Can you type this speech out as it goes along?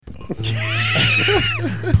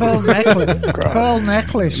Pearl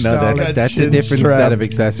necklace. No, darling. that's a different set of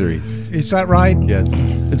accessories. Is that right? Yes.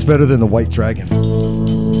 It's better than the white dragon.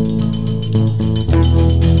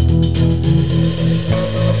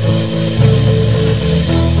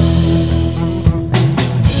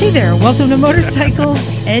 Hey there, welcome to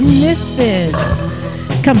Motorcycles and Misfits.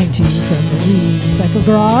 Coming to you from the Cycle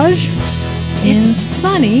Garage in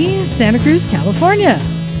sunny Santa Cruz, California.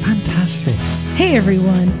 Fantastic. Hey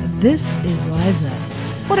everyone, this is Liza.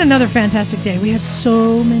 What another fantastic day. We had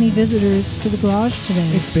so many visitors to the garage today.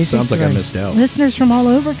 It's busy Sounds like today. I missed out. Listeners from all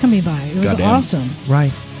over coming by. It was Goddamn. awesome.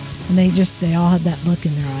 Right. And they all had that look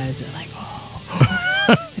in their eyes. They're like,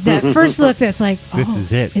 that first look that's like, This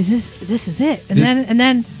is it. This is it. And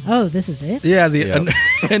then, oh, this is it? Yeah, the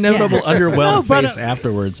inevitable underwhelmed No, but, face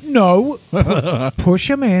afterwards. No. Push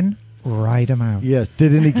them in, ride them out. Yes.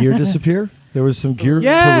 Did any gear disappear? There was some gear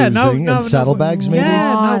Yeah, perusing and saddlebags, maybe?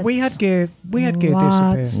 Yeah, no, we had gear. We had gear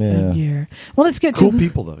Lots disappear. of gear. Well, let's get Cool to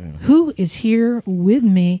people, though. who is here with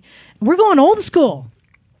me. We're going old school.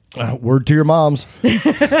 Word to your moms.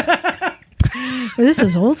 This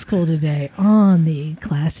is old school today on the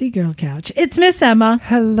Classy Girl Couch. It's Miss Emma.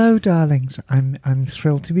 Hello, darlings. I'm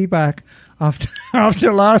thrilled to be back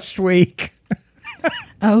after last week.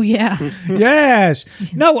 Oh, yeah. Yes.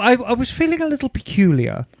 No, I was feeling a little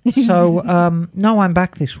peculiar. So, no, I'm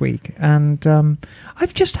back this week. And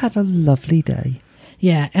I've just had a lovely day.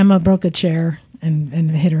 Yeah, Emma broke a chair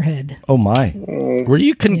and hit her head. Oh, my. Were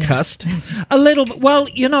you concussed? A little bit. Well,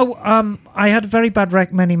 I had a very bad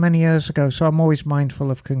wreck many years ago, so I'm always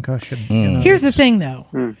mindful of concussion. Here's the thing, though.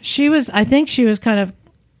 I think she was kind of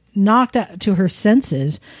knocked out to her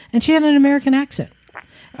senses, and she had an American accent.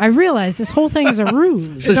 I realize this whole thing is a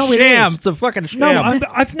ruse. It's a sham. It's a fucking sham. No,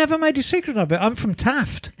 I've never made a secret of it. I'm from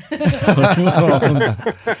Taft. She's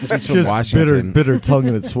from Just Washington. bitter tongue,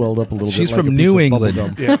 and it swelled up a little bit. She's like from a piece New of England.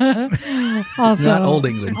 bubblegum. Also, Not Old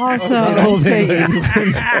England. Also,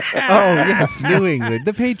 England. Oh, yes, New England.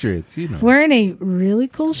 The Patriots, wearing a really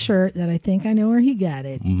cool shirt that I think I know where he got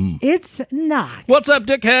it. Mm-hmm. It's not. What's up,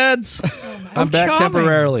 dickheads? I'm back charming.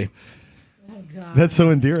 temporarily. That's so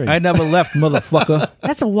endearing. I never left, motherfucker.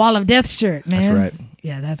 That's a Wall of Death shirt, man. That's right.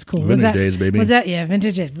 Yeah, that's cool. Vintage days, baby. Was that, yeah,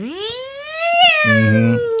 vintage days.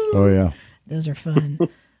 Oh, yeah. Those are fun.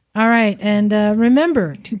 All right, and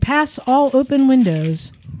remember, to pass all open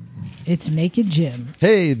windows, it's Naked Jim.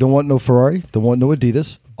 Hey, don't want no Ferrari. Don't want no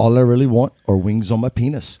Adidas. All I really want are wings on my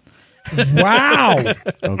penis. Wow.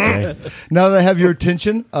 Okay. Now that I have your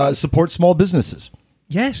attention, support small businesses.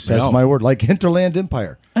 Yes. That's my word. Like Hinterland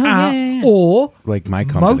Empire Oh, yeah. Or Like my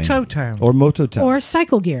company. Mototown. or Mototown. Or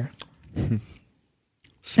Cycle Gear.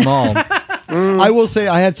 Small. I will say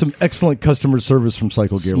I had some excellent customer service from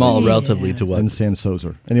Cycle Gear Small relatively to what? and San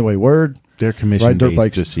Sozer. Anyway, word. They're Ride dirt commission-based,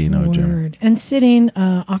 bikes. just so you know, Jim. Word. And sitting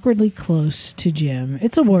awkwardly close to Jim,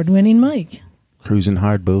 it's award-winning Mike. Cruising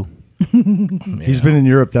hard, boo. He's been in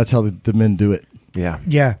Europe. That's how the men do it. Yeah.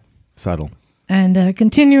 Yeah. Subtle. And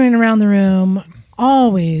continuing around the room,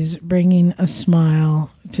 always bringing a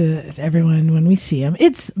smile to everyone when we see him,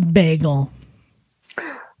 it's Bagel.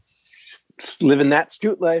 Just living that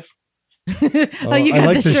scoot life. Oh, you I got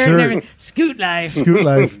like the the shirt and shirt. everything. Scoot life. Scoot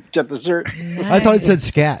life. Got the shirt. I thought it said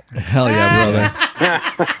scat. Hell yeah,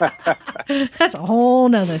 brother. That's a whole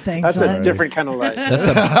nother thing. That's son. a different kind of life. That's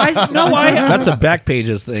a That's back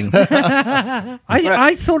pages thing.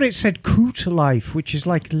 I thought it said coot life, which is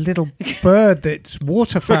like a little bird that's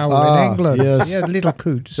waterfowl in England. yes. Yeah, little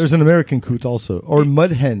coots. There's an American coot also, or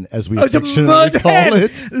mud hen as we It's a affectionately mud call hen,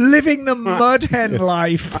 it. living the mud hen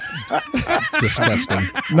life. Disgusting.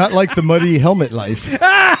 Not like the muddy helmet life.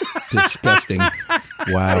 Disgusting.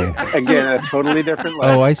 Wow. Again, a totally different life.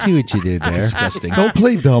 Oh, I see what you did there. Disgusting. Don't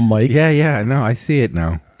play dumb, Mike. Yeah. No, I see it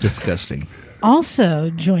now. Disgusting.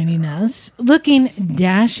 Also joining us, looking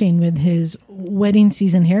dashing with his wedding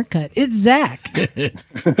season haircut, it's Zach.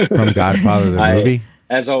 From Godfather the movie.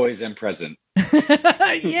 As always, am present.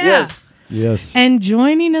 Yeah. Yes. And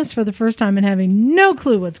joining us for the first time and having no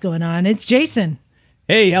clue what's going on, it's Jason.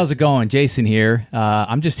 Hey, how's it going? Jason here.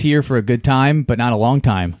 I'm just here for a good time, but not a long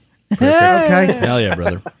time. Okay. Hell yeah,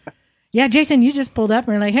 brother. Yeah, Jason, you just pulled up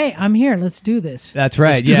and were like, hey, I'm here. Let's do this. That's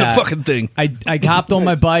right. Let's do the fucking thing. I hopped on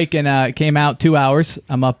my bike and came out 2 hours.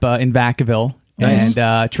 I'm up in Vacaville. Nice.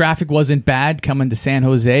 And traffic wasn't bad coming to San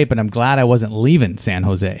Jose, but I'm glad I wasn't leaving San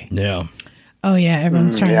Jose. Yeah. Oh, yeah,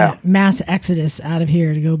 everyone's trying to mass exodus out of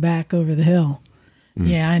here to go back over the hill.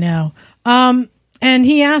 Yeah, I know. And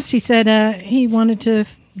he asked, he said he wanted to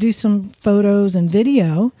do some photos and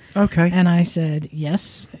video. Okay. And I said,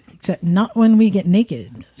 yes, except not when we get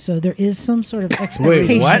naked. So there is some sort of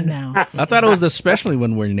expectation what? now. I thought it was especially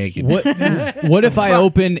when we're naked. What if I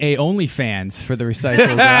open a OnlyFans for the recycle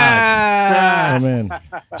garage? Oh man,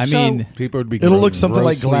 I mean, People would be. it'll look something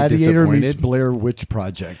like grossly Gladiator meets disappointed. Blair Witch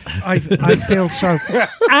Project. I feel so.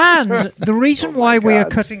 And the reason why we are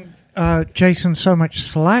cutting Jason so much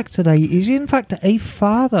slack today is, in fact, a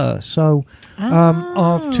father. So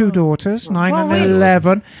of 2 daughters, 9 Well, and wait.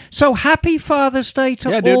 11. So happy Father's Day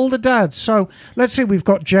to Yeah, dude. all the dads. So let's see, we've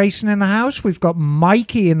got Jason in the house, we've got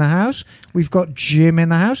Mikey in the house, we've got Jim in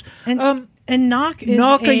the house. And Knock is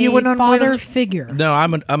Knock, are you an father unwilling- figure. No,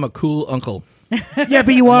 I'm a cool uncle. Yeah,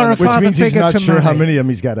 but you are a Which father means he's figure not to sure how many. many of them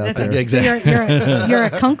he's got out That's there. it. So you're a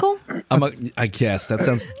kunkle? I guess that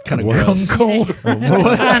sounds kind of gross. Uncle.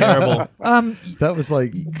 That's terrible. That was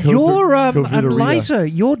like You're Covidaria. Liza,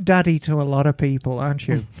 you're daddy to a lot of people, aren't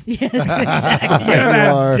you? Yes, exactly. You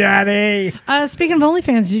are. Daddy. Speaking of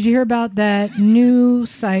OnlyFans, did you hear about that new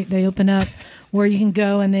site they open up where you can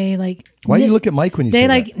go and they like Why do knit- you look at Mike when you they say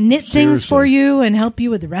like that? knit things for Seriously. you and help you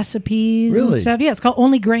with the recipes and Really? stuff. Yeah, it's called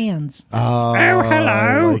Only Grands. Oh, hello.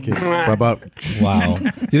 I like it. How about Wow.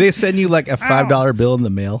 Do they send you like a $5 bill in the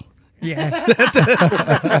mail? Yeah.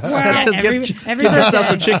 That says, every get yourself birthday.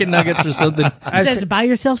 some chicken nuggets or something. It says buy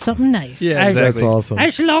yourself something nice. Yeah, As- exactly. That's awesome.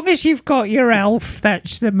 As long as you've got your elf,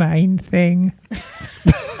 that's the main thing.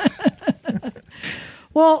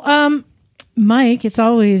 Well, Mike, it's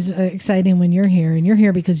always exciting when you're here, and you're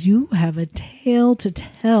here because you have a tale to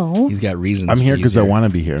tell. He's got reasons. I'm here he's because I want to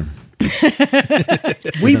be here.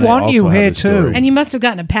 We And I want you also have here a story. too. And you must have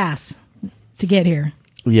gotten a pass to get here.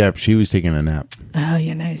 Yeah, she was taking a nap. Oh,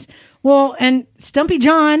 yeah, nice. Well, and Stumpy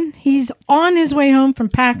John, he's on his way home from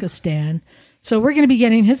Pakistan. So we're going to be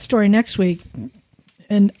getting his story next week.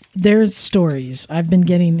 And there's stories. I've been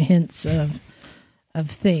getting hints of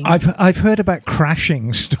things. I've heard about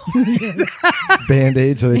crashing stories.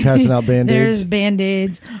 Band-Aids. Are they passing out There's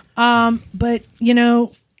Band-Aids? Band-Aids. But, you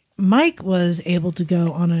know, Mike was able to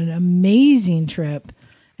go on an amazing trip.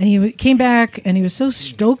 And he came back and he was so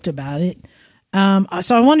stoked about it.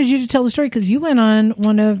 So I wanted you to tell the story because you went on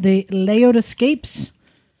one of the Layout Escapes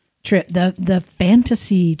trip, the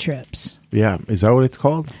fantasy trips. Yeah, is that what it's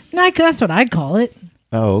called? No, that's what I'd call it.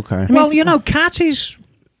 Oh, okay. Well, you know, Cat is,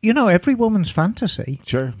 every woman's fantasy.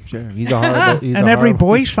 Sure. He's a horrible. And every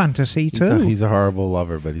boy's fantasy too. He's a horrible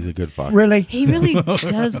lover, but he's a good fucker. Really? He really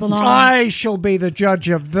does belong. I shall be the judge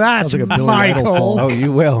of that, Sounds like a Billy Idol Michael. song. Oh,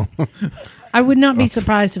 you will. I would not be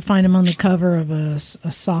surprised to find him on the cover of a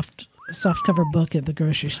soft cover book at the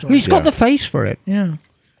grocery store. He's got Yeah. the face for it. Yeah.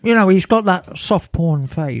 He's got that soft porn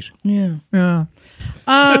face. Yeah. Yeah.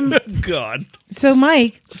 God. So,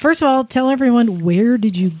 Mike, first of all, tell everyone, where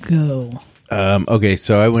did you go? Okay,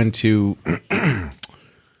 so I went to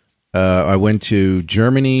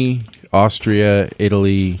Germany, Austria,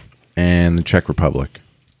 Italy, and the Czech Republic,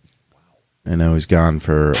 and I was gone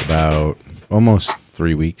for about almost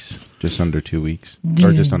 3 weeks, just under 2 weeks,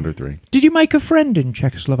 or just under 3. Did you make a friend in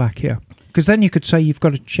Czechoslovakia? Because then you could say you've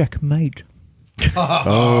got a Czech maid.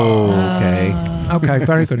 Oh, okay. Okay,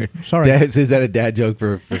 very good. Sorry. Is that a dad joke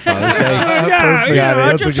for Father's Day? Perfect.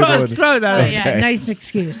 That's a good one. throw that in. Yeah, nice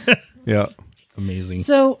excuse. Yeah. Amazing.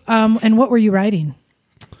 So, and what were you riding?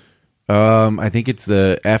 I think it's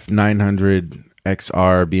the F900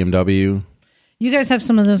 XR BMW. You guys have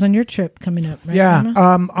some of those on your trip coming up, right? Yeah,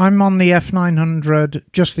 Emma? I'm on the F900,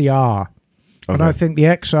 just the R. And Okay. I think the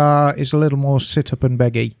XR is a little more sit up and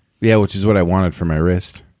beggy. Yeah, which is what I wanted for my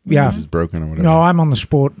wrist. Yeah. Which is broken or whatever. No, I'm on the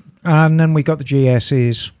Sport. And then we got the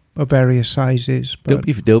GSs of various sizes. But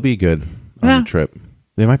They'll be good on Yeah. the trip.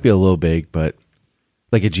 They might be a little big, but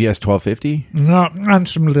like a GS 1250. no, and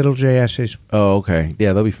some little GSs. Oh, okay.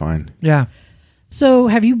 Yeah, they'll be fine. Yeah. So,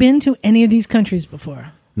 have you been to any of these countries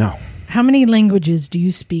before? No, How many languages do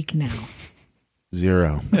you speak now?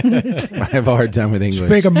 0. I have a hard time with English.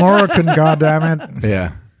 Big American, goddammit.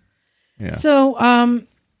 Yeah. Yeah. So,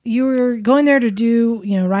 you were going there to do,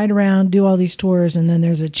 ride around, do all these tours, and then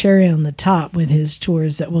there's a cherry on the top with his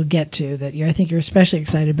tours that we'll get to that I think you're especially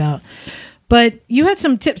excited about. But you had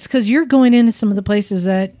some tips because you're going into some of the places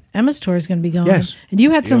that Emma's tour is going to be going. Yes. And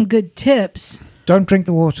you had some good tips Don't drink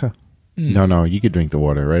the water. No, you could drink the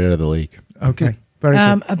water right out of the lake. Okay. Very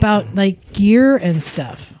good. about like gear and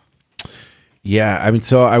stuff. Yeah, I mean,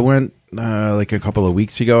 so I went like a couple of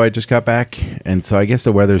weeks ago. I just got back, and so I guess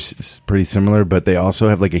the weather's pretty similar, but they also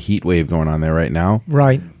have like a heat wave going on there right now.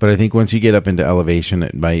 Right. But I think once you get up into elevation,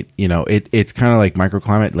 it might, it's kind of like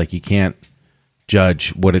microclimate. Like you can't judge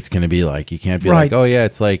what it's going to be like. You can't be Right. like, oh yeah,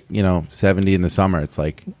 it's like 70 in the summer. It's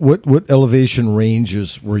like What elevation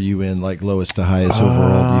ranges were you in, like lowest to highest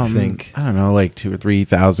overall, do you think? I don't know, like 2,000 or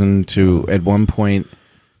 3,000 to at one point,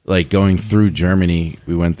 like going through Germany.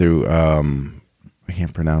 We went through I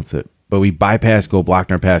can't pronounce it, but we bypassed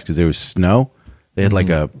Goldblockner Pass because there was snow. They had like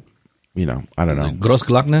a I don't know.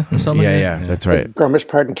 Grossglockner or something? Yeah, that's right.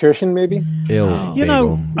 Garmisch-Partenkirchen, maybe? Ill. You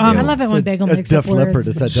know, bagel. I Ill. love it when Bagel That's mixes up Def Leppard. words.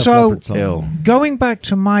 It's that Def So- Leppard song. Ill. going back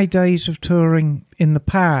to my days of touring in the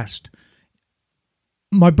past,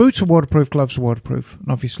 my boots are waterproof, gloves are waterproof,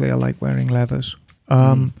 and obviously I like wearing leathers.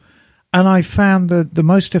 And I found that the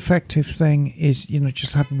most effective thing is,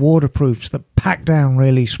 just have waterproofs that pack down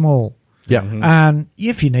really small. Yeah. And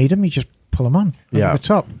if you need them, you just pull them on over Yeah. the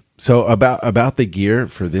top. So about the gear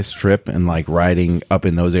for this trip and like riding up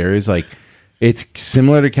in those areas, like it's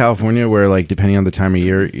similar to California where like depending on the time of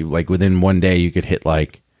year, like within one day you could hit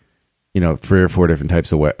like 3 or 4 different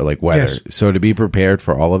types of weather. Yes. So to be prepared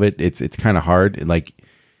for all of it, it's kind of hard. Like,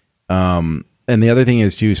 and the other thing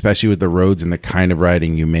is too, especially with the roads and the kind of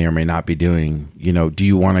riding you may or may not be doing. Do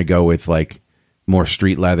you want to go with like more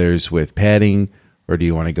street leathers with padding, or do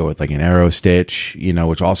you want to go with like an Aero Stitch,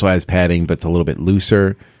 which also has padding but it's a little bit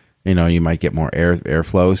looser? You might get more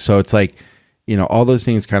airflow. So it's like, all those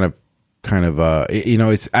things kind of,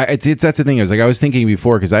 it's that's the thing. I was thinking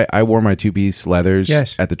before, because I wore my 2-piece leathers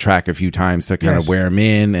Yes. at the track a few times to kind Yes. of wear them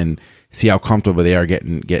in and see how comfortable they are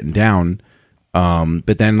getting down.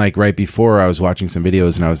 But then like right before I was watching some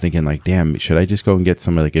videos and I was thinking like, damn, should I just go and get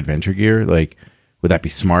some like adventure gear? Like, would that be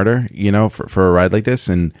smarter, for a ride like this?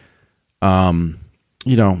 And,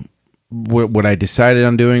 what I decided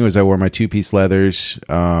on doing was I wore my 2-piece leathers.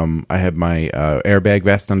 I had my airbag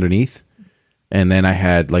vest underneath, and then I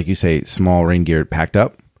had, like you say, small rain gear packed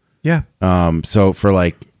up. Yeah. So for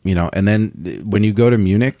like, and then when you go to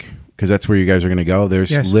Munich, because that's where you guys are going to go,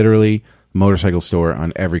 there's Yes. literally motorcycle store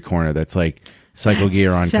on every corner. That's like cycle That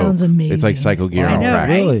gear on sounds coke. amazing. It's like cycle gear I on know, crack.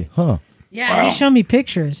 right? Really? Huh. Yeah, he showed me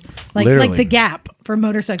pictures. Like Literally. the Gap for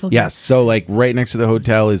motorcycle gear. Yes. So like right next to the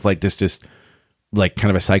hotel is like just like kind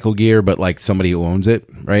of a cycle gear, but like somebody who owns it,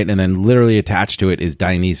 right? And then literally attached to it is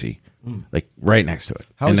Dionysi, like right next to it.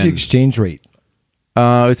 How's And the then, exchange rate?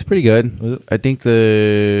 It's pretty good. I think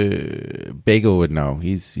the Bagel would know.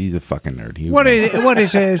 He's a fucking nerd. He would What know.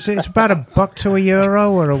 is it? It's about $1 to €1,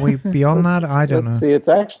 or are we beyond that? I don't Let's know. see. It's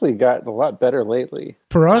actually gotten a lot better lately.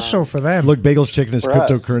 For us or for them? Look, Bagel's checking his For us.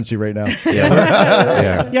 cryptocurrency right now.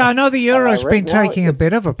 Yeah. Yeah, I know the euro's right been now taking a it's-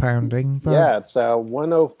 bit of a pounding. But Yeah, it's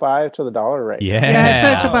 105 to the dollar right now. yeah,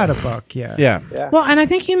 so it's about $1. Yeah, Yeah. Yeah. Well, and I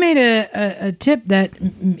think you made a tip that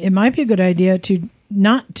it might be a good idea to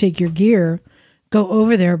not take your gear, go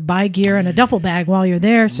over there, buy gear in a duffel bag while you're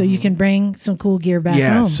there, so you can bring some cool gear back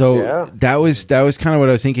Yeah, home. so Yeah. that was kind of what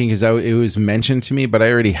I was thinking, because it was mentioned to me, but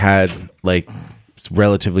I already had like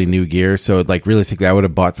relatively new gear, so like realistically I would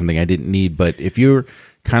have bought something I didn't need. But if you're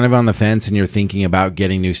kind of on the fence and you're thinking about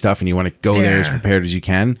getting new stuff and you want to go there as prepared as you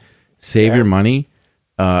can, save your money,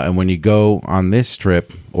 and when you go on this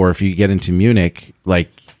trip, or if you get into Munich, like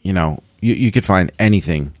you could find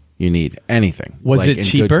anything you need, anything. Was like, it in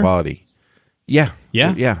cheaper? Good quality. Yeah.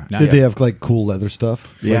 Yeah? No. Did they have like cool leather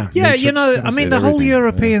stuff? Yeah. Like Yeah, matrix I mean, did the whole everything.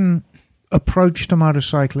 European approach to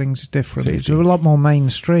motorcycling is different. It's a lot more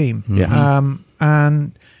mainstream. Yeah.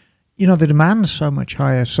 And, the demand's so much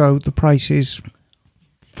higher, so the prices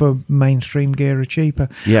for mainstream gear are cheaper.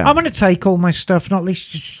 Yeah. I'm going to take all my stuff, not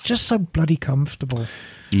least it's just so bloody comfortable.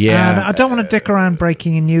 Yeah. And I don't want to dick around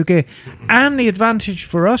breaking in new gear. And the advantage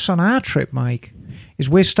for us on our trip, Mike, is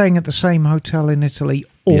we're staying at the same hotel in Italy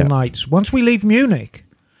all Yeah. nights. Once we leave Munich,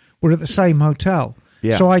 we're at the same hotel.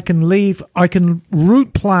 Yeah. So I can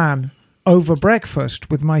route plan over breakfast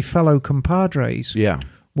with my fellow compadres, Yeah.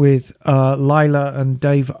 with Lila and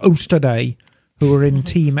Dave Osterday, who are in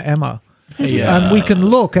Team Emma. Yeah. And we can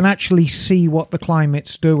look and actually see what the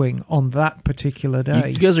climate's doing on that particular day.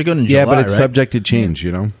 You guys are going in July, Yeah, but it's right? subject to change,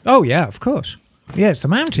 Oh, yeah, of course. Yeah, it's the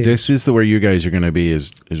mountains. This is where you guys are going to be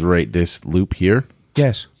is right this loop here.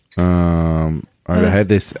 Yes. I had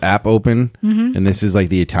this app open, and this is like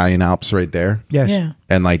the Italian Alps right there. Yes. Yeah.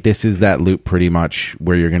 And like this is that loop pretty much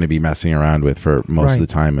where you're going to be messing around with for most of the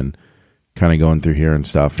time and kind of going through here and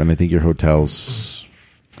stuff. And I think your hotel's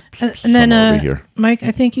And somewhere then, over here. Mike,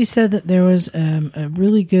 I think you said that there was a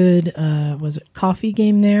really good, was it coffee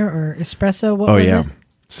game there or espresso? What was it?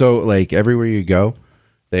 So like everywhere you go,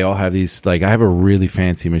 they all have these, like I have a really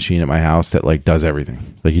fancy machine at my house that like does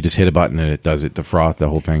everything. Like you just hit a button and it does it, the froth, the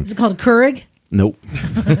whole thing. Is it called Keurig? Nope.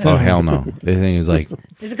 Oh, hell no. The thing is like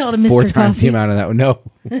Is it called a Mr. 4 times Coffee? the amount of that one. No.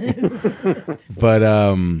 But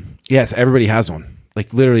yes, everybody has one.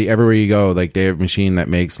 like literally everywhere you go, like they have a machine that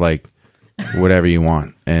makes like whatever you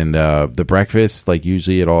want. And the breakfast, like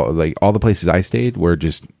usually at all the places I stayed were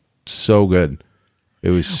just so good.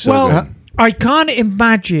 It was so good. I can't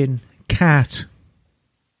imagine Kat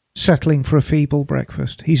settling for a feeble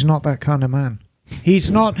breakfast. He's not that kind of man. He's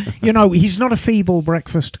not, he's not a feeble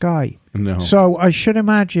breakfast guy. No. So I should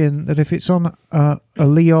imagine that if it's on a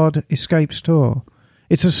Leod Escapes tour,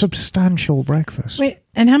 it's a substantial breakfast. Wait,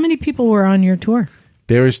 and how many people were on your tour?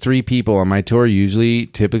 There was 3 people on my tour.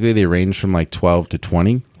 Typically they range from like 12 to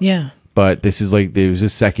 20. Yeah. But this is like, it was the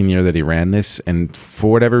second year that he ran this. And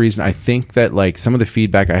for whatever reason, I think that like some of the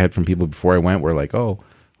feedback I had from people before I went were like, oh,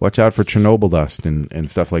 watch out for Chernobyl dust and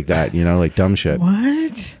stuff like that, like dumb shit.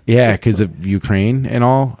 What? Yeah, because of Ukraine and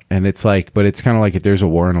all. And it's like, but it's kind of like if there's a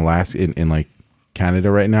war in Alaska, in like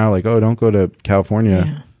Canada right now, like, oh, don't go to California.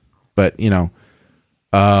 Yeah. But,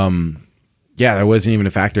 yeah, that wasn't even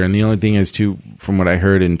a factor. And the only thing is, too, from what I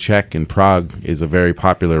heard in Czech and Prague, is a very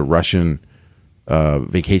popular Russian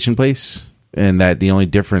vacation place. And that the only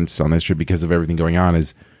difference on this trip, because of everything going on,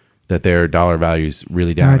 is that their dollar value is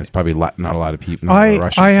really down. It's probably not a lot of people, not a lot of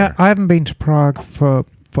Russians there. I haven't been to Prague for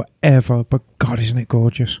forever, but God, isn't it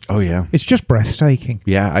gorgeous? Oh, yeah. It's just breathtaking.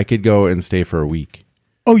 Yeah, I could go and stay for a week.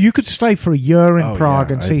 Oh, you could stay for a year in Prague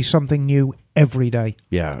yeah, and see something new every day.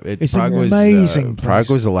 Yeah, it's Prague an was amazing place. Prague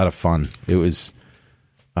was a lot of fun. It was,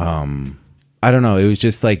 I don't know. It was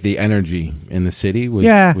just like the energy in the city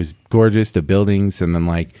was gorgeous. The buildings, and then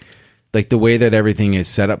like the way that everything is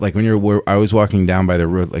set up. Like when I was walking down by the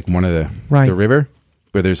road, like one of the river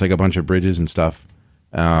where there's like a bunch of bridges and stuff.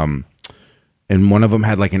 And one of them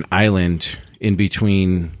had like an island in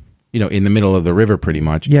between, in the middle of the river pretty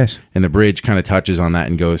much. Yes. And the bridge kind of touches on that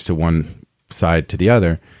and goes to one side to the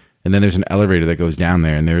other. And then there's an elevator that goes down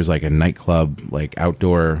there, and there's like a nightclub, like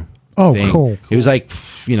outdoor thing. Cool. It was like,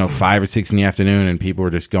 5 or 6 in the afternoon, and people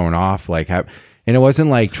were just going off. And it wasn't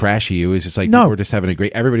like trashy. It was just like people were just having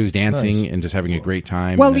everybody was dancing and just having a great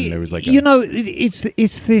time. Well, and then there was like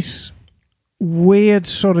it's this weird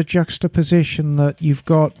sort of juxtaposition that you've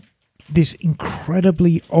got this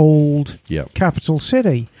incredibly old capital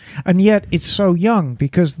city, and yet it's so young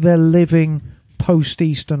because they're living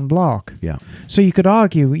post-Eastern Bloc. Yeah. So you could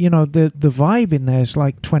argue, the vibe in there is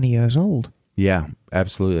like 20 years old. Yeah,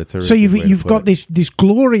 absolutely. That's a so you've got this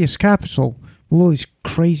glorious capital with all this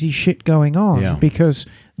crazy shit going on because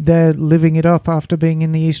they're living it up after being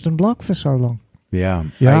in the Eastern Bloc for so long. Yeah.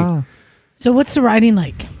 Yeah. So what's the riding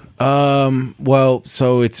like? Well,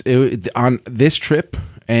 so it's on this trip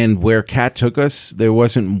and where Kat took us, there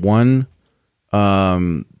wasn't one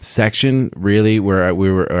section really where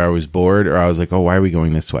I was bored or I was like, oh, why are we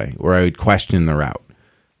going this way? Or I would question the route,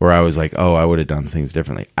 where I was like, oh, I would have done things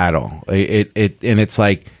differently at all. It's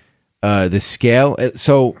like the scale.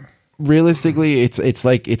 So realistically, it's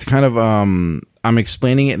like it's kind of I'm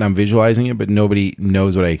explaining it and I'm visualizing it, but nobody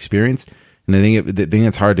knows what I experienced. And the thing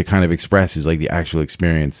that's hard to kind of express is like the actual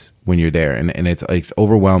experience when you're there, and it's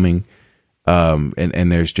overwhelming.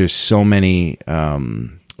 And there's just so many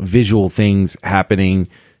visual things happening,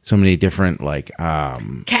 so many different like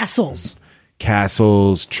Castles,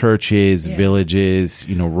 churches, villages,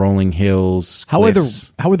 rolling hills. How are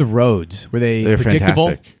the roads? Were they're predictable?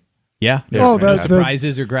 Fantastic. Yeah. No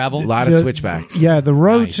surprises or gravel. A lot of switchbacks. Yeah, the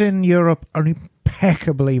roads in Europe are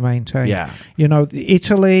impeccably maintained. Yeah.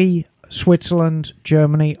 Italy, Switzerland,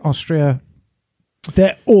 Germany, Austria,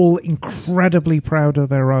 they're all incredibly proud of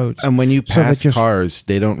their roads. And when you pass cars,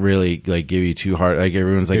 they don't really like give you too hard. Like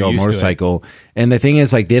everyone's like, oh, motorcycle. And the thing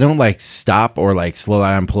is, like, they don't like stop or like slow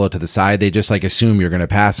down and pull it to the side. They just like assume you're going to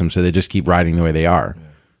pass them, so they just keep riding the way they are. Yeah.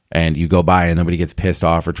 And you go by, and nobody gets pissed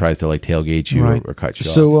off or tries to like tailgate you or cut you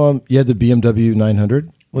off. So, you had the BMW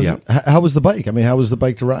 900. How was the bike? I mean, how was the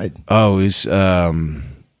bike to ride? Oh,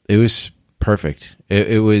 it was perfect.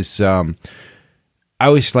 It was. I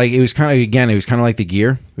was like, it was kind of like the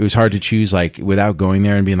gear. It was hard to choose, like, without going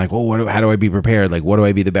there and being like, well, how do I be prepared? Like, what do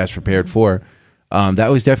I be the best prepared for? That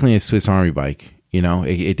was definitely a Swiss Army bike.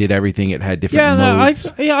 It did everything. It had different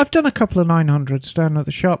modes. I've done a couple of 900s down at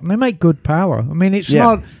the shop, and they make good power. I mean, it's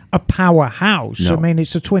not a powerhouse. No. I mean,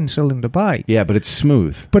 it's a twin-cylinder bike. Yeah, but it's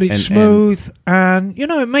smooth. And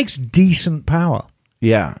it makes decent power.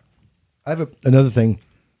 Yeah. I have another thing,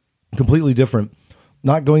 completely different.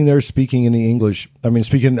 Not going there speaking any English. I mean,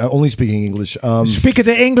 only speaking English. Speaking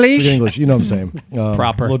the English? Speaking English, you know what I'm saying.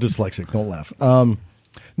 Proper. A little dyslexic, don't laugh.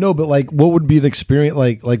 No, but like, what would be the experience?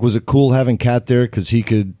 Like, was it cool having Kat there because he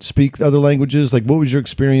could speak other languages? Like, what was your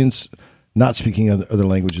experience not speaking other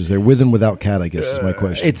languages there, with and without Kat, I guess is my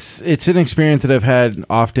question. It's an experience that I've had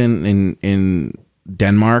often in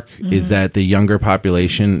Denmark is that the younger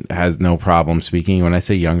population has no problem speaking. When I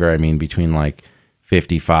say younger, I mean between like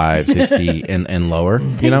 55, 60 and lower.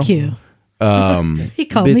 Thank you. He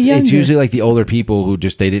called me younger. It's usually like the older people who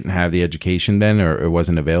just they didn't have the education then, or it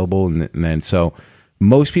wasn't available, and then so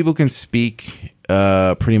most people can speak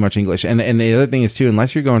pretty much English. And the other thing is too,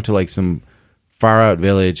 unless you're going to like some far out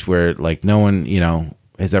village where like no one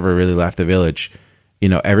has ever really left the village,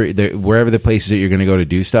 wherever the places that you're going to go to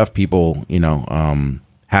do stuff, people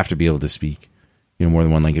have to be able to speak more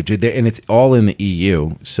than one language, and it's all in the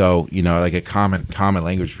EU. So like a common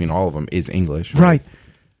language between all of them is English, right?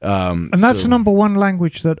 And that's the number one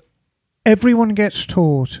language that everyone gets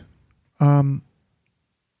taught.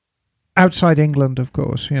 Outside England, of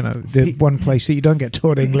course, the one place that you don't get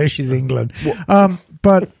taught English is England.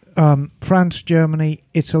 But France, Germany,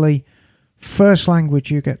 Italy, first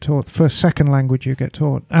language you get taught, second language you get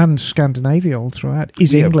taught, and Scandinavia all throughout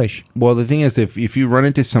is English. Well, the thing is, if you run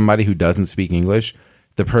into somebody who doesn't speak English,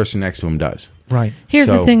 the person next to him does. Right. Here's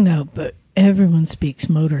the thing, though, but everyone speaks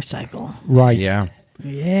motorcycle. Right. Yeah.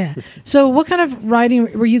 Yeah. So what kind of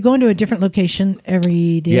riding, were you going to a different location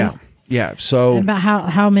every day? Yeah. Yeah. So and about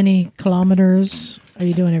how many kilometers are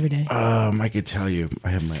you doing every day? I could tell you. I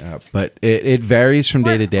have my app, but it varies from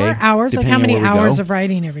day to day. Or hours? Like how many hours of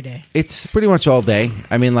riding every day? It's pretty much all day.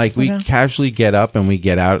 I mean, like we casually get up and we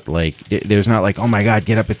get out. Like there's not like, oh my god,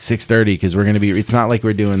 get up at 6:30 because we're gonna be. It's not like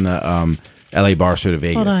we're doing the LA Barstow to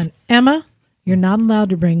Vegas. Hold on, Emma. You're not allowed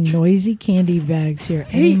to bring noisy candy bags here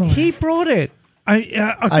anymore. He brought it.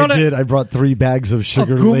 I did. I brought 3 bags of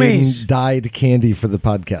sugar-laden dyed candy for the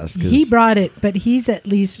podcast. He brought it, but he's at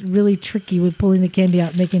least really tricky with pulling the candy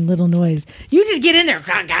out, making little noise. You just get in there.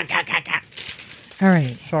 All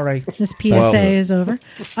right. Sorry. This PSA is over.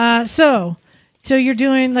 So you're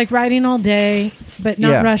doing like riding all day, but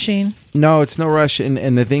not rushing. No, it's no rush.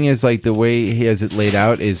 And the thing is, like the way he has it laid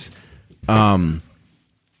out is,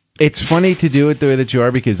 it's funny to do it the way that you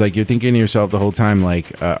are because like you're thinking to yourself the whole time,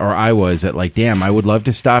 like, or I was at like, damn, I would love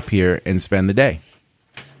to stop here and spend the day.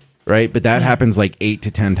 Right. But that happens like 8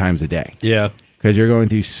 to 10 times a day. Yeah. Because you're going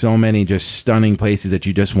through so many just stunning places that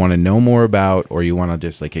you just want to know more about, or you want to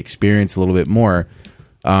just like experience a little bit more.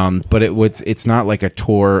 But it's not like a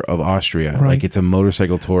tour of Austria. Right. Like it's a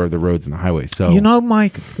motorcycle tour of the roads and the highways. So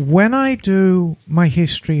Mike, when I do my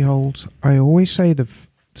history holds, I always say the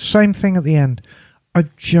same thing at the end.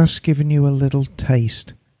 I've just given you a little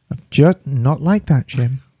taste. Not like that,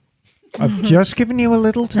 Jim. I've just given you a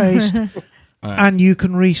little taste, and you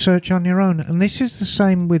can research on your own. And this is the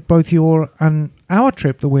same with both your and our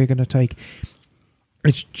trip that we're going to take.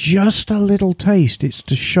 It's just a little taste. It's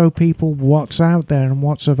to show people what's out there and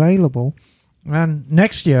what's available. And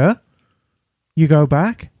next year, you go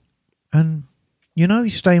back and... you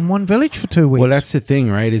stay in one village for 2 weeks. Well, that's the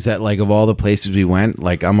thing, right? Is that like of all the places we went,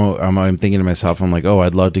 like I'm thinking to myself, I'm like, oh,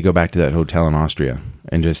 I'd love to go back to that hotel in Austria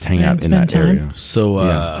and just hang out in that area. So,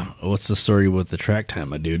 what's the story with the track time,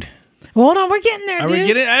 my dude? Hold on, we're getting there, dude. Are we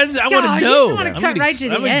getting? I want to know. You want to cut right to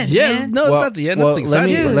the end. Yeah, man. no, it's not the end. It's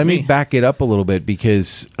exciting. Let me back it up a little bit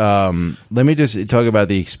because let me just talk about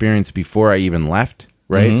the experience before I even left.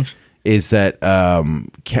 Right. Mm-hmm. Is that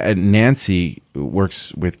Nancy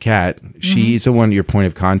works with Kat. She's the one your point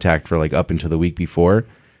of contact for like up until the week before.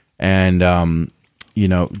 And,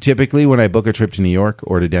 typically when I book a trip to New York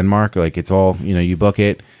or to Denmark, like it's all, you book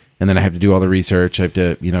it and then I have to do all the research. I have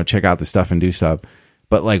to, check out the stuff and do stuff.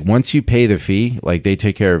 But like once you pay the fee, like they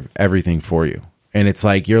take care of everything for you. And it's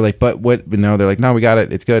like, you're like, but what? But no, they're like, no, we got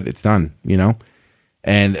it. It's good. It's done,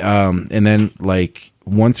 And then like,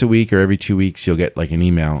 once a week or every 2 weeks, you'll get like an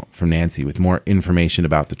email from Nancy with more information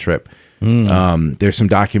about the trip. There's some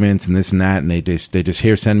documents and this and that, and they just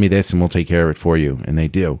here, send me this, and we'll take care of it for you. And they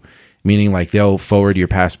do, meaning like they'll forward your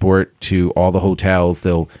passport to all the hotels.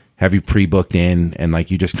 They'll have you pre-booked in, and like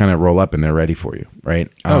you just kind of roll up and they're ready for you,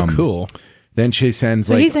 right? Cool. Then she sends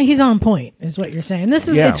he's on point, is what you're saying. This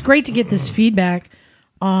is it's great to get this feedback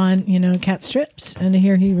on Cat's trips and to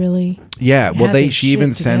hear he really she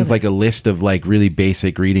even sends like a list of like really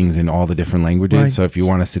basic greetings in all the different languages. Right. So if you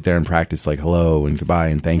want to sit there and practice like hello and goodbye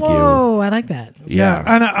and thank you. Oh, I like that. Yeah,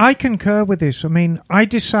 and I concur with this. I mean, I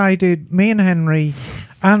decided, me and Henry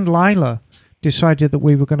and Lila decided that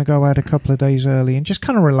we were going to go out a couple of days early and just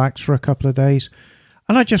kind of relax for a couple of days.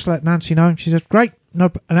 And I just let Nancy know, and she said, great.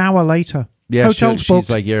 No, an hour later. Yeah, she's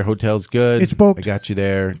like, your hotel's good. It's booked. I got you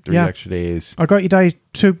there 3 extra days. I got you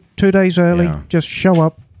two days early. Yeah. Just show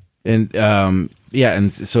up. And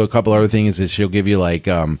and so a couple other things is she'll give you like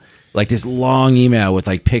this long email with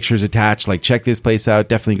like pictures attached, like check this place out,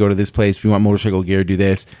 definitely go to this place. If you want motorcycle gear, do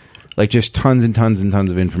this. Like just tons and tons and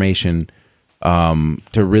tons of information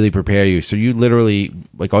to really prepare you. So you literally,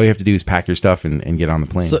 like, all you have to do is pack your stuff and get on the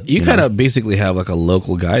plane. So you kind of basically have like a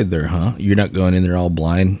local guide there, huh? You're not going in there all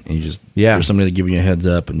blind, and you just there's somebody giving you a heads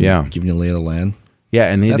up and giving you a lay of the land. Yeah,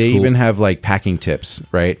 and they That's cool. even have like packing tips,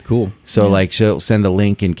 right? Cool. So like she'll send a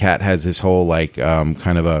link, and Kat has this whole like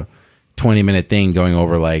kind of a 20-minute thing going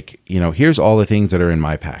over like, here's all the things that are in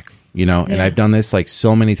my pack, and I've done this like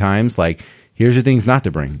so many times. Like, here's the things not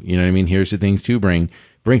to bring. You know what I mean? Here's the things to bring.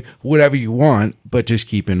 Bring whatever you want, but just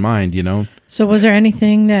keep in mind, So was there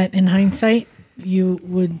anything that in hindsight you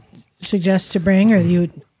would suggest to bring, or you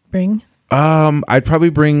would bring? I'd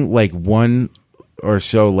probably bring like one or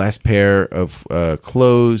so less pair of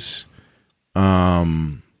clothes.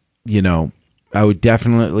 I would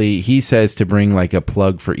definitely, he says to bring like a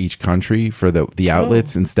plug for each country for the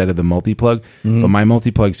outlets instead of the multi-plug. But my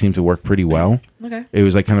multi-plug seemed to work pretty well. Okay. It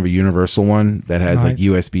was like kind of a universal one that has like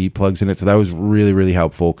USB plugs in it. So that was really, really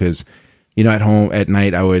helpful because, at home at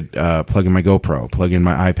night, I would plug in my GoPro, plug in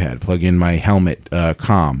my iPad, plug in my helmet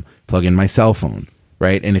comm, plug in my cell phone,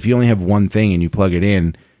 right? And if you only have one thing and you plug it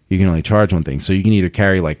in, you can only charge one thing. So you can either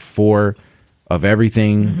carry like 4 of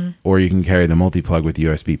everything, or you can carry the multi-plug with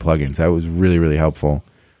USB plugins. That was really, really helpful.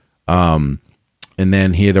 And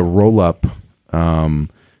then he had a roll-up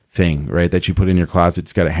thing, right, that you put in your closet.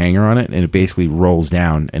 It's got a hanger on it, and it basically rolls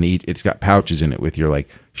down, and it's got pouches in it with your like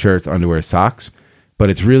shirts, underwear, socks. But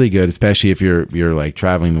it's really good, especially if you're like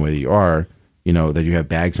traveling the way that you are. That you have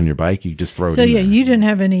bags on your bike. You just throw it. So yeah, you didn't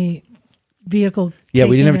have any vehicle. Yeah,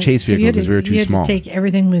 we didn't have a chase vehicle because we were too you had small. To take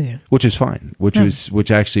everything with you, which is fine. Which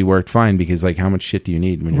actually worked fine because like how much shit do you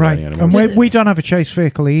need when you're riding on a and motorcycle? we don't have a chase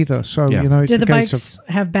vehicle either, so it's do the case bikes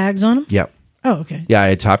have bags on them? Yep. Oh, okay. Yeah, I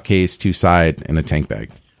had top case, 2 side, and a tank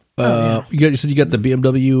bag. You said you got the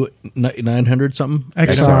BMW 900 something?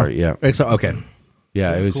 XR, yeah. XR, okay.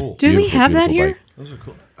 Yeah, it was cool. Do we have that here? bike. Those are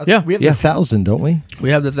cool. Yeah. We have the 1000, don't we?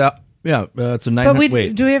 We have the it's a 900.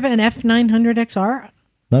 But do we have an F900 XR?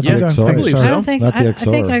 Not Yeah, the XR. I believe so. I don't think. Not the I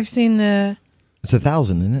XR. think I've seen the It's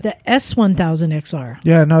 1000, isn't it? the S1000 XR.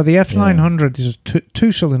 Yeah, no, the F900 is a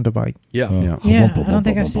two-cylinder bike. Yeah. Yeah. Yeah, I don't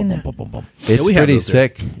think I've seen that. It's we have pretty those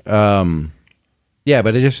there. sick. Yeah,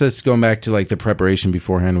 but it just going back to like the preparation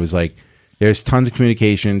beforehand was like there's tons of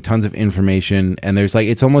communication, tons of information, and there's like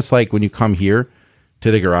it's almost like when you come here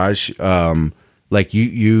to the garage, like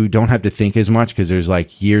you don't have to think as much because there's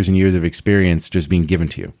like years and years of experience just being given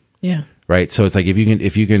to you. Yeah. Right. So it's like if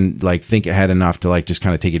you can like think ahead enough to like just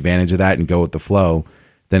kind of take advantage of that and go with the flow,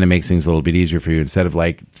 then it makes things a little bit easier for you instead of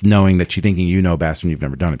like knowing that you're thinking you know best when you've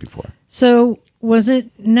never done it before. So was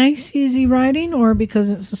it nice, easy riding, or because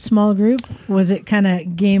it's a small group, was it kind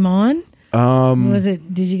of game on? Was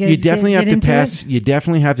it? Did you guys? You definitely get have to into pass. it? You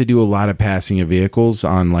definitely have to do a lot of passing of vehicles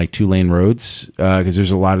on like 2-lane roads because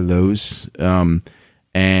there's a lot of those.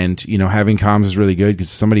 And having comms is really good because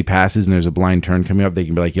if somebody passes and there's a blind turn coming up, they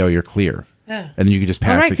can be like, "Yo, you're clear," and then you can just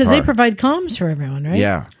pass. All right, the because car. they provide comms for everyone, right?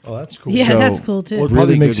 Yeah, Oh, that's cool. Yeah, So- that's cool too. Well, it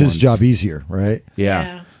probably Really makes good his ones. job easier, right?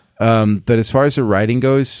 yeah. But as far as the riding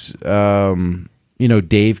goes,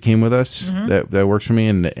 Dave came with us. That works for me,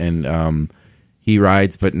 and he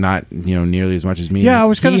rides, but not nearly as much as me. Yeah, I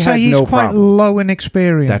was going to say had he's no quite problem. low in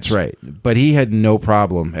experience. That's right. But he had no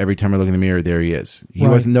problem. Every time I look in the mirror, there he is. He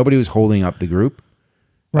Right. wasn't. Nobody was holding up the group.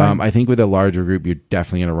 Right. I think with a larger group, you're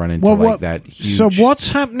definitely going to run into that huge. So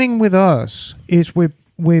what's happening with us is we're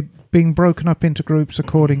being broken up into groups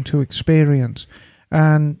according to experience.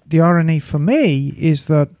 And the irony for me is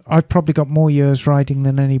that I've probably got more years riding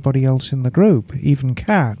than anybody else in the group, even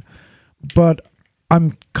Kat. But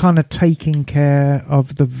I'm kind of taking care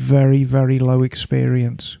of the very, very low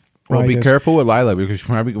experience. Well, be riders. careful with Lila because you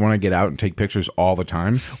probably want to get out and take pictures all the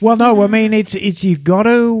time. Well, no, I mean it's you got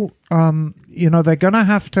to they're going to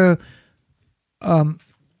have to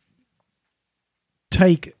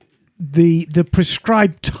take the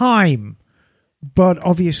prescribed time, but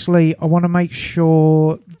obviously I want to make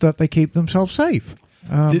sure that they keep themselves safe.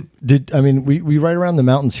 We ride around the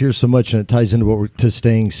mountains here so much, and it ties into what we're to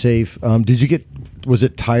staying safe. Was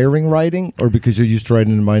it tiring riding, or because you're used to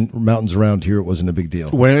riding in the mountains around here, it wasn't a big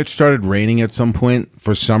deal? When it started raining at some point,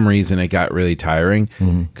 for some reason, it got really tiring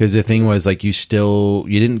because the thing was like you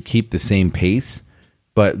didn't keep the same pace,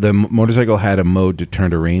 but the motorcycle had a mode to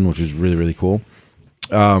turn to rain, which was really, really cool.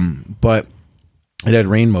 But it had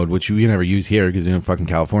rain mode, which you never use here because you're in fucking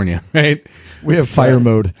California, right? We have fire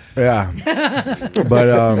mode. Yeah.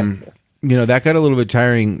 But, that got a little bit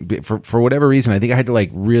tiring for whatever reason. I think I had to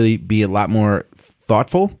like really be a lot more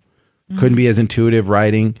thoughtful. Couldn't be as intuitive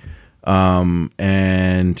riding.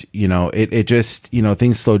 And, it just,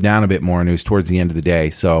 things slowed down a bit more and it was towards the end of the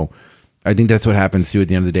day. So I think that's what happens too. At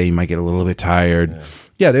the end of the day, you might get a little bit tired.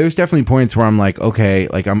 Yeah, there's definitely points where I'm like, okay,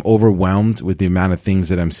 like I'm overwhelmed with the amount of things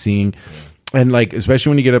that I'm seeing. And like,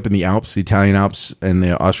 especially when you get up in the Alps, the Italian Alps and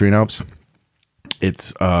the Austrian Alps,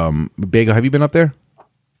 it's Bagel. Have you been up there?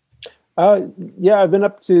 Yeah, I've been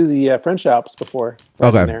up to the French Alps before.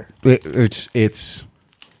 Okay, it's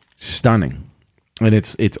stunning, and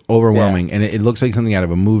it's overwhelming, and it looks like something out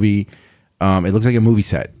of a movie. It looks like a movie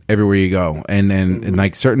set everywhere you go, and then in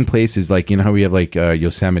like certain places, like you know how we have like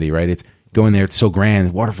Yosemite, right? It's going there, it's so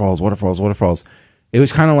grand, waterfalls. It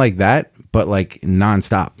was kind of like that, but like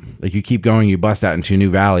nonstop. Like you keep going, you bust out into a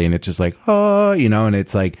new valley, and it's just like, oh, you know, and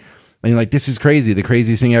it's like, and you're like, this is crazy, the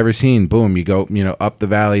craziest thing I've ever seen. Boom, you go, you know, up the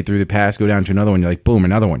valley through the pass, go down to another one. You're like, boom,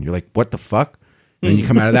 another one. You're like, what the fuck? And then you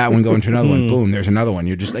come out of that one, go into another one. Boom, there's another one.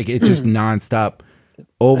 You're just like, it's just nonstop,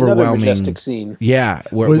 overwhelming. Another majestic scene. Yeah,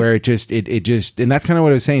 where it just, and that's kind of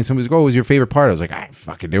what I was saying. Somebody's like, oh, what was your favorite part? I was like,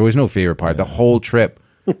 fuck it, there was no favorite part. The whole trip,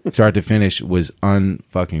 start to finish, was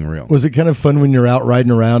unfucking real. Was it kind of fun when you're out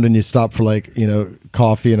riding around and you stop for like, you know,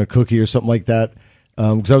 coffee and a cookie or something like that?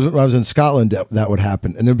 Because when I was in Scotland, that would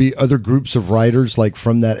happen, and there'd be other groups of riders like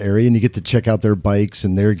from that area, and you get to check out their bikes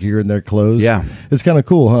and their gear and their clothes. Yeah, it's kind of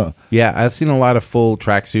cool, huh? Yeah, I've seen a lot of full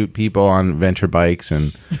tracksuit people on venture bikes,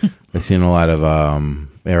 and I've seen a lot of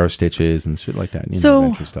arrow stitches and shit like that. You know,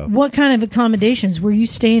 adventure stuff. What kind of accommodations were you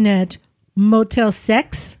staying at? Motel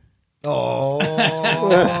Sex?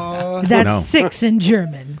 Oh, that's 6 in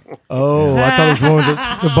German. Oh, I thought it was one with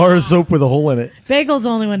the bar of soap with a hole in it. Bagel's the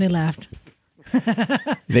only one who laughed.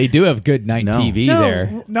 They do have good night TV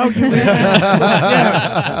there. No, you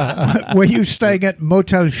were you staying at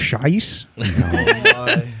Motel Scheiss?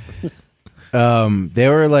 They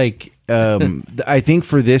were like, I think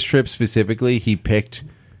for this trip specifically, he picked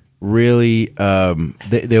really.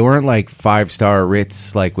 They weren't like 5-star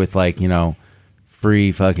Ritz, like with like, you know,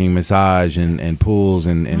 free fucking massage and pools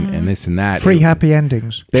and this and that. Free happy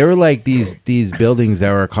endings. They were like these buildings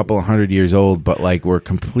that were a couple of 100 years old, but like were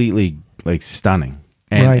completely like stunning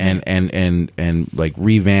and like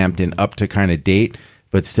revamped and up to kind of date,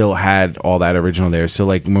 but still had all that original there. So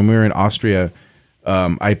like when we were in Austria,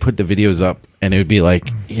 I put the videos up, and it would be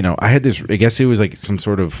like, you know, I had this, I guess it was like some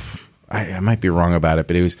sort of, I might be wrong about it,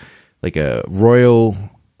 but it was like a royal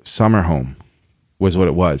summer home was what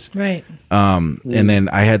it was. Right. And then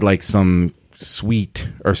I had like some suite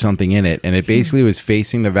or something in it, and it basically was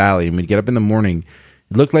facing the valley, and we'd get up in the morning.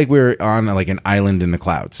 It looked like we were on like an island in the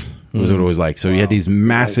clouds. Was what it was like. So you had these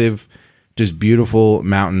massive, just beautiful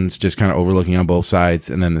mountains just kind of overlooking on both sides,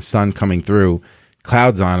 and then the sun coming through,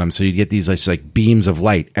 clouds on them. So you'd get these like beams of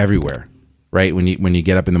light everywhere, right? When you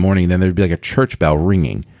get up in the morning, then there'd be like a church bell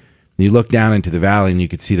ringing. And you look down into the valley, and you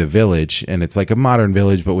could see the village, and it's like a modern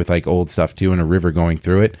village, but with like old stuff too, and a river going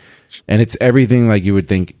through it. And it's everything like you would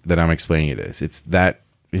think that I'm explaining it is. It's that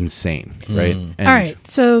insane, right? And all right,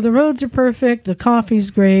 so the roads are perfect, the coffee's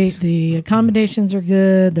great, the accommodations are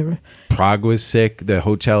good, Prague was sick, the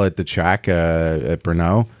hotel at the track at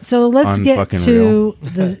Brno. So let's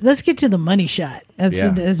get to the money shot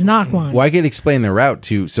as knock wants. Well, I could explain the route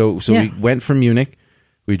too. So we went from Munich,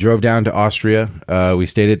 we drove down to Austria, we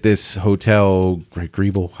stayed at this hotel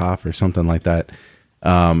Griebelhof or something like that,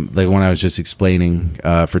 like one I was just explaining,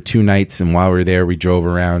 for 2 nights. And while we were there, we drove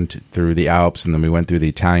around through the Alps, and then we went through the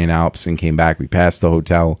Italian Alps and came back. We passed the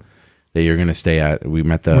hotel that you're going to stay at. We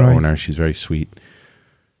met the owner. She's very sweet.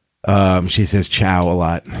 She says ciao a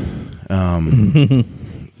lot.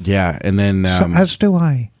 Yeah. And then, so, as do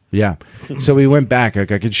I. Yeah. So we went back.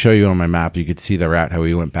 Like I could show you on my map. You could see the route, how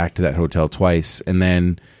we went back to that hotel twice. And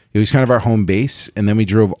then it was kind of our home base. And then we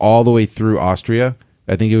drove all the way through Austria.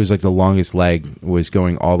 I think it was like the longest leg was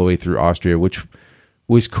going all the way through Austria, which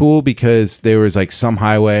was cool because there was like some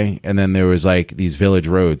highway, and then there was like these village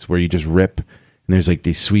roads where you just rip, and there's like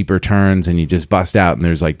these sweeper turns, and you just bust out, and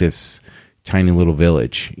there's like this tiny little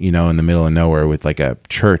village, you know, in the middle of nowhere with like a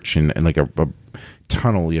church and like a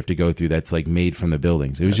tunnel you have to go through that's like made from the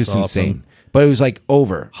buildings. It was just awesome. Insane. But it was like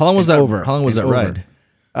over. How long was that? How long was that ride?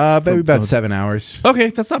 Maybe about 7 hours. Okay,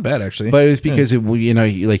 that's not bad actually. But it was because you know,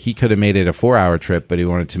 like he could have made it a 4-hour trip, but he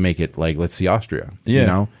wanted to make it like, let's see Austria. Yeah. You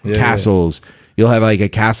know, castles. Yeah. You'll have like a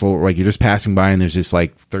castle, like you're just passing by, and there's this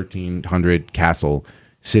like 1300 castle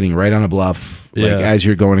sitting right on a bluff, like as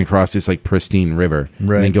you're going across this like pristine river, and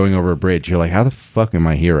then going over a bridge. You're like, how the fuck am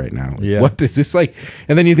I here right now? Yeah. What is this like?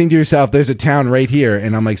 And then you think to yourself, there's a town right here,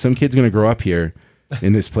 and I'm like, some kid's gonna grow up here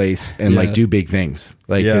in this place and like do big things,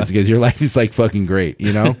 like because your life is like fucking great,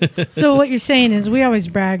 you know. So what you're saying is, we always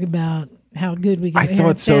brag about how good we got. I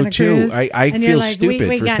thought so too. I feel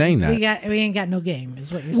stupid for saying that. We ain't got no game,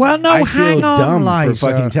 is what you're saying. Well, no, I hang feel on, dumb Liza.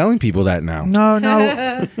 for fucking telling people that now.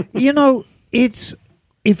 No. It's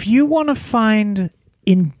if you want to find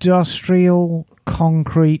industrial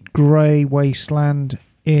concrete grey wasteland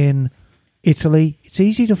in Italy, it's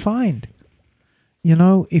easy to find.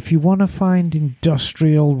 If you want to find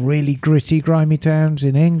industrial, really gritty, grimy towns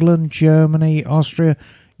in England, Germany, Austria,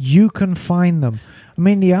 you can find them. I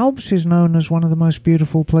mean, the Alps is known as one of the most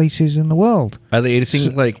beautiful places in the world. Are they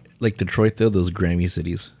anything like Detroit, though? Those Grammy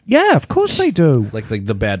cities? Yeah, of course they do. Like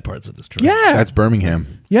the bad parts of Detroit? Yeah. That's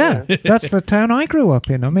Birmingham. Yeah, that's the town I grew up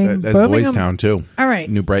in. I mean, That's Birmingham. Boys Town, too. All right.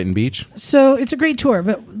 New Brighton Beach. So it's a great tour,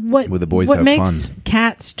 but what makes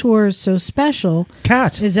Cat's tours so special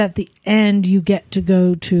is at the end you get to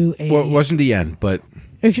go to a... Well, it wasn't the end, but...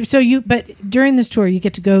 But during this tour, you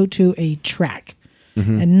get to go to a track,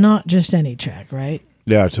 and not just any track, right?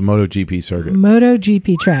 Yeah, it's a MotoGP circuit.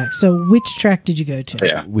 MotoGP track. So which track did you go to?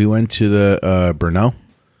 Yeah. We went to the Brno,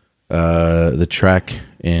 the track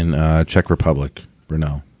in Czech Republic,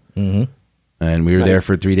 Brno. Mm-hmm. And we were there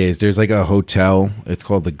for 3 days. There's like a hotel. It's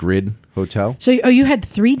called the Grid Hotel. So you had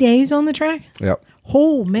 3 days on the track? Yep.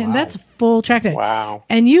 Oh, man, that's a full track day. Wow.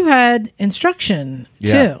 And you had instruction,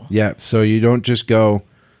 too. Yeah, so you don't just go...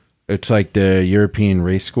 It's like the European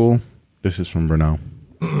race school. This is from Brno.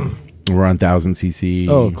 We're on 1000cc.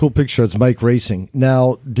 Oh, cool picture. It's Mike racing.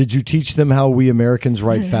 Now, did you teach them how we Americans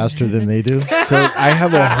ride faster than they do? So I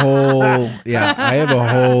have a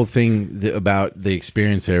whole thing about the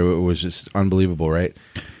experience there. It was just unbelievable, right?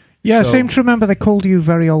 Yeah, I So- seem to remember they called you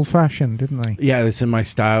very old-fashioned, didn't they? Yeah, listen, my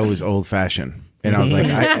style was old-fashioned. And I was like,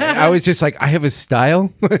 I was just like, I have a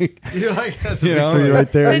style? You're like, that's a victory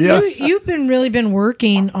right there. And Yes. you've really been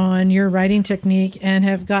working on your riding technique and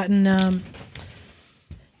have gotten...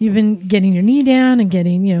 You've been getting your knee down and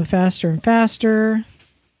getting, faster and faster.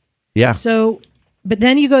 Yeah. So, but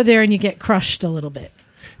then you go there and you get crushed a little bit.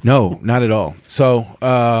 No, not at all. So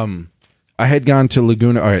I had gone to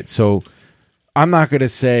Laguna. All right, so I'm not going to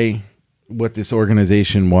say what this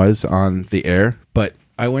organization was on the air, but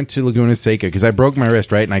I went to Laguna Seca because I broke my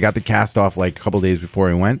wrist, right? And I got the cast off like a couple days before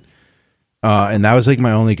I went. And that was like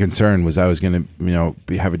my only concern was I was going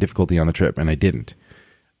to, have a difficulty on the trip, and I didn't.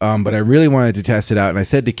 But I really wanted to test it out. And I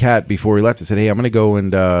said to Kat before we left, I said, hey, I'm going to go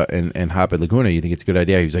and hop at Laguna. You think it's a good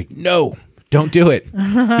idea? He was like, no, don't do it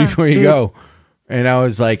before you go. And I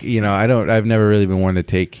was like, I've never really been one to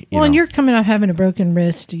take, and you're coming off having a broken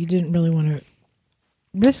wrist. You didn't really want to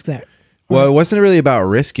risk that. Well, it wasn't really about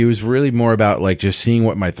risk. It was really more about like just seeing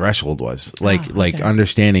what my threshold was, like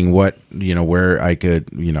understanding what, where I could,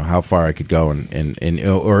 how far I could go and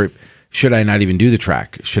or should I not even do the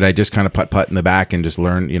track? Should I just kind of putt in the back and just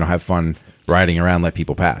learn, have fun riding around, let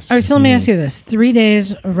people pass? All right, so let me ask you this. 3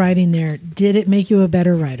 days of riding there, did it make you a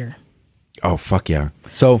better rider? Oh, fuck yeah.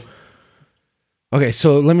 So, okay,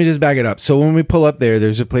 so let me just back it up. So when we pull up there,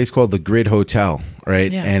 there's a place called the Grid Hotel,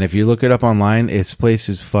 right? Yeah. And if you look it up online, this place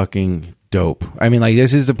is fucking dope. I mean, like,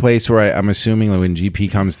 this is the place where I'm assuming like, when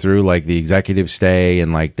GP comes through, like the executives stay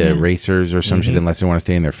and like the racers or some shit, unless they want to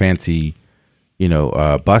stay in their fancy...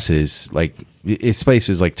 buses, like this place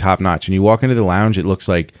is like top notch. And you walk into the lounge, it looks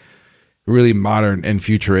like really modern and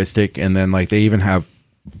futuristic. And then like they even have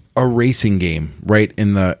a racing game right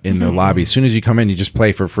in the lobby. As soon as you come in, you just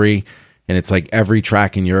play for free. And it's like every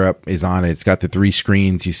track in Europe is on it. It's got the 3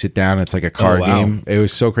 screens. You sit down. It's like a card game. It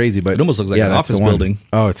was so crazy, but it almost looks like an office building.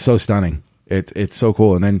 Oh, it's so stunning. It's so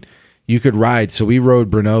cool. And then you could ride. So we rode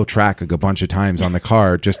Brno track like a bunch of times on the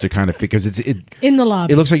car just to kind of because it's in the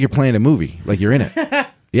lobby. It looks like you're playing a movie, like you're in it.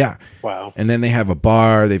 Yeah. Wow. And then they have a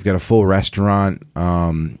bar. They've got a full restaurant.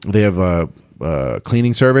 They have a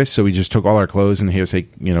cleaning service. So we just took all our clothes and he was like,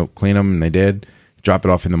 clean them, and they did. Drop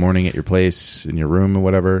it off in the morning at your place, in your room or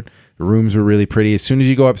whatever. The rooms were really pretty. As soon as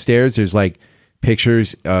you go upstairs, there's like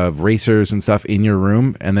pictures of racers and stuff in your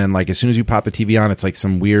room, and then like as soon as you pop the TV on, it's like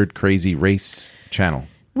some weird, crazy race channel.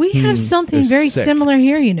 We have something very similar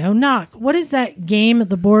here, Knock. What is that game at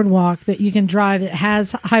the boardwalk that you can drive that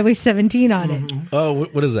has Highway 17 on it? Oh,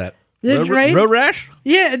 what is that? Road Rash?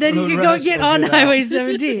 Yeah, then you can go get on Highway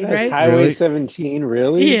 17, right? Highway 17,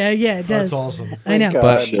 really? Yeah, it does. That's awesome. I know.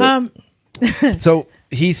 But so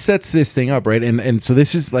he sets this thing up, right? And so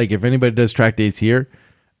this is like if anybody does track days here,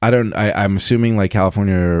 I'm assuming like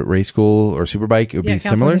California Race School or Superbike, it would be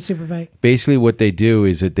similar. Superbike. Basically what they do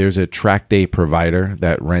is that there's a track day provider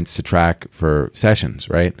that rents the track for sessions,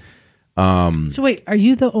 right? So wait, are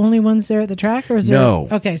you the only ones there at the track, or is there? No.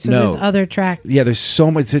 Okay, so No. there's other track. Yeah, there's so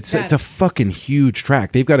much. It's a fucking huge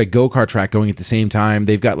track. They've got a go-kart track going at the same time.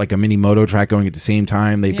 They've got like a mini moto track going at the same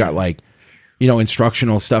time. They've got like,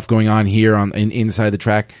 instructional stuff going on here inside the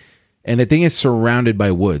track. And the thing is surrounded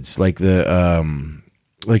by woods, like I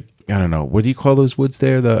don't know, what do you call those woods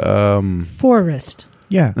there? The forest.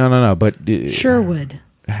 Yeah. No, but Sherwood.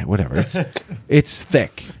 Whatever. It's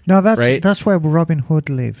thick. No, that's right? That's where Robin Hood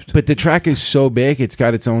lived. But the track is so big, it's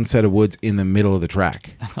got its own set of woods in the middle of the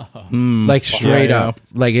track, like straight up.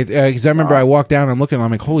 Like because I remember I walked down, I'm looking,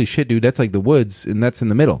 I'm like, holy shit, dude, that's like the woods, and that's in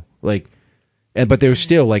the middle. Like, but there's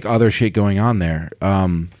still like other shit going on there.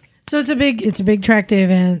 So it's a big track day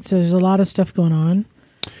event. So there's a lot of stuff going on,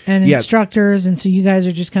 and instructors, and so you guys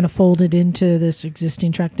are just kind of folded into this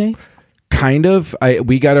existing track day. Kind of.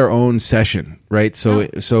 We got our own session, right?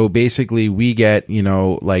 So basically we get,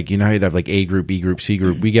 like, how you'd have like A group, B group, C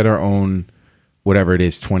group. We get our own, whatever it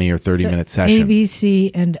is, 20 or 30 minute session.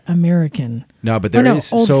 ABC and American. No, but there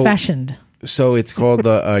is old fashioned. So it's called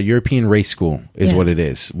the European Race School is what it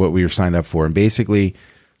is, what we were signed up for. And basically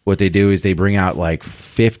what they do is they bring out like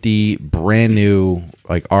 50 brand new,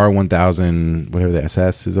 like R1000, whatever the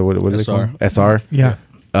SS is, what are they called? SR? Yeah.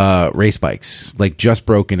 Race bikes, like just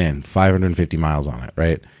broken in, 550 miles on it,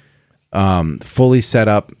 right? Fully set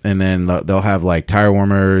up, and then they'll have like tire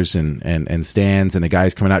warmers and stands, and the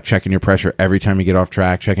guys coming out checking your pressure every time you get off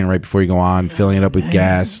track, checking it right before you go on, filling it up with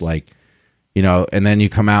gas, like, and then you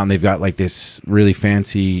come out and they've got like this really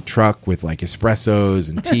fancy truck with like espressos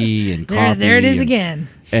and tea and coffee. There it is again.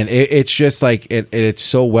 And it's just like it's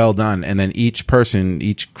so well done. And then each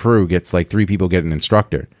crew gets like 3 people get an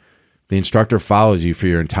instructor. The instructor follows you for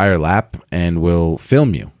your entire lap and will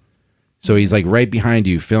film you. So he's like right behind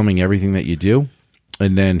you filming everything that you do.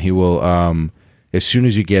 And then he will, as soon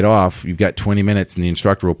as you get off, you've got 20 minutes and the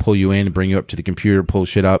instructor will pull you in and bring you up to the computer, pull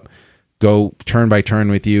shit up, go turn by turn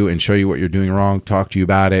with you and show you what you're doing wrong, talk to you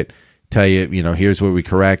about it, tell you, here's what we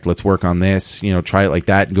correct. Let's work on this, try it like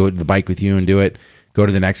that and go to the bike with you and do it. Go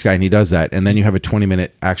to the next guy and he does that. And then you have a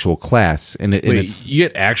 20-minute actual class. And it's you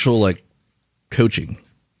get actual like coaching.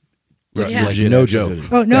 Yeah. Like, no joke.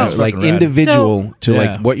 Oh no! Like individual to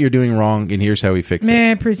like what you're doing wrong, and here's how we fix it.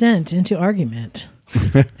 May I present into argument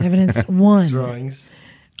evidence 1? Drawings.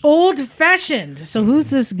 Old fashioned. So who's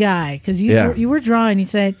this guy? Because you were drawing. You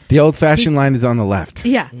said the old fashioned line is on the left.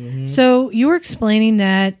 Yeah. Mm-hmm. So you were explaining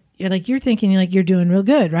that you're thinking like you're doing real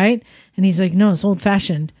good, right? And he's like, no, it's old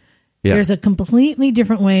fashioned. Yeah. There's a completely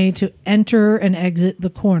different way to enter and exit the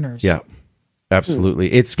corners. Yeah,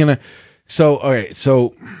 absolutely. It's gonna. So all right.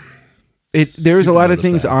 So. There's a lot of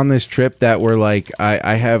things on this trip that were like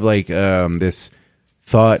I have like this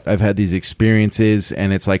thought, I've had these experiences,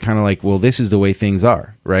 and it's like kind of like, well, this is the way things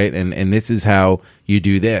are, right? And this is how you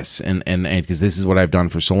do this, and because this is what I've done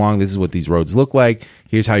for so long, this is what these roads look like.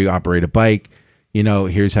 Here's how you operate a bike.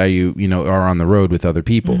 Here's how you are on the road with other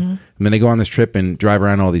people. Mm-hmm. And then I go on this trip and drive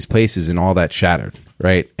around all these places, and all that shattered,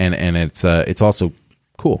 right? And it's also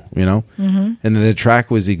cool, Mm-hmm. And then the track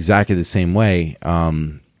was exactly the same way.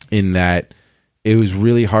 In that it was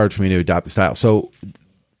really hard for me to adopt the style. So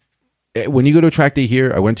when you go to a track day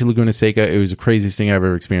here, I went to Laguna Seca. It was the craziest thing I've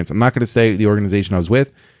ever experienced. I'm not going to say the organization I was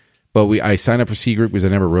with, but I signed up for C Group because I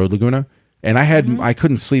never rode Laguna. And I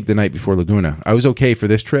couldn't sleep the night before Laguna. I was okay for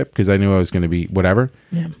this trip because I knew I was going to be whatever.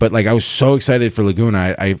 Yeah. But like I was so excited for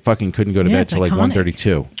Laguna, I fucking couldn't go to bed till like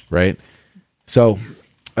 1:32, right? So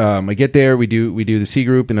I get there, we do the C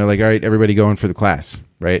Group, and they're like, all right, everybody going for the class,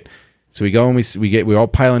 right? So we go and we all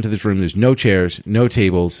pile into this room. There's no chairs, no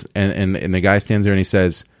tables, and the guy stands there and he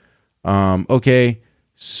says, okay,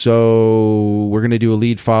 so we're gonna do a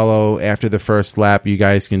lead follow after the first lap. You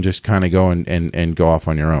guys can just kind of go and go off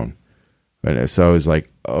on your own. But so I was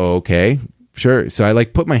like, okay, sure. So I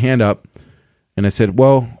like put my hand up and I said,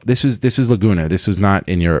 well, this was Laguna. This was not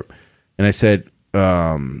in Europe. And I said,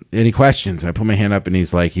 any questions? And I put my hand up and he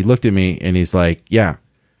looked at me and he's like, yeah.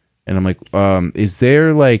 And I'm like, is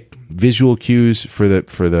there like visual cues for the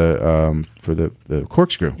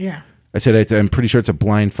corkscrew? Yeah. I said, I'm pretty sure it's a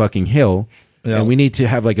blind fucking hill. Yep. And we need to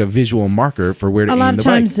have like a visual marker for where to aim the bike. A lot of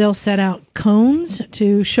times they'll set out cones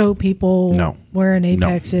to show people where an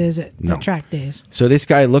apex is at track days. So this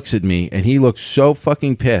guy looks at me and he looks so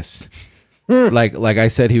fucking pissed. like I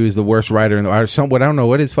said, he was the worst rider in the world. I don't know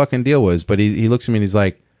what his fucking deal was, but he looks at me and he's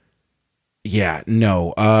like, yeah,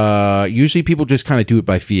 no. Usually people just kind of do it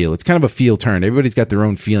by feel. It's kind of a feel turn. Everybody's got their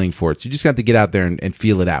own feeling for it. So you just got to get out there and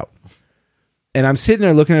feel it out. And I'm sitting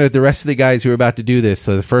there looking at the rest of the guys who are about to do this.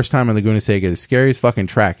 So the first time on Laguna Seca, the scariest fucking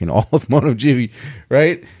track in all of MotoGP,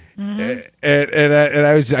 right? Mm-hmm. And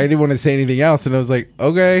I didn't want to say anything else. And I was like,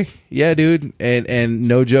 okay, yeah, dude. And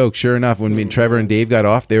no joke, sure enough, when me and Trevor and Dave got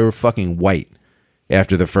off, they were fucking white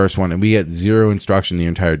after the first one. And we had zero instruction the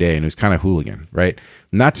entire day. And it was kind of hooligan, right?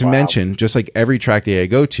 Not to mention, just like every track day I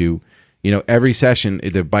go to, every session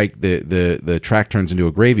the track turns into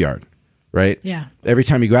a graveyard, right? Yeah. Every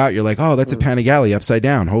time you go out, you're like, oh, that's a Panigale upside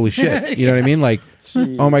down. Holy shit. You know what I mean? Like,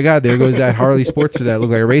 oh my God, there goes that Harley Sportster that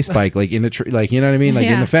looked like a race bike, like in the tree, like, you know what I mean? Like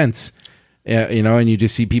in the fence. And you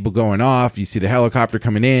just see people going off. You see the helicopter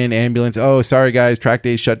coming in, ambulance. Oh, sorry guys, track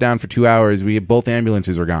day shut down for 2 hours. Both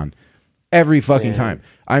ambulances are gone. Every fucking time.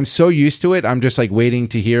 I'm so used to it. I'm just like waiting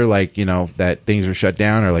to hear like, that things are shut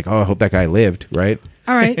down or like, oh, I hope that guy lived, right?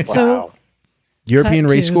 All right. So European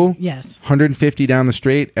race school, yes, 150 down the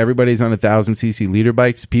straight. Everybody's on 1,000cc leader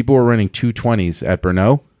bikes. People were running 220s at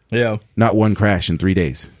Brno. Yeah. Not one crash in 3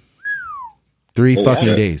 days. 3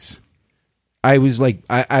 fucking days. I was like,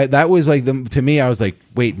 that was like, to me, I was like,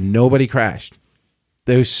 wait, nobody crashed.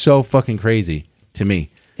 That was so fucking crazy to me.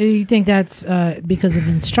 Do you think that's because of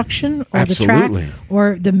instruction or Absolutely. the track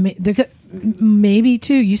or the maybe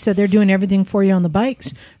too? You said they're doing everything for you on the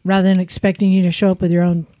bikes rather than expecting you to show up with your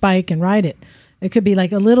own bike and ride it. It could be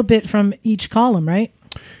like a little bit from each column, right?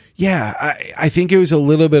 Yeah, I think it was a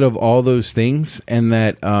little bit of all those things, and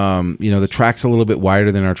that the track's a little bit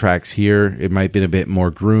wider than our tracks here. It might have been a bit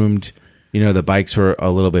more groomed. The bikes were a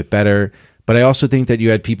little bit better, but I also think that you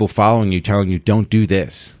had people following you, telling you, "Don't do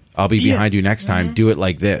this. I'll be behind you next time. Do it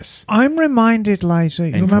like this." I'm reminded, Liza,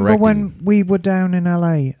 you remember when we were down in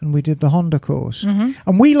LA and we did the Honda course,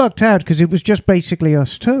 and we lucked out because it was just basically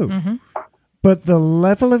us two. But the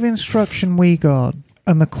level of instruction we got,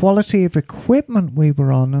 and the quality of equipment we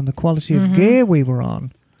were on, and the quality of gear we were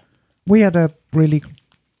on, we had a really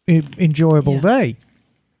enjoyable day.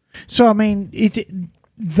 So, I mean,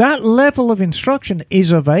 that level of instruction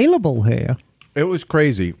is available here. It was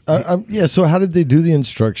crazy. So how did they do the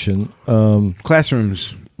instruction?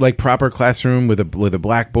 Classrooms, like proper classroom with a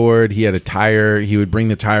blackboard. He had a tire. He would bring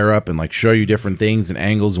the tire up and like show you different things and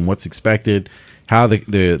angles and what's expected, how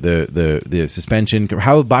the suspension,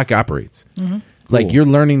 how the bike operates. Like you're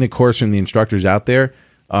learning the course from the instructors out there,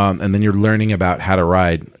 and then you're learning about how to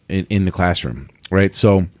ride in the classroom, right?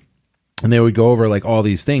 So, and they would go over like all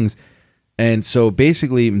these things. And so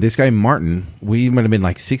basically, this guy Martin, we might have been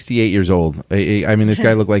like 68 years old. I mean, this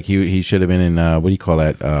guy looked like he should have been in what do you call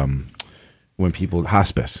that? When people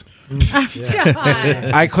hospice.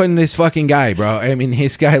 I couldn't. This fucking guy, bro. I mean,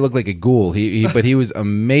 his guy looked like a ghoul. But he was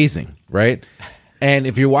amazing, right? And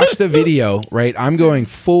if you watch the video, right, I'm going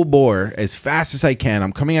full bore as fast as I can.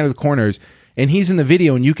 I'm coming out of the corners, and he's in the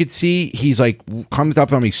video, and you could see he's like comes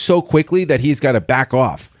up on me so quickly that he's got to back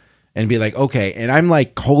off and be like, okay. And I'm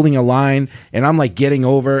like holding a line, and I'm like getting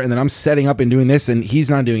over, and then I'm setting up and doing this, and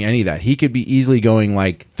he's not doing any of that. He could be easily going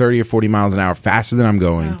like 30 or 40 miles an hour faster than I'm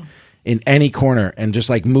going in any corner, and just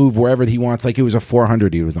like move wherever he wants, like it was a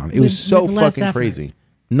 400 he was on. It was so fucking crazy.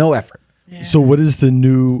 No effort. Yeah. So what is the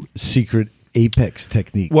new secret apex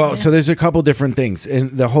technique? Well, so there's a couple different things,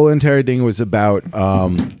 and the whole entire thing was about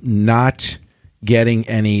not getting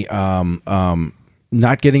any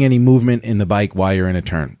movement in the bike while you're in a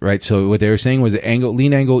turn, right? So what they were saying was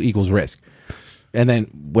lean angle equals risk. And then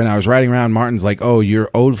when I was riding around, Martin's like, "Oh, you're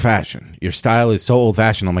old fashioned. Your style is so old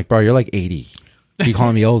fashioned." I'm like, "Bro, you're like 80. You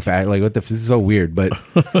calling me old fashioned? Like, what the? This is so weird." But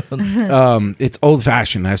it's old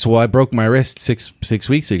fashioned. I said, "Well, I broke my wrist 6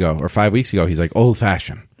 weeks ago or 5 weeks ago." He's like, "Old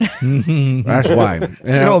fashioned." That's why.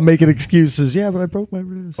 They're all making excuses. Yeah, but I broke my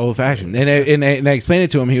wrist. Old fashioned. And I explained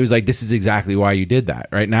it to him. He was like, "This is exactly why you did that.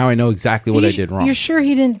 Right now, I know exactly what I did wrong." You're sure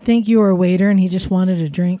he didn't think you were a waiter and he just wanted a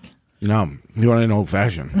drink? No, he wanted an old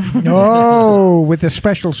fashioned. Oh, with the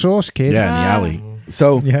special sauce, kid. Yeah, in the alley.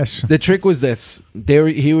 So yes, the trick was this.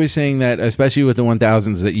 He was saying that, especially with the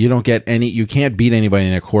 1000s, that you can't beat anybody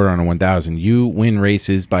in a quarter on a 1000. You win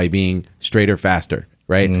races by being straighter, faster,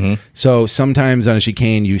 right? So sometimes on a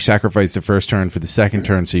chicane, you sacrifice the first turn for the second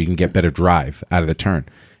turn so you can get better drive out of the turn.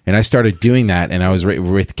 And I started doing that, and I was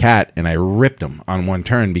with Kat, and I ripped him on one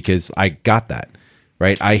turn because I got that.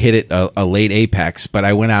 Right, I hit it a late apex, but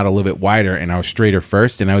I went out a little bit wider, and I was straighter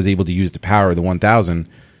first, and I was able to use the power of the 1000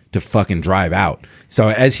 to fucking drive out. So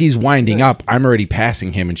as he's winding up, I'm already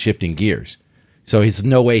passing him and shifting gears. So there's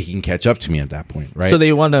no way he can catch up to me at that point, right? So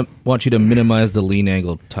they want you to minimize the lean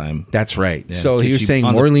angle time. That's right. Yeah, so he was saying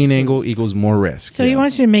more lean angle equals more risk. So he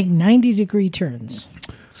wants you to make 90-degree turns.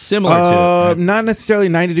 Similar to not necessarily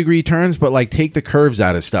 90-degree turns, but like take the curves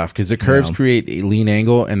out of stuff, because the curves create a lean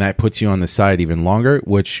angle, and that puts you on the side even longer,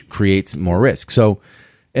 which creates more risk. So,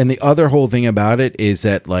 and the other whole thing about it is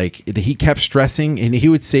that like he kept stressing, and he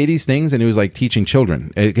would say these things, and it was like teaching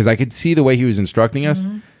children, because I could see the way he was instructing us,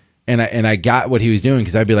 and I got what he was doing,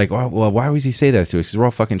 because I'd be like, well, why would he say that to us? Because we're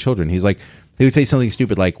all fucking children. He's like, he would say something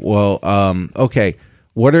stupid like, well, okay.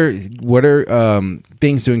 What are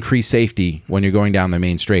things to increase safety when you're going down the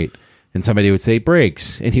main straight? And somebody would say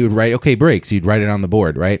brakes, and he would write, okay, brakes. He'd write it on the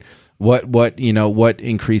board, right? What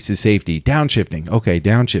increases safety? Downshifting. Okay,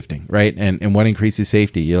 downshifting, right? And what increases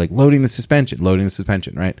safety? You're like loading the suspension,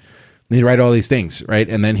 right? And he'd write all these things, right?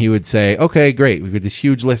 And then he would say, okay, great. We've got this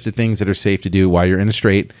huge list of things that are safe to do while you're in a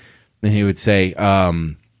straight. Then he would say,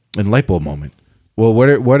 and light bulb moment. Well,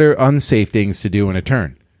 what are unsafe things to do in a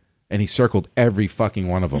turn? And he circled every fucking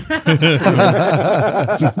one of them.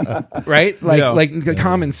 Right? Like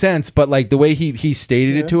common sense, but like the way he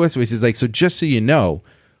stated it to us was he's like, so just so you know,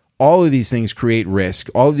 all of these things create risk.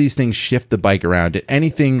 All of these things shift the bike around.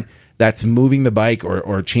 Anything that's moving the bike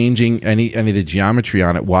or changing any of the geometry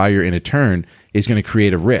on it while you're in a turn is going to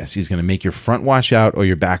create a risk. He's going to make your front wash out or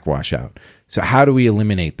your back wash out. So how do we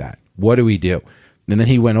eliminate that? What do we do? And then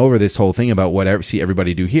he went over this whole thing about what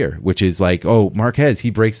everybody do here, which is like, oh, Marquez, he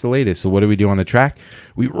breaks the latest. So what do we do on the track?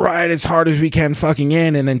 We ride as hard as we can fucking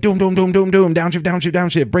in, and then doom,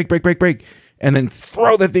 downshift, brake, and then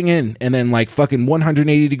throw the thing in, and then like fucking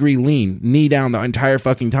 180 degree lean, knee down the entire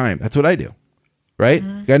fucking time. That's what I do,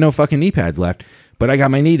 right? Got no fucking knee pads left, but I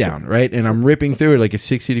got my knee down, right? And I'm ripping through it like a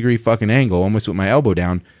 60 degree fucking angle, almost with my elbow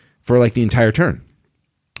down for like the entire turn.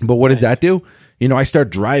 But what does that do? I start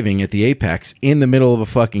driving at the apex in the middle of a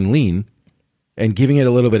fucking lean and giving it a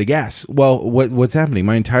little bit of gas. Well, what's happening?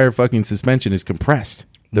 My entire fucking suspension is compressed,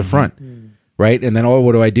 the front, right? And then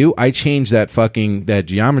what do? I change that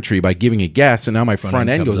geometry by giving it gas, and now my front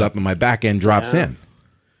end goes up and my back end drops in,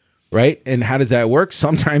 right? And how does that work?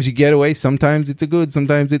 Sometimes you get away, sometimes it's a good,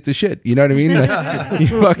 sometimes it's a shit. You know what I mean? Like, you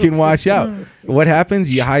fucking wash out. What happens?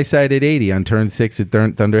 You high side at 80 on turn 6 at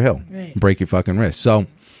Thunder Hill. Right. Break your fucking wrist. So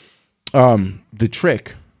the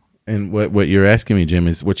trick, and what you're asking me, Jim,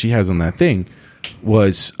 is what she has on that thing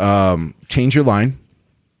was change your line.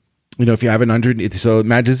 If you have so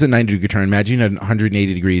imagine it's a 90 degree turn. Imagine you had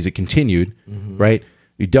 180 degrees. It continued, right?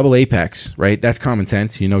 You double apex, right? That's common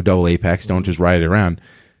sense. Double apex. Don't just ride it around.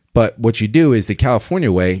 But what you do is the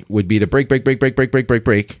California way would be to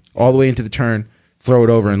brake all the way into the turn, throw it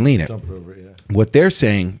over and lean it. Dump it over, yeah. What they're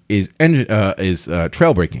saying is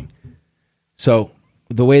trail braking. So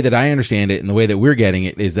the way that I understand it and the way that we're getting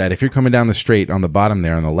it is that if you're coming down the straight on the bottom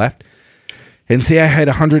there on the left, and say I had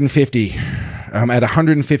 150, I'm at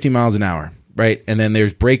 150 miles an hour, right? And then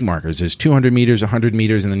there's brake markers. There's 200 meters, 100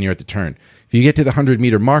 meters, and then you're at the turn. If you get to the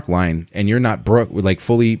 100-meter mark line and you're not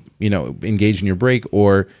fully, engaged in your brake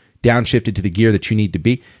or downshifted to the gear that you need to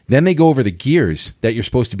be, then they go over the gears that you're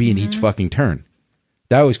supposed to be in each fucking turn.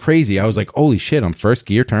 That was crazy. I was like, holy shit, I'm first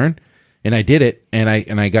gear turn. And I did it, and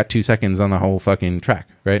I got 2 seconds on the whole fucking track,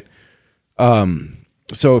 right?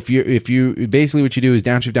 So if you basically what you do is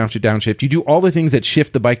downshift. You do all the things that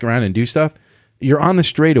shift the bike around and do stuff. You're on the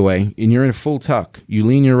straightaway, and you're in a full tuck. You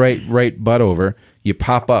lean your right butt over, you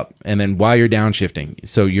pop up, and then while you're downshifting,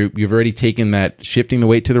 so you've already taken that shifting the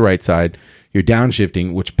weight to the right side. You're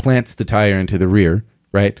downshifting, which plants the tire into the rear,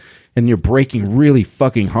 right? And you're braking really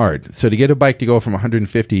fucking hard. So to get a bike to go from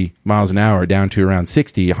 150 miles an hour down to around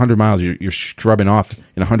 60, 100 miles, you're scrubbing off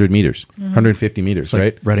in 100 meters, 150 meters, it's like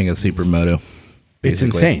right? Riding a supermoto. Basically. It's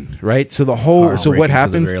insane, right? So what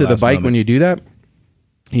happens to the bike when you do that?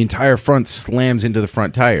 The entire front slams into the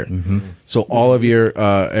front tire. So all of your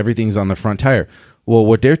everything's on the front tire. Well,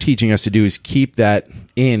 what they're teaching us to do is keep that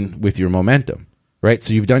in with your momentum, right?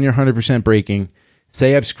 So you've done your 100% braking.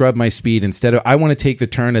 Say I've scrubbed my speed. Instead of, I want to take the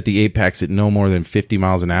turn at the apex at no more than 50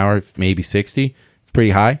 miles an hour, maybe 60. It's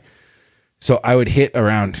pretty high. So I would hit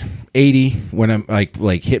around 80 when I'm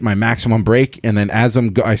like hit my maximum brake. And then as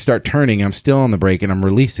I start turning, I'm still on the brake and I'm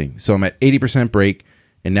releasing. So I'm at 80% brake,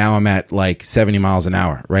 and now I'm at like 70 miles an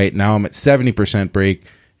hour, right? Now I'm at 70% brake,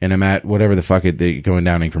 and I'm at whatever the fuck going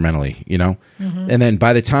down incrementally, And then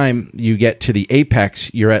by the time you get to the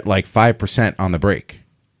apex, you're at like 5% on the brake.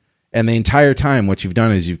 And the entire time, what you've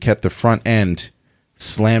done is you've kept the front end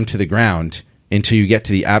slammed to the ground until you get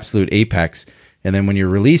to the absolute apex. And then when you're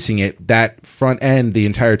releasing it, that front end, the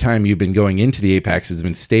entire time you've been going into the apex, has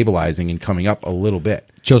been stabilizing and coming up a little bit.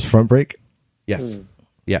 Just front brake? Yes.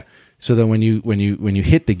 Yeah. So then when you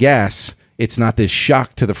hit the gas, it's not this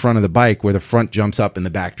shock to the front of the bike where the front jumps up and the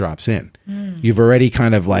back drops in. You've already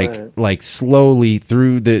kind of like slowly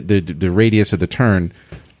through the radius of the turn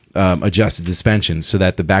adjusted the suspension so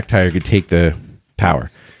that the back tire could take the power.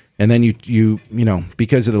 And then you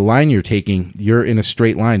because of the line you're taking, you're in a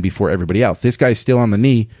straight line before everybody else. This guy's still on the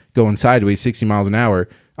knee going sideways 60 miles an hour.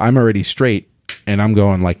 I'm already straight, and I'm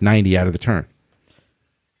going like 90 out of the turn.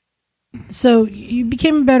 So you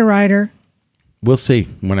became a better rider. We'll see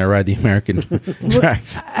when I ride the American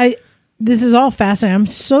tracks. This is all fascinating. I'm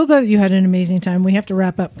so glad that you had an amazing time. We have to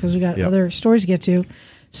wrap up because we got other stories to get to.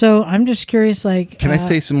 So I'm just curious, like, can I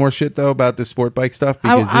say some more shit though about the sport bike stuff?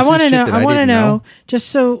 Because I want to know. I want to know, just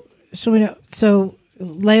so we know. So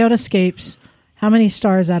layout escapes. How many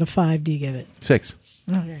stars out of 5 do you give it? 6.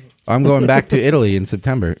 Okay. I'm going back to Italy in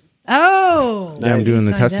September. Oh, yeah, I'm doing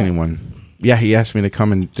the Tuscany one. Yeah, he asked me to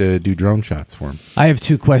come and do drone shots for him. I have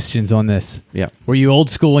 2 questions on this. Yeah. Were you old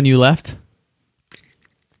school when you left?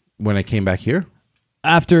 When I came back here?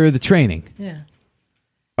 After the training? Yeah.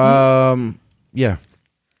 Yeah.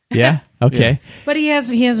 Yeah? Okay. Yeah. But he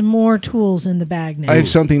has more tools in the bag now. I have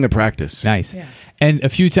something to practice. Nice. Yeah. And a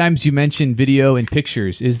few times you mentioned video and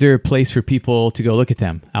pictures. Is there a place for people to go look at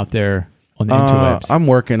them out there on the interwebs? I'm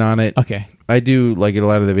working on it. Okay. I do like a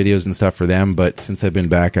lot of the videos and stuff for them, but since I've been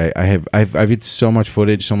back, I've had so much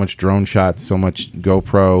footage, so much drone shots, so much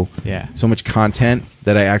GoPro, so much content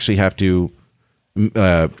that I actually have to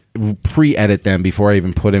pre-edit them before I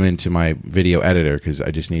even put them into my video editor because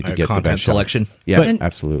I just need to get the best selection. Shots. Yeah,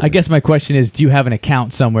 absolutely. I guess my question is, do you have an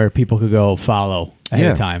account somewhere people could go follow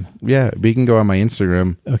ahead of time? Yeah, we can go on my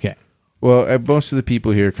Instagram. Okay. Well, most of the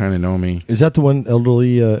people here kind of know me. Is that the one,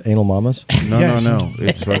 Elderly Anal Mamas? No.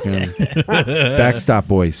 It's fucking Backstop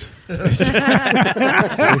Boys. We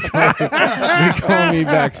call me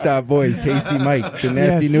Backstop Boys. Tasty Mike, the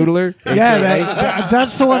nasty noodler. Yeah,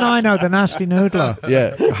 that's the one I know, the nasty noodler.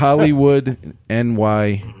 Yeah, Hollywood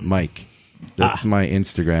NY Mike. That's my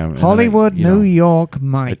Instagram. Hollywood, New York,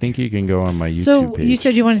 Mike. I think you can go on my YouTube so page. You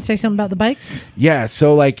said you wanted to say something about the bikes? Yeah,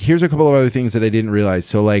 so like here's a couple of other things that I didn't realize.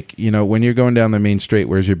 So like, when you're going down the main straight,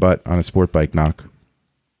 where's your butt on a sport bike, Knock?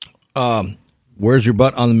 Where's your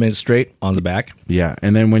butt on the main straight? On the back? Yeah,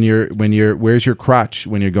 and then when you're where's your crotch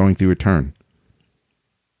when you're going through a turn?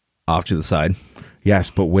 Off to the side.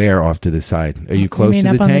 Yes, but where off to the side? Are you close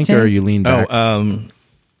to the tank, or are you leaned back? Kind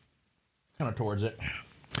of towards it.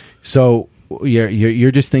 So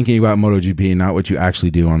you're just thinking about MotoGP and not what you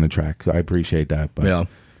actually do on the track. So I appreciate that. But, yeah.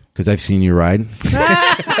 Because I've seen you ride.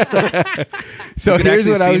 So here's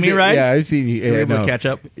what I was ride? Yeah, I've seen you. You're able to catch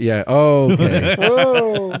up? Yeah. Oh,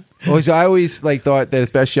 okay. So I always thought that,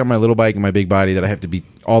 especially on my little bike and my big body, that I have to be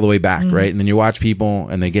all the way back, right? And then you watch people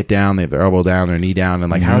and they get down, they have their elbow down, their knee down,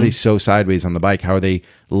 and like, how are they so sideways on the bike? How are they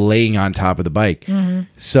laying on top of the bike?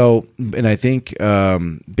 So, and I think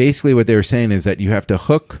basically what they were saying is that you have to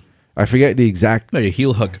hook. I forget the exact. No, your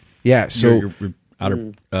heel hook. Yeah. So your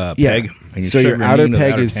outer peg. And so your outer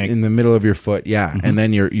peg is in the middle of your foot. Yeah. And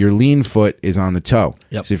then your lean foot is on the toe.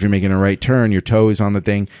 Yep. So if you're making a right turn, your toe is on the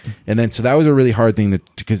thing. And then, so that was a really hard thing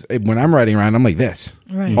because when I'm riding around, I'm like this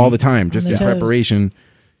all the time, just in preparation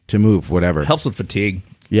to move, whatever. Helps with fatigue.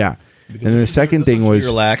 Yeah. Because and then the second thing was.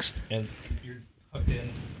 You're relaxed. And you're hooked in.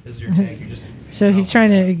 This is your tank. You're just. So he's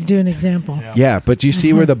trying to do an example. Yeah, but you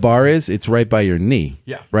see where the bar is? It's right by your knee.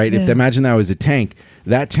 Yeah. Right? Yeah. If imagine that was a tank,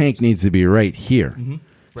 that tank needs to be right here.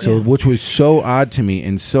 So, which was so odd to me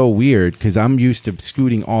and so weird because I'm used to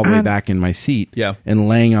scooting all the way back in my seat and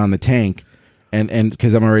laying on the tank, and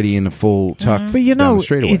because I'm already in a full tuck. But down the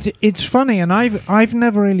straightaway. it's funny, and I've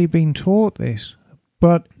never really been taught this,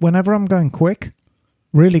 but whenever I'm going quick,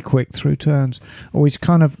 really quick through turns, always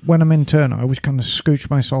kind of when I'm in turn, I always kind of scooch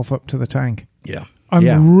myself up to the tank. Yeah,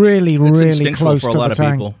 I'm really close for to a lot the of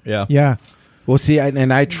tank. people. Yeah, yeah. Well, see,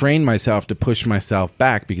 I trained myself to push myself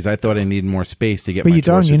back because I thought I needed more space to get. But my you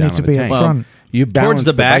don't. torso You down need to on be the up tank. front. You balance towards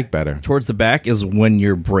the back bike better. Towards the back is when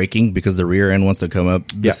you're braking because the rear end wants to come up.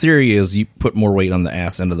 The theory is you put more weight on the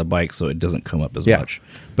ass end of the bike so it doesn't come up as much.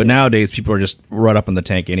 But nowadays people are just right up in the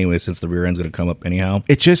tank anyway since the rear end's going to come up anyhow.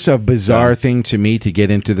 It's just a bizarre thing to me to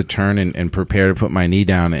get into the turn and prepare to put my knee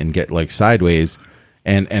down and get like sideways.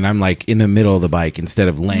 And I'm like in the middle of the bike instead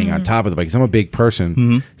of laying on top of the bike because I'm a big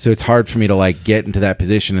person, so it's hard for me to like get into that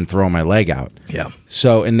position and throw my leg out. Yeah.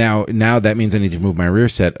 So and now that means I need to move my rear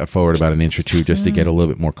set forward about an inch or two just to get a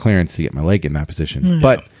little bit more clearance to get my leg in that position.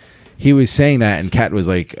 But he was saying that, and Kat was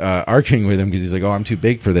like arguing with him because he's like, "Oh, I'm too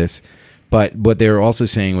big for this." But what they were also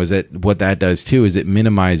saying was that what that does too is it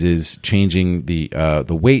minimizes changing the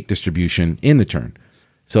weight distribution in the turn.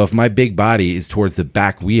 So if my big body is towards the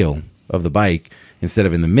back wheel of the bike instead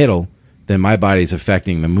of in the middle, then my body is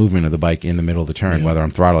affecting the movement of the bike in the middle of the turn, whether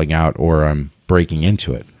I'm throttling out or I'm braking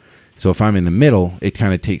into it. So if I'm in the middle, it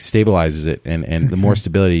kind of stabilizes it, and the more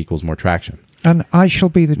stability equals more traction. And I shall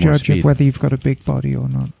be the judge speed. of whether you've got a big body or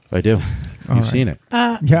not. I do. You've seen it.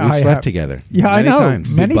 Yeah, We've I slept have. together. Yeah, many I know.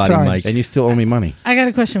 times. Many Big body times. Mike. And you still owe me money. I got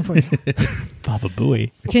a question for you. Baba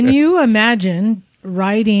Booey. Can you imagine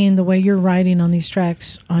riding the way you're riding on these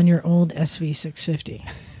tracks on your old SV650?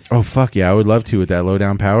 Oh, fuck yeah. I would love to with that low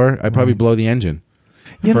down power. I'd probably blow the engine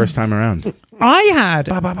first time around. I had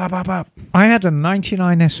Bop, bop, bop, bop, bop. I had a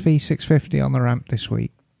 99 SV650 on the ramp this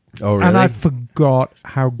week. Oh, really? And I forgot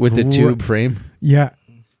how With the tube frame? Yeah.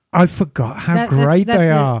 I forgot how That's great they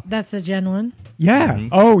the- are. That's the Gen 1. Yeah. Mm-hmm.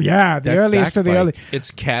 Oh, yeah. The That's earliest Zach's of the bike. early.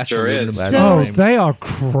 It's cast Sure aluminum. is. Oh, frame. they are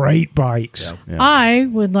great bikes. Yeah. Yeah. I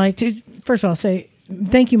would like to, first of all, say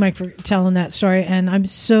thank you, Mike, for telling that story. And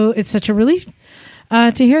it's such a relief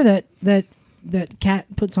to hear that Kat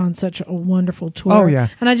puts on such a wonderful tour. Oh, yeah.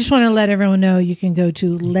 And I just want to let everyone know you can go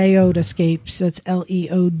to Leod Escapes. That's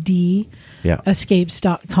Leod Yeah.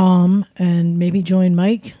 escapes.com and maybe join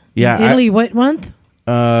Mike. Yeah, In Italy, what month?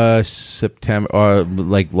 September,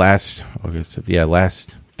 like last August. Yeah,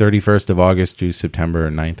 last 31st of August to September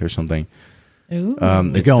 9th or something. Ooh.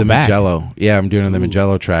 It's going the back. Magello. Yeah, I'm doing the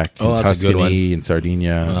Magello track Oh, in that's a good Tuscany and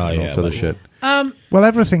Sardinia and all yeah, this other buddy. shit. Well,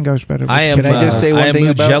 everything goes better. I am. Can I just say one I am thing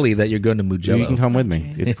about- Mugello that you're going to Mugello. You can come with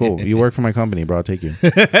me. It's cool. You work for my company, bro. I'll take you.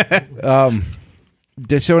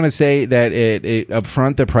 Just want to say that it up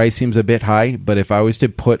front the price seems a bit high, but if I was to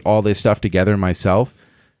put all this stuff together myself,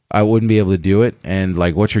 I wouldn't be able to do it. And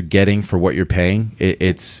like what you're getting for what you're paying,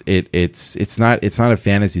 it's not a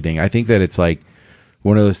fantasy thing. I think that it's like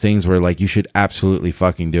one of those things where like you should absolutely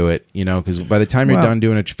fucking do it, you know, because by the time you're Well- done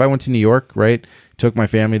doing it, if I went to New York, right, took my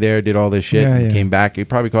family there, did all this shit, Yeah, and yeah. came back, it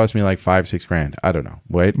probably cost me like $5-6 grand. I don't know,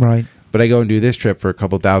 right? Right. But I go and do this trip for a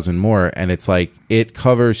couple thousand more, and it's like it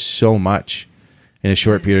covers so much in a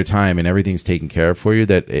short period of time, and everything's taken care of for you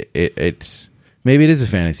that it's maybe it is a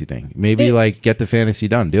fantasy thing. Maybe like get the fantasy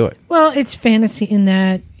done, do it. Well, it's fantasy in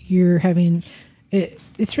that you're having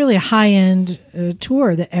it's really a high-end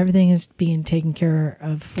tour that everything is being taken care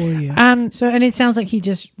of for you. And And it sounds like he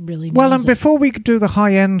just really well, nails and it. before we could do the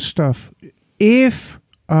high end stuff, if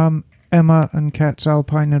Emma and Kat's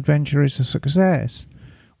Alpine Adventure is a success,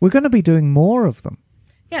 we're going to be doing more of them.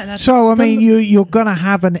 Yeah, that's So I mean, you're going to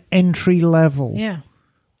have an entry level yeah.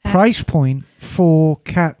 price point for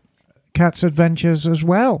Kat's Adventures as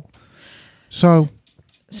well. So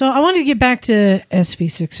So I wanted to get back to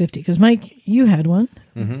SV650 because Mike, you had one,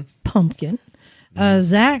 pumpkin.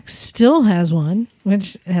 Zach still has one,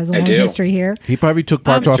 which has a long do. history here. He probably took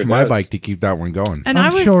parts off Sure my does. bike to keep that one going. And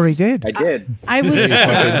I'm sure he did. I did. I was You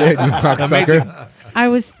cocksucker. I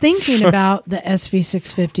was thinking about the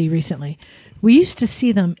SV650 recently. We used to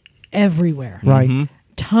see them everywhere. Right.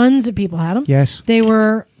 Tons of people had them. Yes. They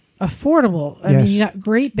were affordable. I Yes. mean, you got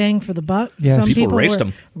great bang for the buck. Yes. Some People people raced were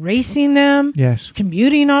them. racing them. Yes.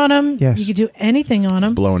 Commuting on them. Yes. You could do anything on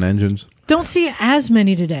them. Blowing engines. Don't see as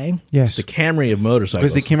many today. Yes. The Camry of motorcycles.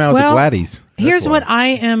 Because they came out with Well, the Gladys. Here's That's what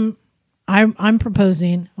why. I'm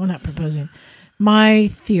proposing. Well, not proposing. My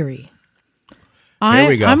theory. Here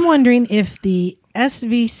we go. I'm wondering if the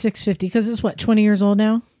SV650, because it's what, 20 years old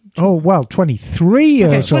now? Oh well, 23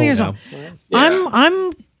 Okay, years 20 old. years old.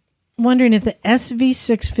 I'm wondering if the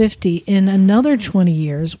SV650 in another 20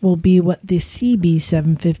 years will be what the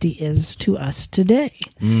CB750 is to us today.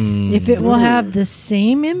 If it will have the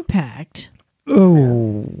same impact.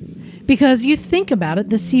 Oh Because you think about it,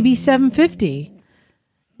 the CB750,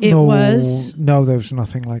 it no, was there was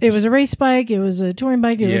nothing like it was a race bike, it was a touring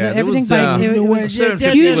bike, it was Yeah, an there everything was, bike. It the was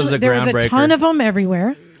 750 huge. was a There was a groundbreaker. ton of them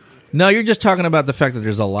everywhere. No, you're just talking about the fact that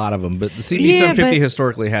there's a lot of them, but the Yeah, CB750 but-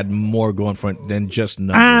 historically had more going for it than just and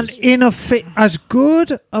numbers. in a as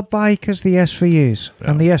good a bike as the SV is,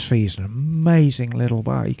 and the SV is an amazing little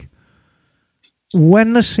bike.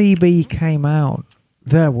 When the CB came out,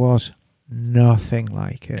 there was nothing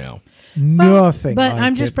like it. Yeah. Nothing. But like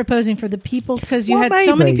I'm just it. proposing for the people because you Well, had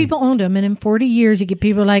so many maybe. people owned them, and in 40 years, you get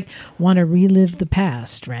people like want to relive the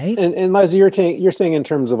past, right? And Leslie, you're saying in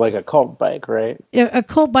terms of like a cult bike, right? A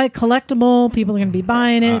cult bike collectible, people are going to be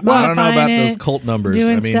buying it. Well, I don't know modifying about it, those cult numbers.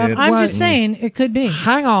 Doing I mean, stuff. it's- I'm just saying it could be.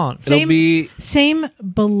 Hang on. Same, be- same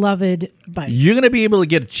beloved bike. You're going to be able to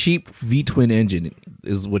get a cheap V-twin engine,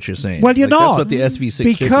 is what you're saying. Well, you're Like, not. That's what the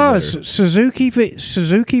SV650 because better.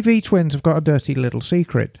 Suzuki V-twins have got a dirty little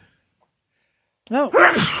secret.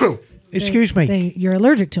 Oh, Excuse me. you're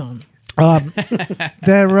allergic to them.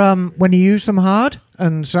 They're when you use them hard,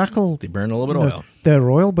 and Zach'll They burn a little bit of oil.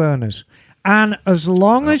 they're oil burners. And as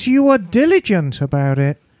long as you are diligent about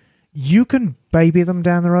it, you can baby them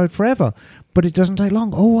down the road forever. But it doesn't take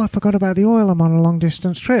long. Oh, I forgot about the oil. I'm on a long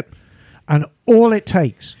distance trip. And all it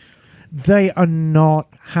takes, they are not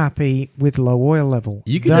happy with low oil level.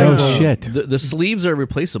 You can They Oh, will- shit. The sleeves are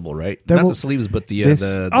replaceable, right? They Not will- the sleeves, but the This-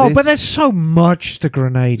 Oh, This- but there's so much to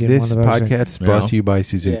grenade in This one of those things. podcast brought Yeah. to you by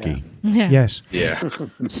Suzuki. Yeah. Yes. Yeah.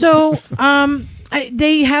 So,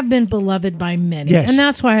 they have been beloved by many, Yes. and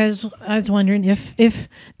that's why I was wondering if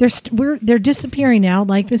they're disappearing now,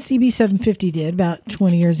 like the CB750 did about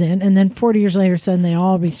 20 years in, and then 40 years later, suddenly they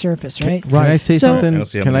all resurface, right? Can I say So- I something? don't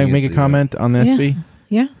see how Can I many make a you can see comment on the Yeah. SV?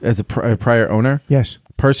 Yeah. As a prior owner? Yes.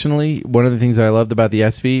 personally, one of the things that I loved about the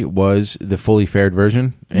SV was the fully fared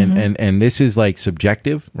version, and this is like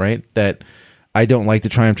subjective, right? That I don't like the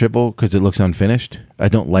Triumph Triple because it looks unfinished. I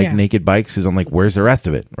don't like naked bikes because I'm like, where's the rest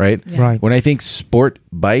of it, right? Yeah. Right. When I think sport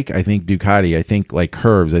bike, I think Ducati. I think like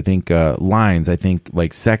curves. I think lines. I think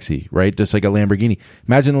like sexy, right? Just like a Lamborghini.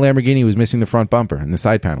 Imagine the Lamborghini was missing the front bumper and the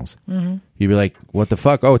side panels. You'd be like, what the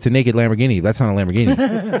fuck? Oh, it's a naked Lamborghini. That's not a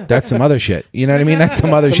Lamborghini. That's some other shit. You know what I mean? That's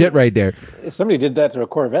some other shit right there. Somebody did that to a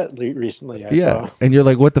Corvette recently. I saw. And you're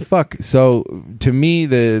like, what the fuck? So to me,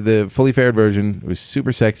 the fully fared version was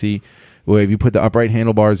super sexy. Well, if you put the upright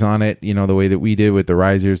handlebars on it, you know, the way that we did with the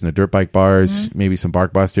risers and the dirt bike bars, maybe some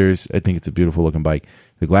bark busters, I think it's a beautiful looking bike.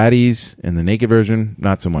 The Gladys and the naked version,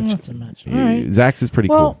 not so much. Not so much. All right. Zach's is pretty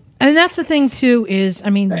cool. And that's the thing, too, is,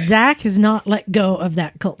 I mean, Zach has not let go of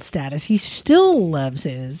that cult status. He still loves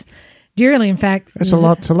his dearly. In fact, It's a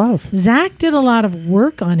lot to love. Zach did a lot of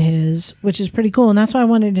work on his, which is pretty cool. And that's why I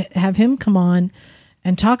wanted to have him come on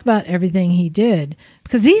and talk about everything he did.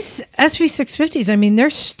 Because these SV650s, I mean, they're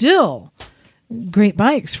still great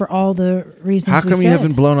bikes for all the reasons How come we you said.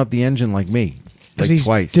 haven't blown up the engine like me? Like He's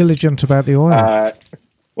twice. diligent about the oil.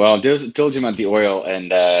 Well, diligent about the oil,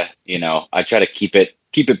 and I try to keep it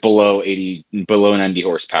below 90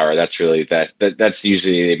 horsepower. That's really that's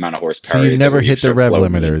usually the amount of horsepower. So you never hit the rev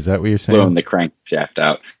blowing limiter. Is that what you're saying? Blowing the crankshaft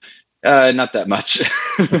out. Not that much.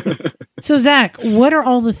 So, Zach, what are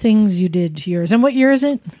all the things you did to yours? And what year is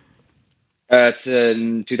it? It's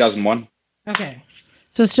in 2001. Okay.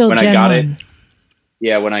 So it's still When Gen I got 1. it.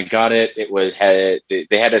 Yeah, when I got it,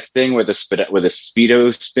 they had a thing where the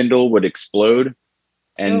speedo spindle would explode,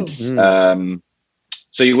 and so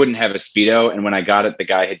you wouldn't have a speedo. And when I got it, the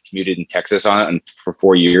guy had commuted in Texas on it for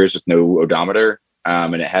 4 years with no odometer,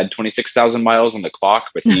 and it had 26,000 miles on the clock,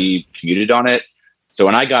 but he commuted on it. So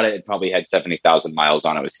when I got it, it probably had 70,000 miles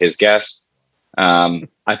on it. Was his guess.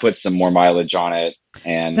 I put some more mileage on it,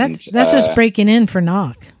 and That's just breaking in for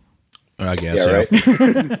knock. I guess. yeah,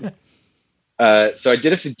 right. So I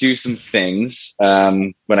did have to do some things.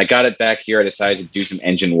 When I got it back here, I decided to do some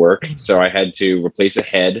engine work. So I had to replace a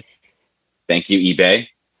head. Thank you, eBay.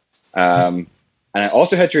 And I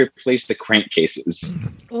also had to replace the crankcases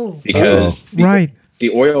because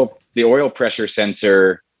the oil pressure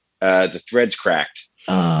sensor, the thread's cracked,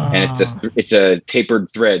 and it's a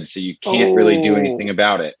tapered thread, so you can't really do anything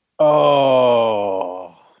about it.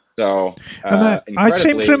 So, and I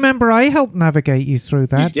seem to remember I helped navigate you through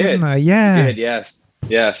that, didn't I? Yeah. You did,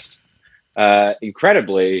 yes.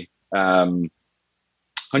 Incredibly, $100 on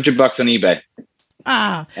eBay.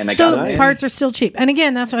 And I got it. Parts are still cheap. And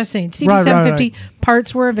again, that's what I was saying. CB750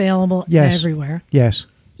 parts were available everywhere. Yes.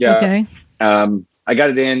 Yeah. Okay. I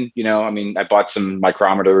got it in, I bought some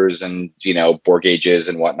micrometers and, bore gauges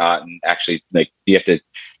and whatnot. And actually,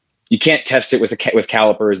 you can't test it with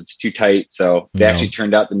calipers. It's too tight. So they actually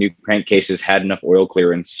turned out the new crankcases had enough oil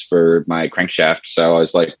clearance for my crankshaft. So I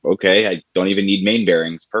was like, okay, I don't even need main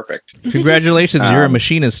bearings. Perfect. Congratulations. You're a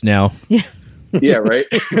machinist now. Yeah. Yeah. Right.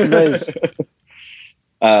 Nice.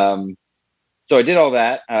 So I did all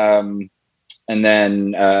that. And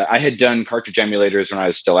then I had done cartridge emulators when I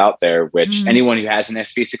was still out there, which anyone who has an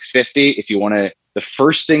SV650, if you want to, the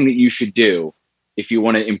first thing that you should do, if you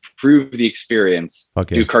want to improve the experience,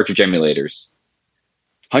 do cartridge emulators.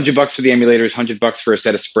 $100 for the emulators, $100 for a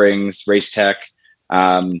set of springs, Race Tech.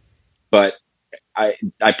 But I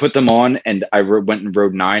put them on and I went and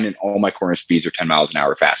rode 9 and all my corner speeds are 10 miles an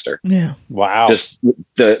hour faster. Yeah. Wow. Just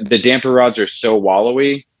the damper rods are so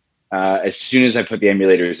wallowy. As soon as I put the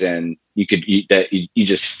emulators in, you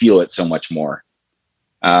just feel it so much more.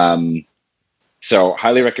 So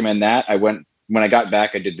highly recommend that. When I got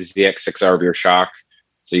back, I did the ZX6R rear shock.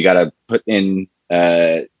 So you got to put in,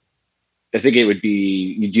 I think it would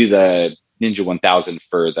be, you do the Ninja 1000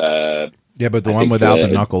 for the... Yeah, but the one without the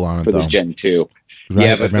knuckle on it, for though. the Gen 2. Right?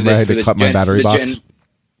 Yeah, but remember I had to cut my battery box?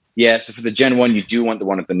 Yeah, so for the Gen 1, you do want the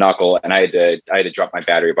one with the knuckle, and I had to drop my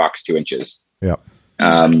battery box 2 inches. Yep.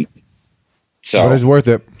 So but it's worth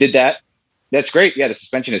it. Did that. That's great. Yeah, the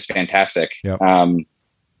suspension is fantastic. Yep. And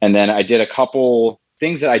then I did a couple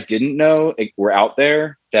things that I didn't know were out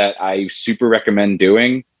there that I super recommend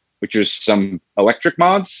doing, which is some electric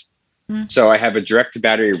mods. So I have a direct to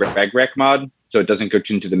battery reg rec mod, so it doesn't go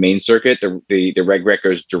into the main circuit. The reg rec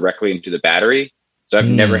goes directly into the battery. So I've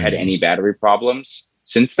never had any battery problems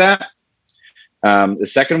since that. The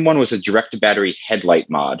second one was a direct to battery headlight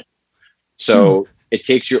mod. So it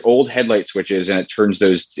takes your old headlight switches and it turns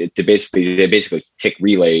those to basically tick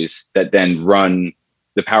relays that then run,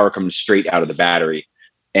 the power comes straight out of the battery.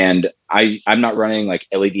 And I'm not running like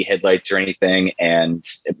LED headlights or anything. And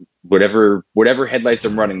whatever headlights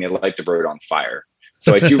I'm running, they light the road on fire.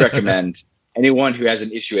 So I do recommend anyone who has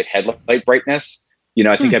an issue with headlight brightness.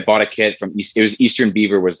 I think I bought a kit from it was Eastern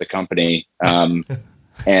Beaver was the company. And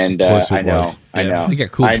I know. You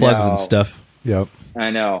got cool plugs and stuff. Yep. I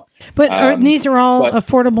know. But these are all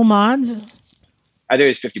affordable mods? I think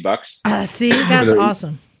it's $50. See, that's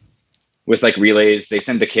awesome. With like relays, they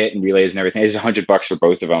send the kit and relays and everything. It's $100 for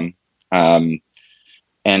both of them.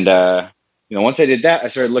 Once I did that, I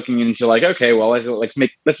started looking into like, okay, well, let's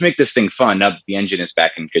make this thing fun now that the engine is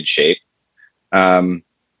back in good shape.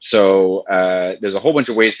 So there's a whole bunch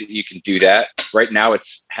of ways that you can do that. Right now, it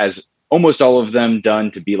has almost all of them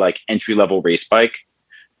done to be like entry-level race bike.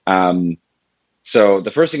 So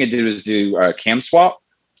the first thing I did was do a cam swap,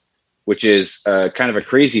 which is kind of a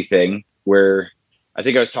crazy thing where I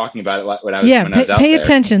think I was talking about it when I was out there. Pay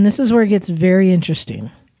attention. This is where it gets very interesting.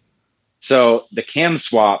 So the cam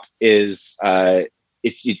swap is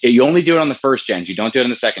you only do it on the first gens. You don't do it on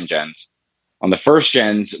the second gens. On the first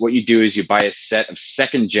gens, what you do is you buy a set of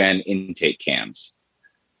second gen intake cams.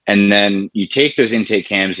 And then you take those intake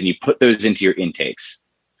cams and you put those into your intakes.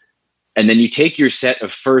 And then you take your set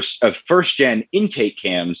of first gen intake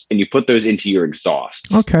cams and you put those into your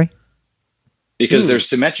exhaust. Okay. Because they're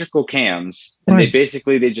symmetrical cams, and right. they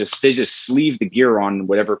just sleeve the gear on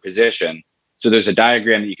whatever position. So there's a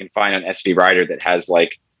diagram that you can find on SV Rider that has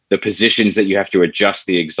like the positions that you have to adjust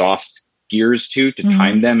the exhaust gears to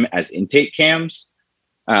time them as intake cams.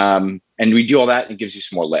 And we do all that and it gives you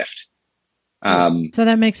some more lift. So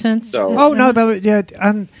that makes sense.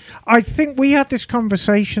 And I think we had this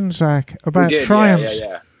conversation, Zach, about Triumphs.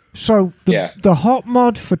 Yeah. So the hot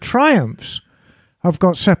mod for Triumphs have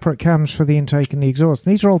got separate cams for the intake and the exhaust.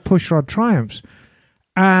 These are all pushrod Triumphs.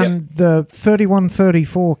 And the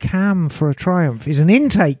 3134 cam for a Triumph is an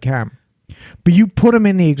intake cam. But you put them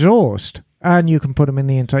in the exhaust, and you can put them in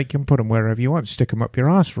the intake. You can put them wherever you want. Stick them up your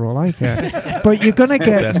ass for all I care. But you're going to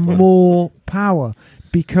get more power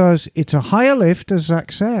because it's a higher lift, as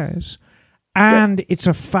Zach says, and it's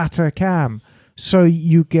a fatter cam. So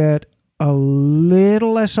you get a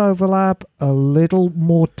little less overlap, a little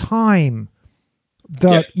more time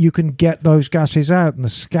that you can get those gases out, and the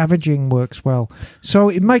scavenging works well. So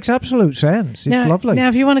it makes absolute sense. It's lovely. Now,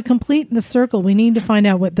 if you want to complete the circle, we need to find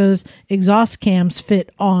out what those exhaust cams fit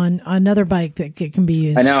on another bike that can be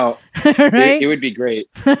used. I know. Right? It would be great.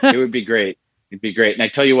 It would be great. It'd be great. And I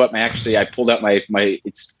tell you what, I pulled out my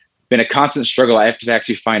it's been a constant struggle. I have to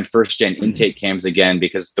actually find first gen intake cams again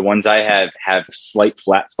because the ones I have slight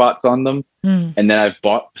flat spots on them. And then I've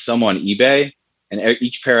bought some on eBay. And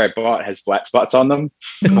each pair I bought has flat spots on them.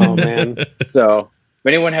 Oh, man. So if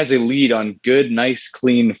anyone has a lead on good, nice,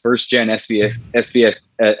 clean first-gen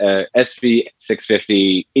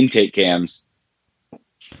SV650 intake cams,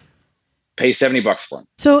 pay $70 for them.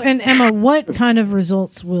 So, and Emma, what kind of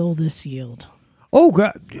results will this yield? Oh,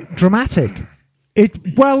 God, dramatic.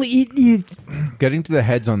 Getting to the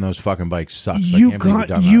heads on those fucking bikes sucks. You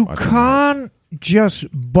can't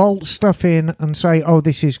just bolt stuff in and say, oh,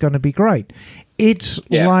 this is going to be great. It's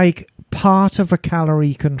like part of a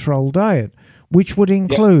calorie control diet, which would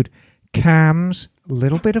include cams, a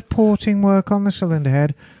little bit of porting work on the cylinder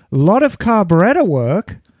head, a lot of carburetor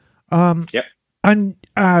work. And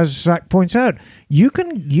as Zach points out, you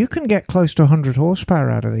can get close to 100 horsepower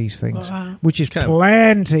out of these things, which is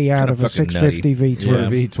plenty out of a 650 V-twin.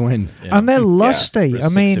 V-twin. Yeah. And they're lusty. I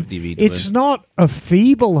mean, it's not a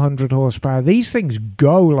feeble 100 horsepower. These things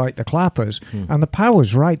go like the clappers, and the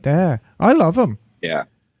power's right there. I love them. Yeah.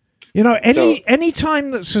 You know, any time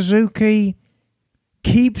that Suzuki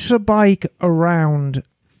keeps a bike around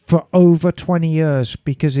for over 20 years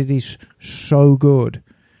because it is so good,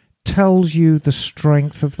 tells you the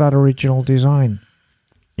strength of that original design.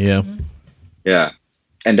 Yeah. Yeah.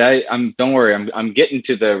 And don't worry, I'm getting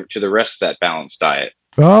to the rest of that balanced diet.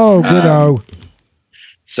 Oh, good.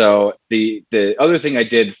 So the other thing I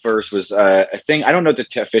did first was a thing, I don't know what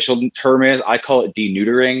the official term is. I call it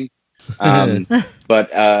deneutering.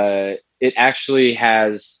 But it actually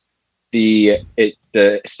has the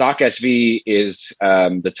stock SV is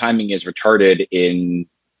the timing is retarded in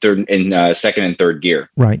second and third gear.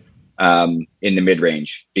 Right. In the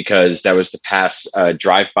mid-range, because that was to pass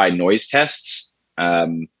drive-by noise tests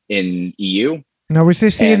in EU. Now, was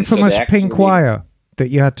this the infamous pink wire that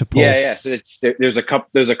you had to pull? Yeah. So there's a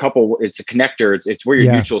couple. It's a connector. It's where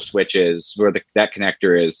your neutral switch is, where that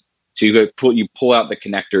connector is. So you pull out the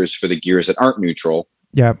connectors for the gears that aren't neutral.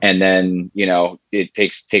 Yeah. And then it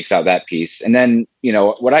takes out that piece. And then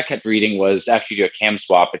what I kept reading was after you do a cam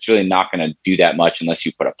swap, it's really not going to do that much unless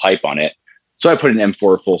you put a pipe on it. So I put an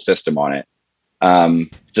M4 full system on it,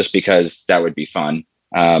 just because that would be fun.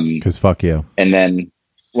 Because fuck you. And then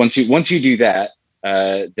once you do that,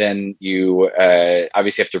 then you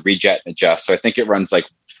obviously have to rejet and adjust. So I think it runs like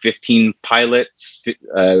 15 pilots.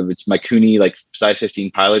 It's Mikuni like size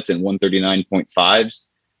 15 pilots and 139.5s.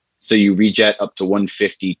 So you rejet up to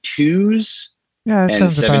 152s Yeah, that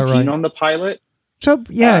and sounds about 17 right. on the pilot. So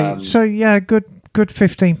good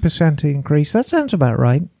 15% increase. That sounds about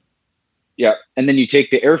right. Yeah, and then you take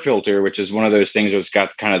the air filter, which is one of those things where it's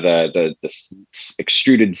got kind of the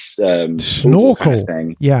extruded Snorkel kind of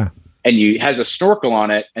thing. Yeah. And it has a snorkel on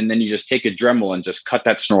it, and then you just take a Dremel and just cut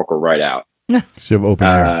that snorkel right out. So you have open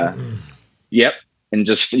air. Yep, and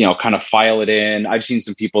just kind of file it in. I've seen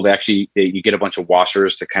some people you get a bunch of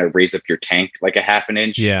washers to kind of raise up your tank like a half an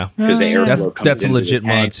inch. Yeah, because the airflow comes that's a into legit the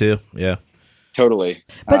mod tank. too. Yeah, Totally.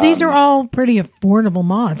 But these are all pretty affordable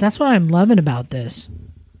mods. That's what I'm loving about this.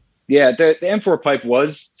 Yeah, the M4 pipe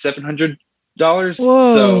was $700. Whoa.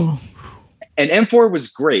 So, and M4 was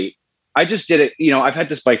great. I just did it. I've had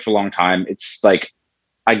this bike for a long time. It's like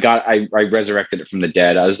I resurrected it from the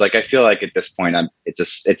dead. I was like, I feel like at this point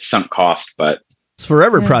it's sunk cost, but it's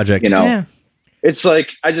forever project. It's like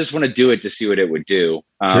I just want to do it to see what it would do.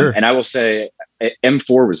 Sure. And I will say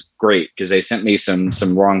M4 was great because they sent me some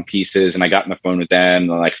wrong pieces, and I got on the phone with them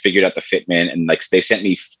and like figured out the fitment, and like they sent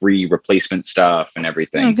me free replacement stuff and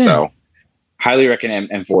everything. So highly recommend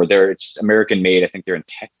M4. It's American made. I think they're in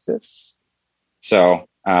Texas. So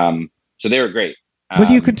they were great.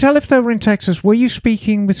 Well, you can tell if they were in Texas. Were you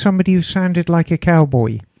speaking with somebody who sounded like a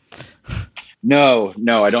cowboy? No,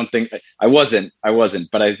 I don't think I wasn't,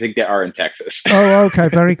 but I think they are in Texas. Oh, okay.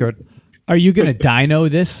 Very good. Are you going to dyno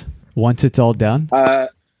this once it's all done?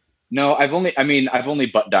 No, I've only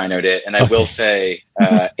butt dynoed it, and I will say,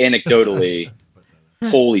 anecdotally,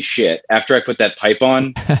 holy shit! After I put that pipe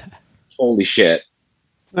on, holy shit!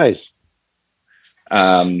 Nice.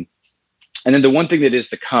 And then the one thing that is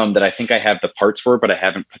to come that I think I have the parts for, but I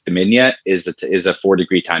haven't put them in yet, is a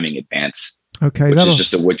 4-degree timing advance. Okay, which is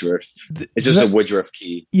just a Woodruff. It's just a Woodruff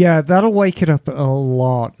key. Yeah, that'll wake it up a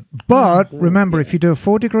lot. But remember, if you do a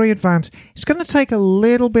 4-degree advance, it's going to take a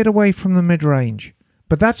little bit away from the mid-range.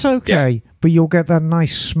 But that's okay. Yeah. But you'll get that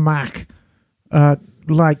nice smack,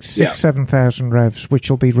 like 7,000 revs, which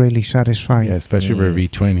will be really satisfying. Yeah, especially for a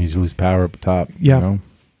V-twin, he's lose power up top. Yeah.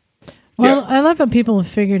 Well, I love how people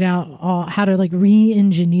have figured out how to like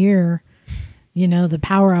re-engineer, the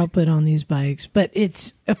power output on these bikes. But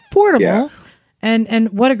it's affordable. Yeah. And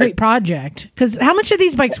what a great project. Because how much are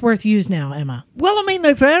these bikes worth used now, Emma? Well, I mean,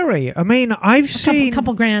 they vary. I mean, I've seen... A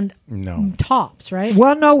couple grand tops, right?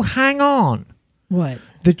 Well, no, hang on. What?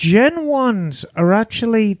 The Gen 1s are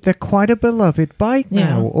actually... They're quite a beloved bike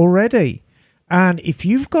now already. And if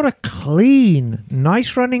you've got a clean,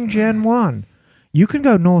 nice running Gen 1, you can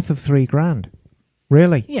go north of $3,000.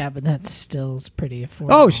 Really? Yeah, but that's still pretty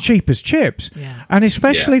affordable. Oh, it's cheap as chips. Yeah. And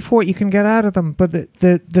especially for what you can get out of them. But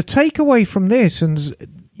the takeaway from this, and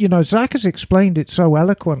Zach has explained it so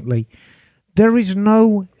eloquently, there is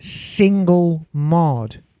no single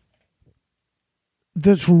mod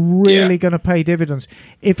that's really going to pay dividends.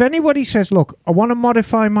 If anybody says, look, I want to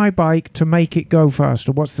modify my bike to make it go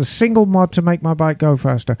faster, what's the single mod to make my bike go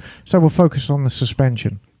faster? So we'll focus on the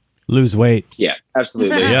suspension. Lose weight. Yeah,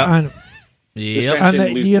 absolutely. Yeah. And, but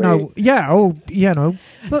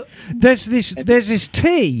there's this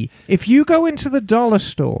tea. If you go into the dollar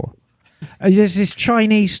store, there's this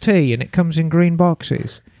Chinese tea, and it comes in green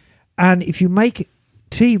boxes. And if you make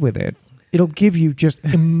tea with it, it'll give you just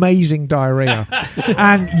amazing diarrhea,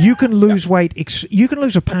 and you can lose weight. You can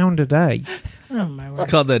lose 1 pound a day. Oh my word!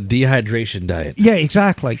 It's called the dehydration diet. Yeah,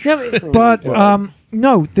 exactly. But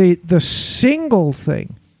no, the single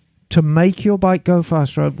thing to make your bike go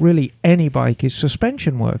faster, really any bike, is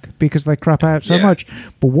suspension work, because they crap out so much.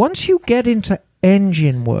 But once you get into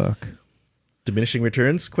engine work... Diminishing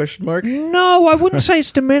returns, question mark? No, I wouldn't say it's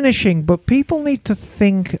diminishing, but people need to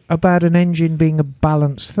think about an engine being a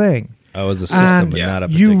balanced thing. Oh, as a system and not a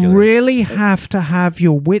particular... You really have to have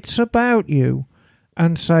your wits about you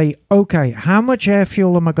and say, okay, how much air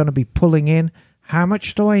fuel am I going to be pulling in? How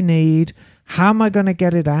much do I need? How am I going to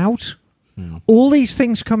get it out? All these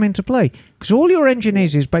things come into play, because all your engine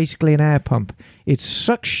is basically an air pump. It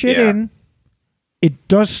sucks shit in, it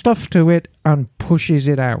does stuff to it, and pushes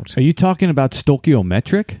it out. Are you talking about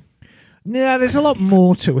stoichiometric? Yeah, there's a lot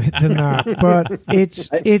more to it than that, but it's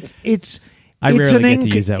I rarely get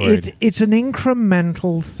to use that word. It's an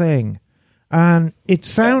incremental thing, and it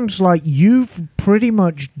sounds like you've pretty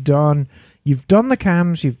much done. You've done the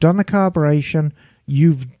cams, you've done the carburation,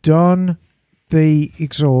 you've done the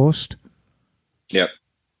exhaust. Yep.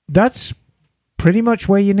 That's pretty much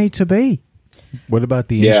where you need to be. What about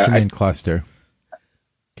the instrument cluster?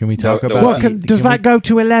 Can we talk No, about? What does that go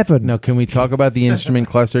to 11? No, can we talk about the instrument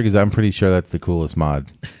cluster? Because I'm pretty sure that's the coolest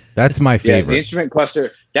mod. That's my Yeah, favorite. the instrument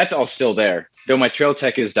cluster, that's all still there. Though my trail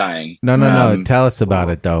tech is dying. No. Tell us about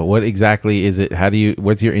it though. What exactly is it?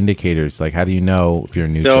 What's your indicators? Like, how do you know if you're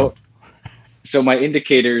neutral? So my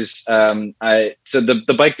indicators,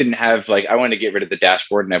 the bike didn't have I wanted to get rid of the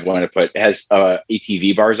dashboard and I wanted to put, it has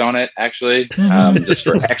ATV bars on it actually, just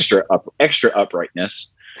for extra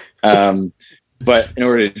uprightness. But in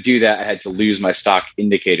order to do that, I had to lose my stock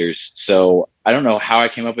indicators. So I don't know how I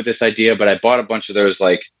came up with this idea, but I bought a bunch of those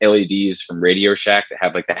LEDs from Radio Shack that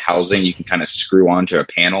have the housing you can kind of screw onto a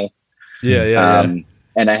panel. Yeah.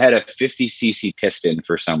 And I had a 50cc piston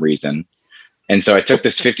for some reason. And so I took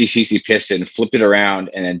this 50cc piston, flipped it around,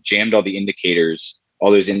 and then jammed all those indicators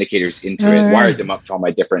into it, wired them up to all my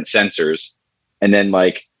different sensors, and then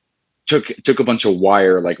took a bunch of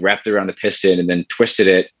wire, wrapped it around the piston, and then twisted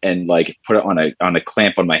it and put it on a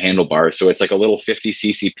clamp on my handlebar. So it's a little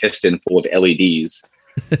 50cc piston full of LEDs.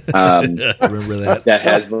 I remember that. That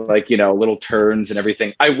has little turns and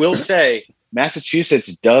everything. I will say Massachusetts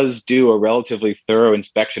does do a relatively thorough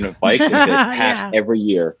inspection of bikes and it's passed every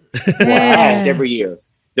year. Passed every year.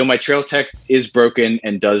 Though my trail tech is broken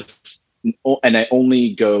and I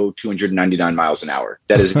only go 299 miles an hour.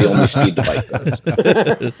 That is the only speed the bike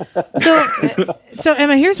goes. So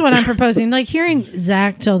Emma, here's what I'm proposing. Hearing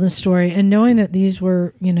Zach tell this story and knowing that these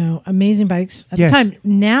were, amazing bikes at the time.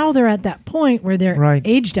 Now they're at that point where they're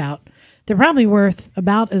aged out. They're probably worth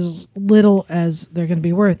about as little as they're going to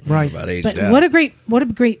be worth. Right. About aged But out. what a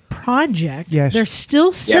great project. Yes. They're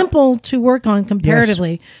still simple to work on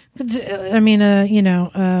comparatively. I mean,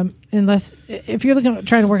 unless if you're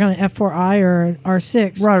trying to work on an F4i or an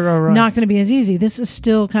R6, right. not going to be as easy. This is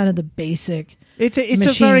still kind of the basic. It's a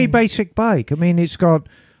machine. very basic bike. I mean, it's got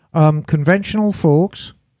conventional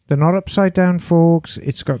forks. They're not upside down forks.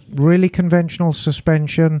 It's got really conventional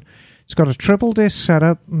suspension. It's got a triple disc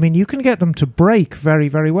setup. I mean, you can get them to brake very,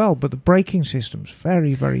 very well, but the braking system's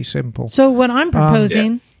very, very simple. So what I'm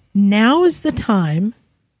proposing, now is the time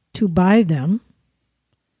to buy them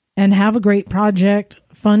and have a great project,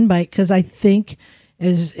 fun bike, because I think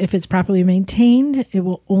if it's properly maintained, it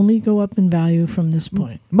will only go up in value from this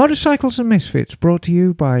point. Motorcycles and Misfits brought to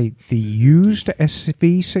you by the used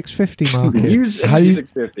SV650 market.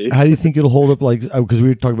 How do you think it'll hold up? Because we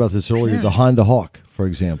were talking about this earlier, the Honda Hawk, for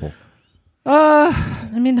example.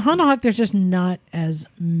 I mean, the Honda Hawk, there's just not as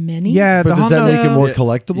many. Yeah, but does that make it more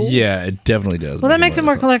collectible? Yeah, it definitely does. Well, that makes it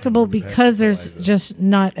more collectible because there's just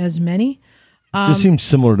not as many. Just seems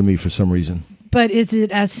similar to me for some reason. But is it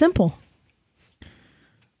as simple?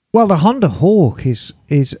 Well, the Honda Hawk is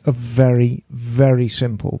a very, very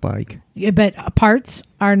simple bike. Yeah, but parts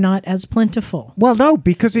are not as plentiful. Well, no,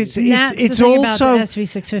 because it's the thing about also the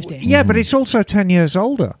SV650. Yeah, but it's also 10 years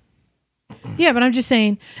older. Yeah, but I'm just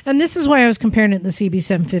saying, and this is why I was comparing it to the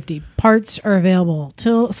CB750. Parts are available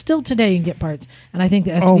still today. You can get parts, and I think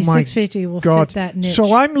the SV650 will fit that niche.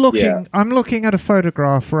 So I'm looking at a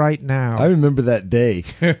photograph right now. I remember that day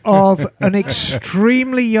of an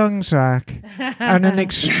extremely young Zach and an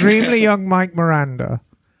extremely young Mike Miranda,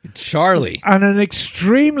 Charlie, and an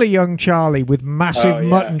extremely young Charlie with massive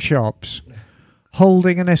mutton chops,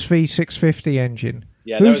 holding an SV650 engine.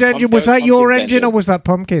 Yeah, whose engine was that? Your engine, or was that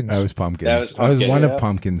Pumpkin's? That was Pumpkin. That was Pumpkin, I was one of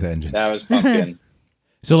Pumpkin's engines. That was Pumpkin.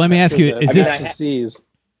 So let me ask you: Is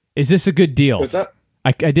this a good deal? What's up?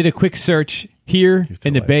 I did a quick search here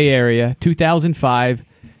in the Bay Area. 2005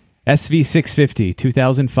 SV650.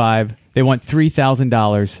 2005. They want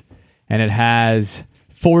 $3,000, and it has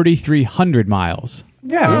 4,300 miles.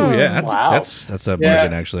 Yeah. Ooh, yeah. That's a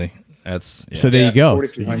bargain actually. So there you go. You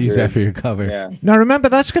can use that for your cover. Yeah. Now remember,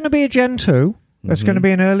 that's going to be a Gen 2. That's going to be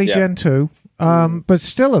an early Gen 2. But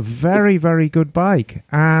still a very, very good bike,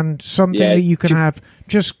 and something that you can have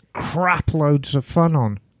just crap loads of fun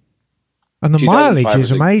on. And the mileage is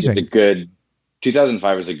amazing.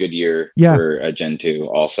 2005 was a good year for a Gen 2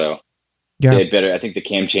 also. Yeah. They had better, I think the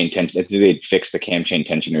cam chain tension, I think they'd fixed the cam chain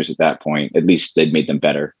tensioners at that point. At least they'd made them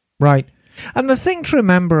better. Right. And the thing to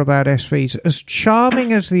remember about SVs, as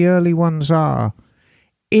charming as the early ones are,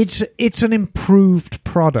 it's an improved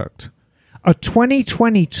product. A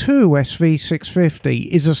 2022 SV650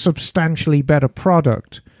 is a substantially better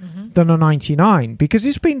product than a 99 because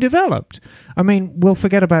it's been developed. I mean, we'll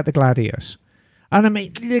forget about the Gladius. And I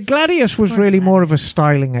mean, the Gladius was really more of a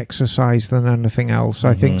styling exercise than anything else.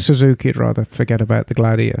 I think Suzuki would rather forget about the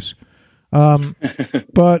Gladius.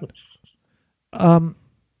 But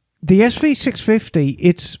the SV650,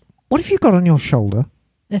 it's... What have you got on your shoulder?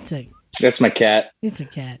 That's my cat. It's a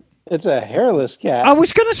cat. It's a hairless cat. I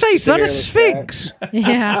was going to say, is that a Sphinx?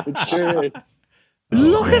 Yeah. It sure is.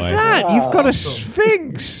 Look at boy. that! You've got a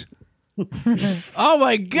Sphinx. Oh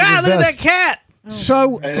my God! Look at that cat.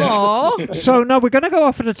 So, no, we're going to go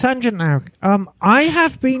off at a tangent now. I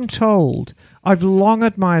have been told, I've long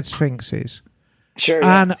admired Sphinxes, Sure.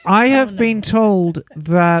 Yeah. and I have been told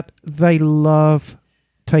that they love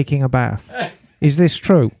taking a bath. Is this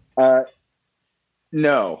true?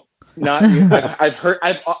 No, not. I've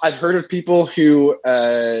heard of people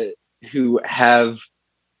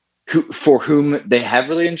for whom they have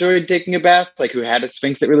really enjoyed taking a bath, like who had a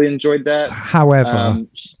Sphinx that really enjoyed that. However,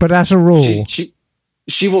 but as a rule,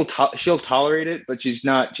 she'll tolerate it, but she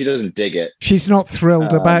doesn't dig it. she's not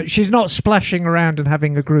thrilled about. She's not splashing around and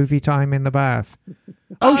having a groovy time in the bath.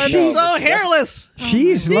 Oh, She's so hairless.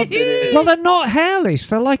 she's well. They're not hairless.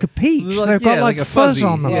 They're like a peach. Like- They've got yeah, like like a fuzz fuzzy.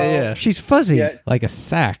 on them. Yeah. She's fuzzy. Yeah. Like a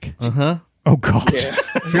sack. Oh God. Yeah.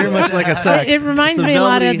 Very much like a sack. It reminds It's a me a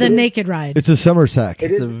lot of velvety- the Naked Ride. It's a summer sack.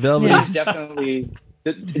 It It's is a velvet. Yeah.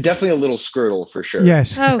 definitely a little skirtle for sure.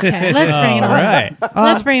 Yes. Okay, let's bring it on. All right.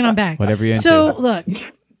 Let's bring it on back. Whatever you're into. So look,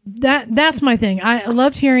 that's my thing. I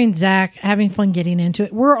loved hearing Zach having fun getting into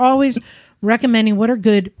it. We're always recommending what are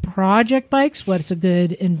good project bikes, what's a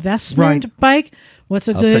good investment bike, what's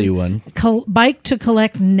a I'll good tell you one. bike to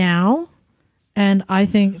collect now. And I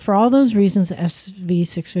think for all those reasons, the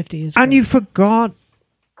SV650 is. And great. you forgot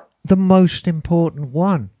the most important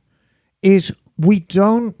one is we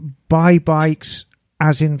don't buy bikes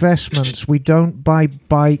as investments. We don't buy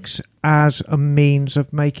bikes as a means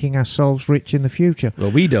of making ourselves rich in the future. Well,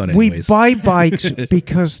 we don't. We Anyways. buy bikes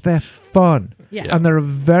because they're fun. Yeah. And there are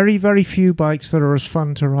very, very few bikes that are as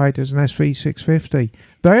fun to ride as an SV650.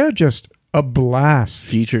 They are just a blast.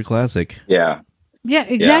 Future classic. Yeah. Yeah,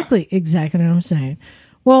 exactly. Exactly what I'm saying.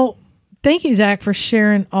 Well, thank you, Zach, for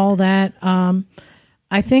sharing all that.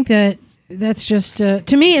 I think that's just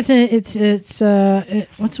to me. It's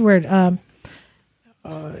what's the word?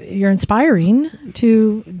 You're inspiring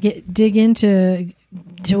to dig into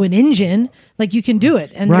an engine. Like you can do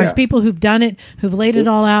it, and there's people who've done it, who've laid it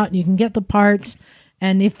all out. And you can get the parts,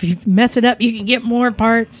 and if you mess it up, you can get more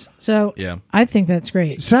parts. So Yeah. I think that's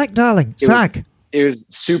great. Zach, darling. It was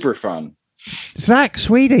super fun. Zach,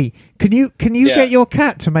 sweetie, can you get your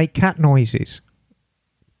cat to make cat noises?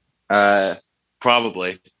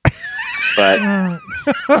 Probably. But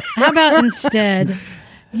How about instead?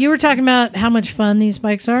 You were talking about how much fun these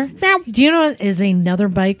bikes are. Do you know what is another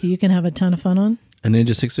bike you can have a ton of fun on? A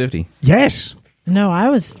Ninja 650. Yes. No, I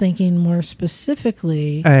was thinking more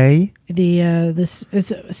specifically this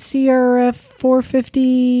is a CRF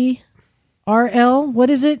 450 RL. What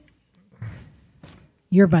is it?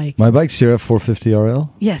 Your bike. My bike's CRF 450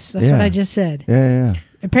 RL. Yes, that's Yeah. what I just said. Yeah.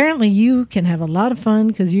 Apparently, you can have a lot of fun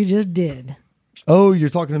because you just did. Oh, you're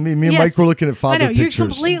talking to me. Me and Yes. Mike were looking at father I know pictures. you're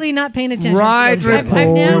completely not paying attention. Ride report.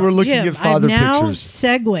 We were looking Jim, at father I've now pictures.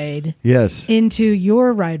 segued Yes. into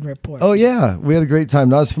your ride report. Oh yeah, we had a great time.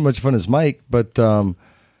 Not as much fun as Mike, but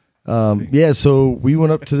yeah. So we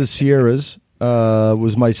went up to the Sierras.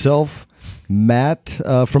 Was myself, Matt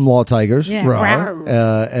from Law Tigers, Yeah.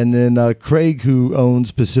 Rawr. And then Craig, who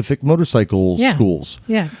owns Pacific Motorcycle Yeah. Schools.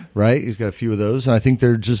 Yeah. Right. He's got a few of those, and I think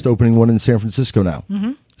they're just opening one in San Francisco now.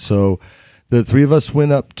 Mm-hmm. So the three of us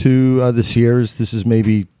went up to the Sierras. This is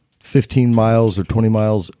maybe 15 miles or 20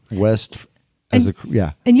 miles west.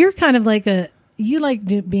 And you're kind of like you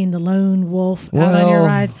like being the lone wolf out on your Well-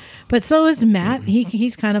 rides, but so is Matt.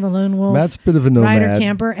 He's kind of a lone wolf. Matt's a bit of a nomad. rider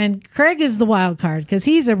camper, and Craig is the wild card because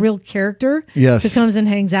he's a real character. Yes. who comes and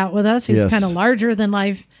hangs out with us. He's Yes. kind of larger than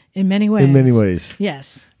life in many ways. In many ways.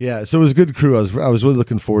 yes. Yeah, so it was a good crew. I was really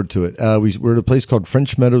looking forward to it. We're at a place called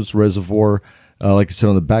French Meadows Reservoir, like I said,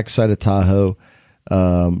 on the backside of Tahoe.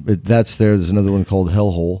 That's there. There's another one called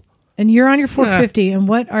Hellhole. And you're on your 450, and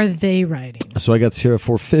what are they riding? So I got Sierra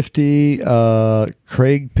 450.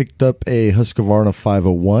 Craig picked up a Husqvarna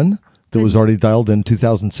 501 that was already dialed in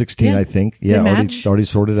 2016, Yeah. I think. Good Yeah, match. already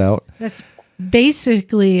sorted out. That's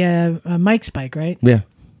basically a Mike's bike, right? Yeah,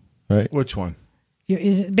 right. Which one?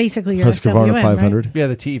 Is it basically your Husqvarna SWM, 500. Yeah,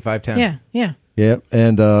 the T510. Right? Yeah. Yeah,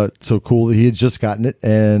 and so cool. He had just gotten it,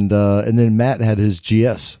 and then Matt had his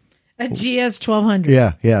GS. A GS 1200.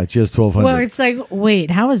 Yeah, GS 1200. Well, it's like, wait,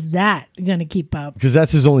 how is that going to keep up? Because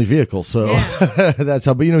that's his only vehicle, so that's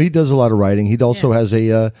how. But he does a lot of riding. He also has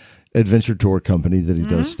a adventure tour company that he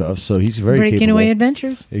does stuff. So he's very Breaking capable. away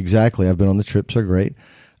adventures. Exactly. I've been on the trips; they're great.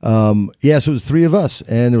 So it was three of us,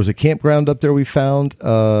 and there was a campground up there we found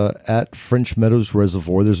at French Meadows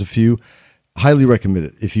Reservoir. There's a few. Highly recommend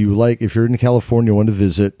it if you're in California, want to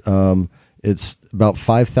visit. It's about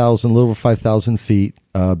 5,000, a little over 5,000 feet.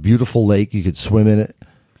 Beautiful lake. You could swim in it.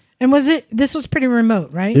 And this was pretty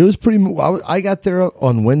remote, right? It was pretty. I got there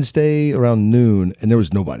on Wednesday around noon, and there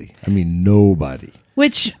was nobody. I mean, nobody.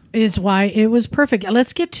 Which is why it was perfect.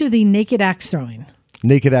 Let's get to the naked axe throwing.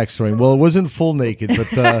 Naked axe throwing. Well, it wasn't full naked,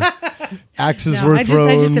 but axes were thrown.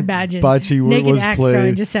 I just imagine bocce naked was axe played.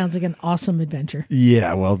 throwing just sounds like an awesome adventure.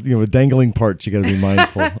 Yeah, well, with dangling parts, you got to be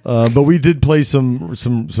mindful. But we did play some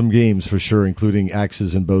games for sure, including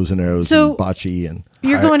axes and bows and arrows and bocce and.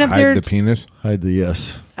 You're going up there. Hide the penis. Hide the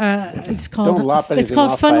yes. It's called. Don't lop It's anything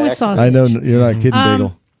called off Fun by with accident. Sausage. I know you're not kidding,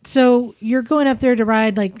 Bagel. So you're going up there to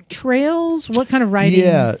ride like trails. What kind of riding?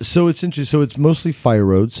 Yeah, so it's interesting. So it's mostly fire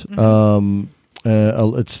roads. There's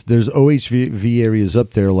OHV areas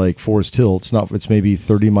up there like Forest Hill. It's maybe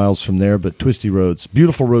 30 miles from there, but twisty roads,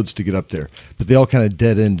 beautiful roads to get up there, but they all kind of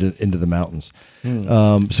dead end into the mountains.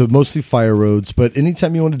 So mostly fire roads, but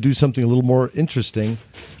anytime you want to do something a little more interesting,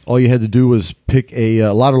 all you had to do was pick a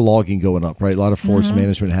lot of logging going up, right? A lot of forest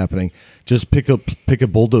management happening. Just pick a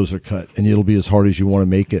bulldozer cut, and it'll be as hard as you want to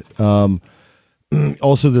make it.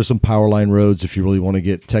 Also, there's some power line roads if you really want to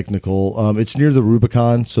get technical. It's near the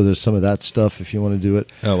Rubicon, so there's some of that stuff if you want to do it.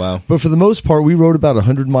 Oh, wow. But for the most part, we rode about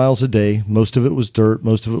 100 miles a day. Most of it was dirt.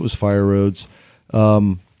 Most of it was fire roads.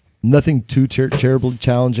 Nothing too terribly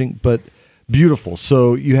challenging, but beautiful.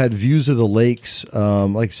 So you had views of the lakes,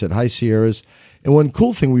 like I said, High Sierras. And one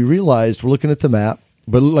cool thing we realized, we're looking at the map,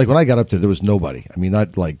 but like when I got up there was nobody. I mean,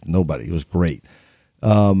 not like nobody. It was great.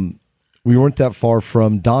 We weren't that far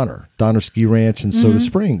from Donner Ski Ranch and Soda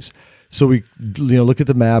Springs. So we look at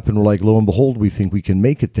the map and we're like, lo and behold, we think we can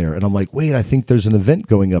make it there. And I'm like, wait, I think there's an event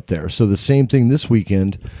going up there. So the same thing this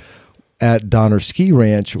weekend at Donner Ski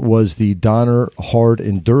Ranch was the Donner Hard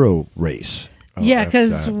Enduro Race. Yeah,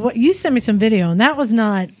 because you sent me some video, and that was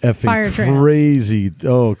not fire trails. Crazy.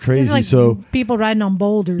 Oh, crazy. Like so people riding on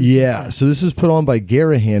boulders. Yeah. So this is put on by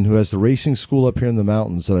Garahan, who has the racing school up here in the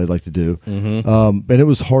mountains that I'd like to do. And it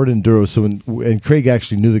was hard enduro. So and Craig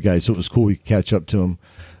actually knew the guy, so it was cool. We could catch up to him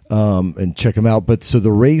and check him out. But so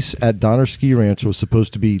the race at Donner Ski Ranch was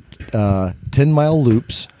supposed to be 10-mile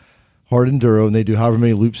loops, hard enduro, and they do however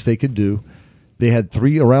many loops they could do. They had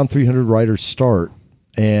around 300 riders start.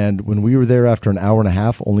 And when we were there after an hour and a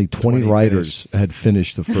half, only 20 riders had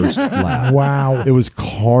finished the first lap. Wow. It was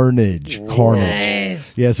carnage.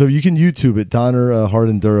 Nice. Yeah, so you can YouTube it, Donner Hard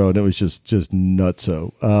Enduro, and it was just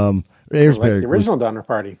nutso. Like the original Donner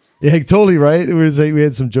Party. Yeah, totally right. We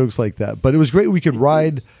had some jokes like that. But it was great. We could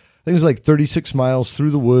ride, I think it was like 36 miles through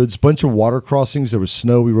the woods, bunch of water crossings. There was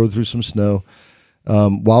snow. We rode through some snow.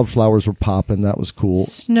 Wildflowers were popping. That was cool.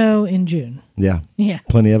 Snow in June. Yeah. Yeah.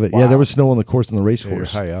 Plenty of it. Wow. Yeah, there was snow on the race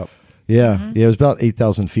course. High up. Yeah. Yeah, it was about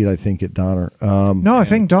 8,000 feet, I think, at Donner. No, I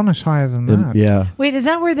think Donner's higher than that. Yeah. Wait, is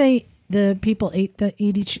that where the people ate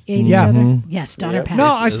each Yeah. other? Yes, Donner Pass.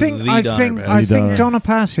 No, I This is think the Donner Pass. Donner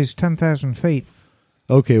Pass is 10,000 feet.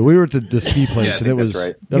 Okay, we were at the ski place, and it was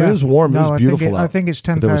right. I mean, it was warm. No, it was beautiful I out. think it's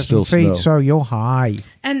but there was 10,000 still feet, snow. so you're high.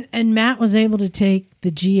 And Matt was able to take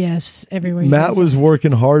the GS everywhere. Matt was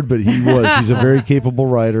working hard, but he's a very capable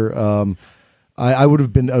rider. I would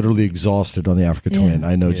have been utterly exhausted on the Africa Twin.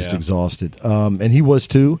 I know, just exhausted. And he was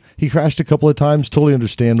too. He crashed a couple of times, totally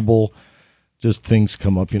understandable. Just things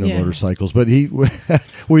come up, motorcycles. But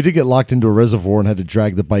we did get locked into a reservoir and had to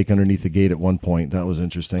drag the bike underneath the gate at one point. That was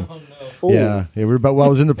interesting. Oh, no. Yeah. I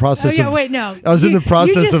was in the process I was in the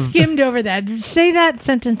process you of skimmed over that. Say that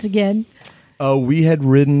sentence again. We had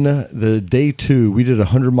ridden the day 2. We did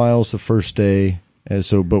 100 miles the first day.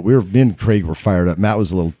 But me and Craig were fired up. Matt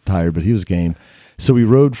was a little tired, but he was game. So we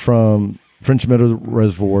rode from French Meadow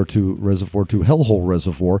Reservoir to Hellhole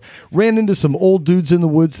Reservoir. Ran into some old dudes in the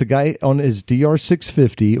woods. The guy on his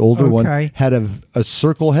DR650, older one, had a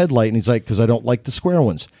circle headlight, and he's like, because I don't like the square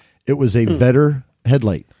ones. It was a Vetter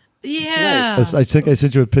headlight. Yeah. Nice. I think I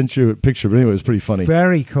sent you a picture, but anyway, it was pretty funny.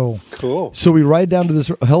 Very cool. Cool. So we ride down to this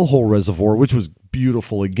Hellhole Reservoir, which was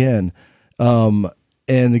beautiful again. And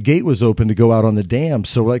the gate was open to go out on the dam.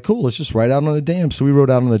 So we're like, cool, let's just ride out on the dam. So we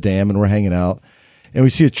rode out on the dam and we're hanging out. And we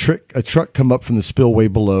see a truck come up from the spillway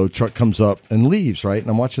below. Truck comes up and leaves, right? And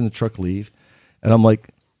I'm watching the truck leave. And I'm like,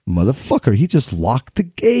 motherfucker, he just locked the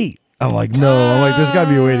gate. I'm like, no. I'm like, there's got to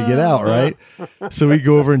be a way to get out, right? So we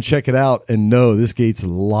go over and check it out. And no, this gate's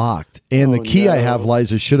locked. And the key I have,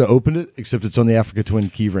 Liza, should have opened it, except it's on the Africa Twin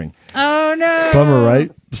key ring. Oh, no. Bummer, right?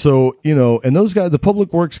 So, and those guys, the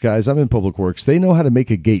public works guys, I'm in public works, they know how to make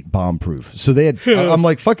a gate bomb proof. So they had, I'm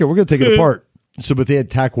like, fuck it, we're going to take it apart. So, but they had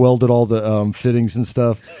tack welded all the fittings and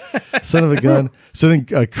stuff. Son of a gun. So then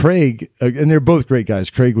Craig, and they're both great guys.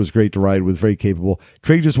 Craig was great to ride with, very capable.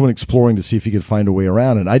 Craig just went exploring to see if he could find a way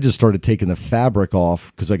around, and I just started taking the fabric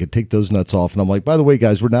off because I could take those nuts off. And I'm like, by the way,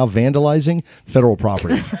 guys, we're now vandalizing federal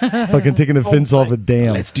property. Fucking taking the fence off a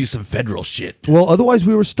dam. Let's do some federal shit. Well, otherwise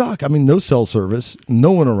we were stuck. I mean, no cell service,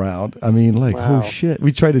 no one around. I mean, like, oh shit.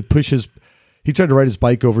 We tried to push he tried to ride his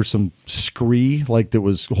bike over some scree, like that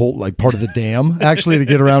was like part of the dam, actually, to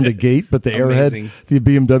get around a gate. But the airhead, the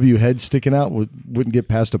BMW head sticking out, wouldn't get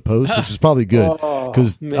past a post, which is probably good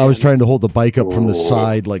because I was trying to hold the bike up from the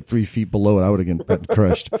side, like 3 feet below it. I would have gotten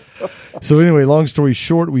crushed. So anyway, long story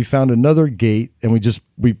short, we found another gate, and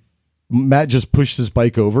Matt just pushed his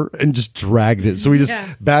bike over and just dragged it. So we just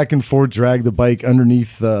back and forth dragged the bike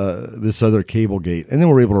underneath this other cable gate, and then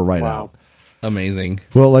we're able to ride out. Amazing.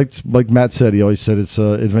 Well, like Matt said, he always said it's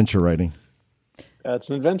adventure riding. That's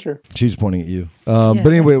an adventure. She's pointing at you. But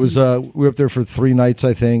anyway, it was we were up there for 3 nights,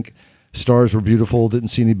 I think. Stars were beautiful. Didn't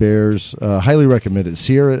see any bears. Highly recommend it.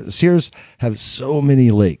 Sierras have so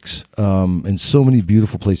many lakes and so many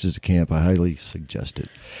beautiful places to camp. I highly suggest it.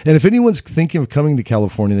 And if anyone's thinking of coming to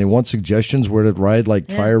California, they want suggestions where to ride,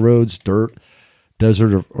 like fire roads, dirt,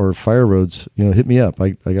 desert, or fire roads, hit me up.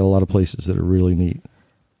 I got a lot of places that are really neat.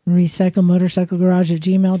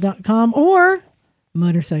 recyclemotorcyclegarage@gmail.com or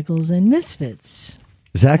motorcycles and misfits.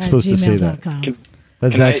 Zach's supposed to say that.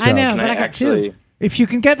 That's Zach's job. I know, but I got two. If you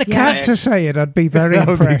can get the cat to say it, I'd be very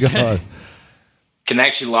impressed. Can I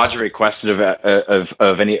actually lodge a request of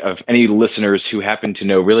any listeners who happen to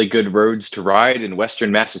know really good roads to ride in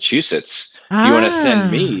Western Massachusetts? If you want to send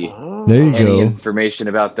me any information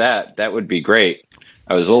about that, that would be great.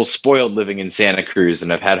 I was a little spoiled living in Santa Cruz,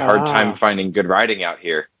 and I've had a hard time finding good riding out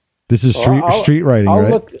here. This is street riding,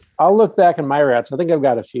 right? I'll look back in my routes. I think I've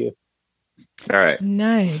got a few. All right.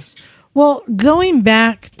 Nice. Well, going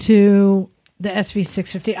back to the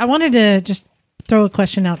SV650, I wanted to just throw a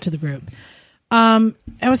question out to the group. I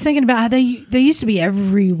was thinking about how they used to be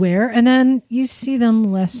everywhere, and then you see them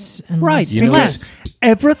less and less. Right, because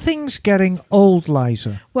everything's getting old,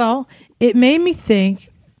 Liza. Well, it made me think,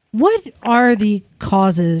 what are the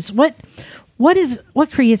causes? What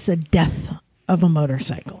creates the death of a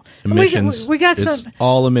motorcycle? Emissions. We got it's some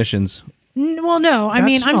all emissions. Well, no. I That's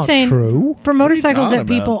mean, I'm not saying true. for motorcycles that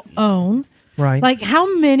talking people own, right? Like,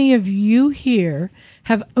 how many of you here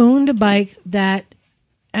have owned a bike that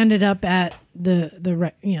ended up at the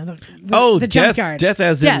junkyard? Death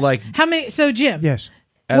as in like how many? So Jim, Yes.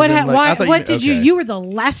 What did you were the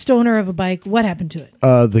last owner of a bike. What happened to it?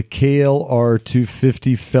 The KLR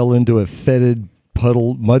 250 fell into a fetid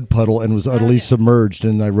mud puddle and was utterly submerged,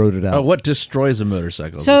 and I rode it out. Oh, what destroys a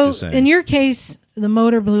motorcycle? So in your case, the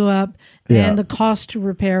motor blew up, and the cost to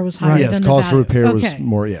repair was higher than the value. Yes, cost to repair was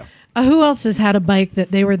more, who else has had a bike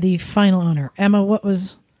that they were the final owner? Emma, what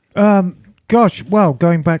was...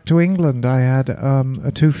 going back to England, I had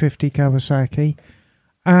a 250 Kawasaki,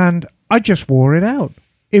 and I just wore it out.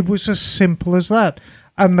 It was as simple as that.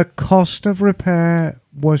 And the cost of repair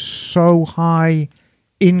was so high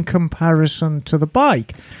in comparison to the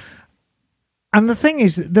bike. And the thing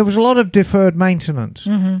is, there was a lot of deferred maintenance.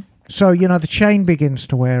 Mm-hmm. So, the chain begins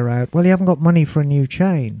to wear out. Well, you haven't got money for a new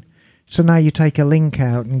chain. So now you take a link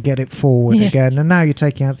out and get it forward again. And now you're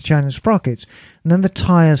taking out the chain and sprockets. And then the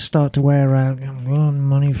tyres start to wear out.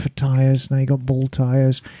 Money for tyres. Now you got ball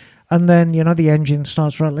tyres. And then, the engine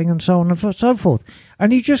starts rattling and so on and so forth.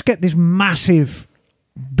 And you just get this massive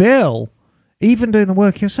bill, even doing the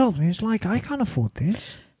work yourself. And it's like, I can't afford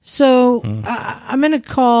this. So I'm going to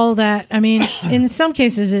call that, I mean, in some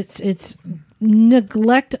cases, it's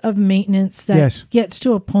neglect of maintenance that gets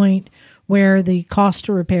to a point where the cost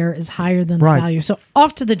to repair is higher than the value. So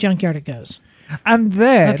off to the junkyard it goes. And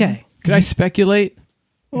then... Okay. Could I speculate?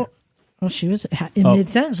 Well, she was in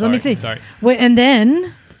mid-sentence. Let me see. Sorry. Wait, and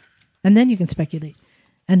then you can speculate.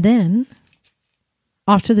 And then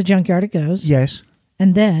off to the junkyard it goes. Yes.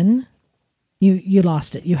 And then you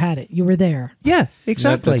lost it. You had it. You were there. Yeah,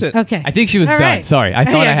 exactly. That's it. Okay. I think she was All done. right. Sorry. I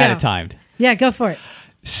thought I had go. it timed. Yeah, go for it.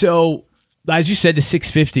 So, as you said, the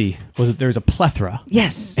 650, there's a plethora.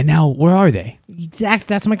 Yes. And now, where are they? Exactly.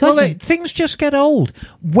 That's my Well, question. things just get old.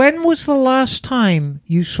 When was the last time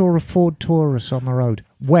you saw a Ford Taurus on the road?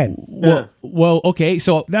 When? Well, okay.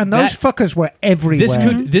 So And those fuckers were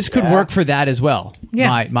everywhere. This could work for that as well.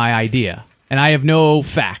 Yeah. My idea. And I have no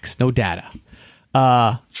facts, no data.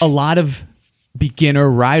 A lot of beginner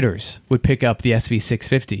riders would pick up the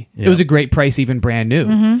SV650. It was a great price, even brand new.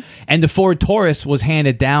 Mm-hmm. And the Ford Taurus was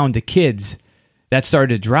handed down to kids that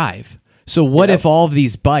started to drive. So what if all of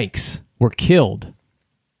these bikes were killed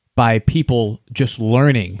by people just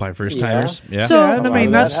learning. By first timers. Yeah. So- And I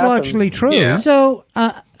mean, that's largely true. Yeah. So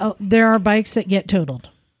there are bikes that get totaled.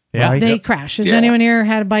 Yeah. Right. They crash. Has Yeah. anyone here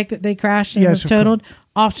had a bike that they crashed and Yes, was of course. totaled?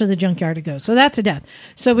 Off to the junkyard it goes. So that's a death.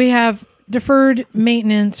 So we have deferred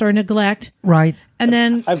maintenance or neglect, Right. and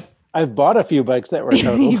then I've bought a few bikes that were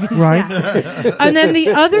totaled. Right. and then the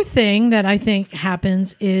other thing that I think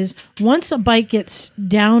happens is once a bike gets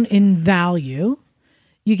down in value,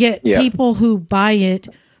 you get Yeah. people who buy it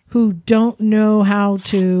who don't know how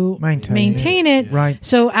to Maintain it. Right.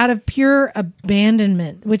 So out of pure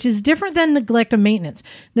abandonment, which is different than neglect of maintenance.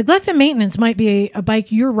 Neglect of maintenance might be a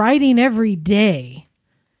bike you're riding every day,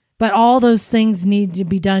 but all those things need to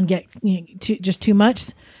be done, just too much.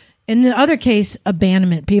 In the other case,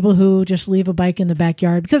 abandonment, people who just leave a bike in the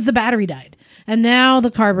backyard because the battery died. And now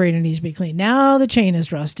the carburetor needs to be cleaned. Now the chain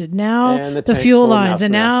is rusted. Now And the the tank's fuel full of lines.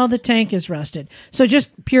 And mouse now the nests. tank is rusted. So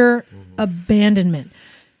just pure abandonment.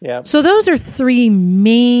 Yeah. So those are three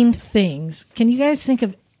main things. Can you guys think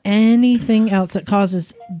of anything else that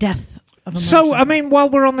causes death of a So, motorcycle? I mean, while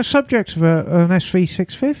we're on the subject of an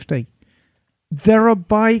SV650, there are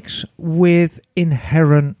bikes with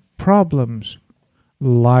inherent problems,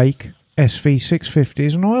 like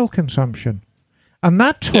SV650s and oil consumption. And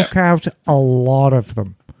that took out a lot of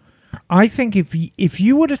them. I think if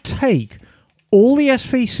you were to take all the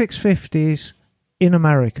SV650s in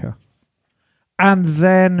America and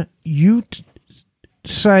then you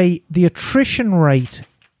say the attrition rate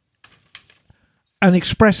and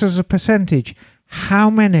express as a percentage how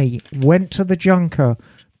many went to the junker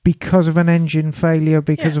because of an engine failure,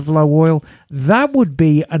 because of low oil, that would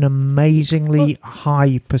be an amazingly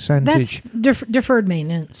high percentage. That's deferred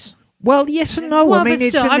maintenance. Well, yes and no. Well, I mean, but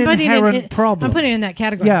it's still, an I'm putting inherent problem. I'm putting it in that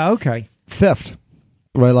category. Yeah, okay. Theft.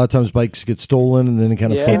 Right, a lot of times bikes get stolen and then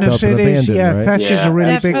kind of Yeah. fucked Inner up and cities, abandoned, yeah, right? theft is Yeah. a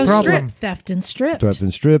really Theft, big problem. strip, theft and stripped. Theft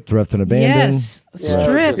and stripped, theft and abandoned. Yes, Yeah.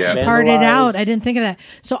 stripped, Yeah. parted out. Vandalized. I didn't think of that.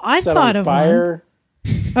 So I Set thought on of fire.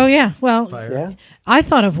 one. Oh yeah, well, Yeah. I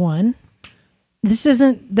thought of one. This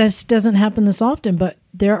doesn't happen this often, but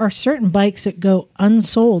there are certain bikes that go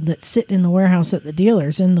unsold that sit in the warehouse at the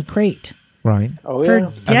dealers in the crate Right. Oh for yeah.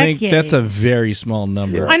 decades. I think that's a very small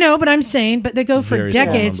number. I know, but I'm saying, but they go It's a for very small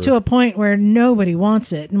decades number. to a point where nobody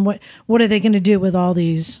wants it. And what are they going to do with all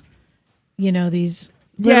these? These.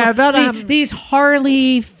 Yeah, these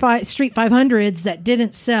Harley Street 500s that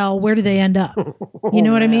didn't sell. Where do they end up? You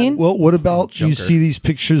know what I mean? Well, what about you see these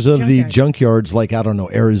pictures of the junkyards, like, I don't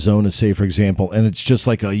know, Arizona, say, for example, and it's just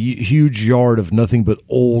like a huge yard of nothing but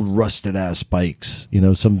old, rusted-ass bikes,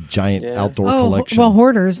 some giant outdoor collection. Well,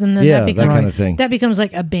 hoarders, and then Yeah, that that becomes kind of thing. That becomes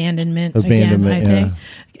like abandonment Abandonment, again, I think.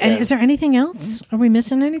 yeah. And is there anything else? Are we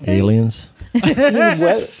missing anything? Aliens.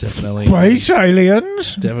 Definitely. Space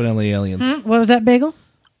aliens. Definitely aliens. What was that, Bagel?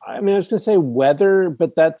 I mean, I was going to say weather,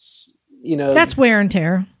 but that's That's wear and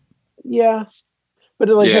tear. yeah. But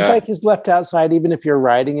like the Yeah. bike is left outside, even if you're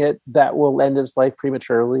riding it, that will end its life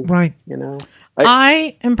prematurely. Right.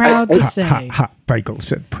 I am proud to say Bagel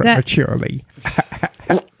said prematurely.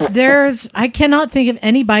 I cannot think of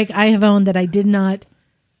any bike I have owned that I did not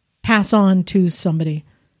pass on to somebody.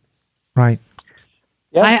 Right.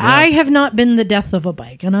 Yeah. I have not been the death of a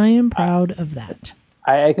bike, and I am proud of that.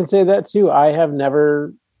 I can say that too. I have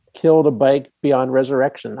never killed a bike beyond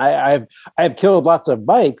resurrection. I have killed lots of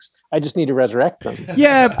bikes. I just need to resurrect them.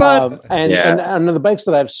 Yeah, but And the bikes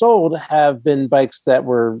that I've sold have been bikes that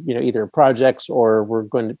were either projects or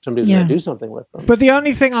somebody's going to do something with them. But the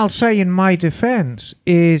only thing I'll say in my defense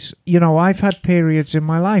is, I've had periods in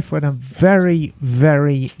my life when I'm very,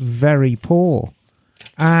 very, very poor.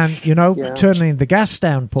 And, turning the gas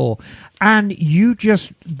down poor. And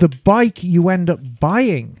the bike you end up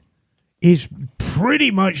buying is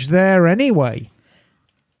pretty much there anyway.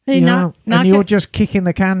 And you're just kicking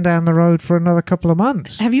the can down the road for another couple of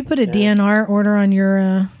months. Have you put a DNR order on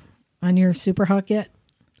your Super Hawk yet?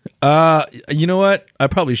 You know what? I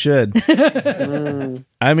probably should.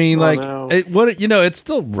 I mean, it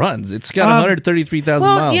still runs. It's got 133,000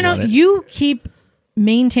 miles on it. You keep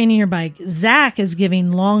maintaining your bike. Zach is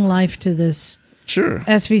giving long life to this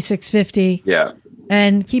SV650. Yeah.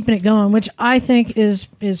 And keeping it going, which I think is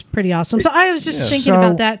pretty awesome. So I was just thinking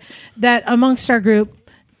about that amongst our group,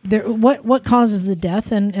 what causes the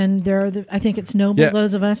death, and I think it's noble,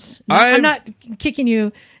 those of us. I'm not kicking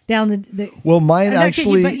you down the well, mine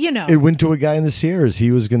actually, but, it went to a guy in the Sierras.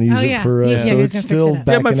 He was going to use it for, so it's still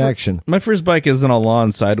back in action. My first bike is on a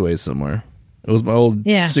lawn sideways somewhere. It was my old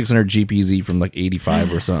 600 GPZ from like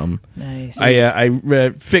 85 or something. Nice. I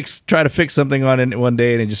tried to fix something on it one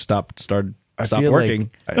day and it just started stopped feel working.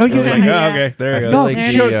 Oh, you Like, Yeah. okay, there you I go. feel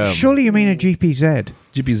No, like surely you mean a GPZ.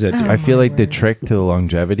 GPZ. Too. I feel like the word. trick to the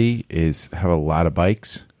longevity is have a lot of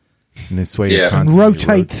bikes, and this way you're Yeah. constantly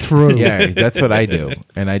Rotate through. Yeah, that's what I do,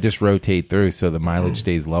 and I just rotate through so the mileage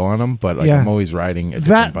stays low on them. But like Yeah. I'm always riding a different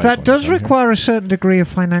That bike that when does I come here. require a certain degree of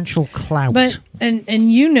financial clout. But and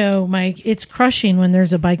you know, Mike, it's crushing when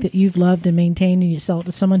there's a bike that you've loved and maintained, and you sell it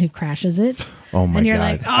to someone who crashes it. Oh my and you're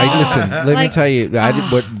god! like, I listen. Let me like, tell you.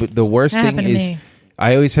 But the worst that thing happened to is, me.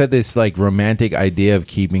 I always had this like romantic idea of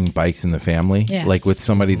keeping bikes in the family, Yeah. like with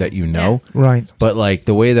somebody that you know. right. But like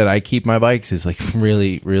the way that I keep my bikes is like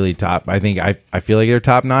really, really top. I think I feel like they're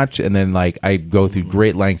top notch, and then like I go through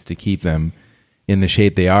great lengths to keep them in the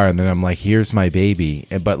shape they are, and then I'm like, here's my baby.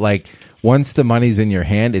 But like once the money's in your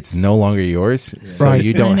hand, it's no longer yours, so Right.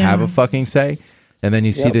 you I don't know. have a fucking say. And then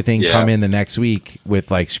you see Yep. the thing Yeah. come in the next week with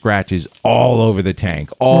like scratches all over the tank,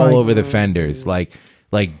 all Right. over the fenders, like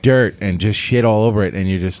dirt and just shit all over it, and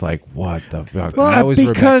you're just like, what the fuck? And that was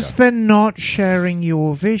because Rebecca. they're not sharing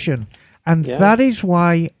your vision. And Yeah. that is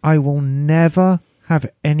why I will never have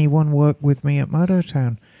anyone work with me at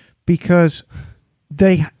Mototown, because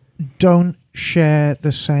they don't share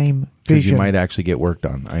the same because you vision. might actually get work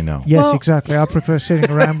done. I know. Yes, Well- exactly. I prefer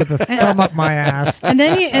sitting around with a thumb up my ass. And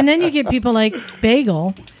then you get people like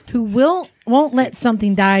Bagel who won't let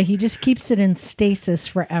something die. He just keeps it in stasis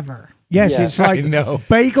forever. Yes, Yeah. it's like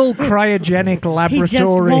Bagel Cryogenic He just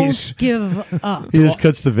Laboratories. won't give up. He just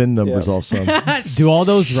cuts the VIN numbers off some. Do all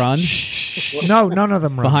those run No, none of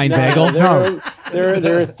them run. behind No, Bagel?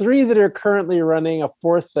 there are 3 that are currently running. A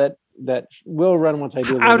 4th that will run once I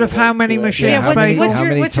do. the Out of how work many to it. machines, Yeah, how many- what's how your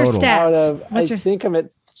many what's your total? Out stats? of, What's I your think I'm at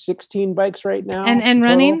 16 bikes right now. and total.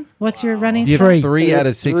 running? What's your running? You have Three. three out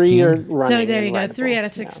of 3 16. are running. So there you and go, 3 rideable. out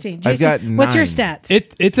of 16. I've Jason, got what's your 9.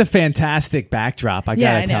 stats? It's a fantastic backdrop. I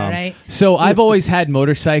Yeah, gotta I tell know, 'em. right? So I've always had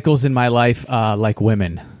motorcycles in my life, like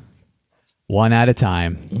women, one at a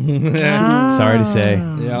time. Sorry to say.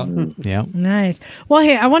 Yeah. Yeah. Nice. Well,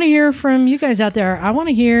 hey, I want to hear from you guys out there. I want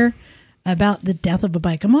to hear about the death of a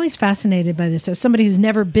bike. I'm always fascinated by this as somebody who's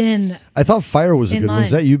never been. I thought fire was a In good one. line.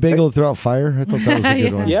 Was that you, Bagel, that threw out fire? I thought that was a good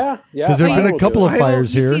Yeah. one. Yeah, yeah. Because there have I been a will couple do of it.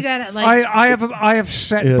 fires you here. see that at I have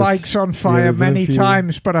set Yes. bikes on Yeah, fire there've been a many few.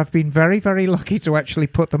 times, but I've been very, very lucky to actually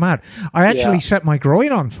put them out. I actually Yeah. set my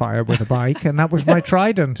groin on fire with a bike, and that was my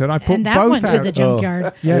Trident, and I put and that both went out. to the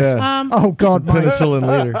junkyard. Yes. Yeah. Oh God, my, Penicillin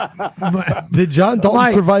later. Did John Dalton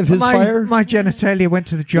my- survive his my- fire? My genitalia went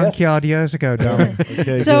to the junkyard years ago, darling.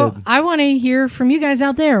 Okay, So good. I want to hear from you guys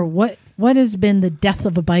out there. What has been the death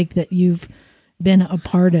of a bike that you've been a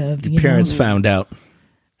part of? You Parents know? found out.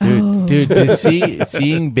 Dude, to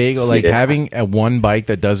seeing Bagel, like having a one bike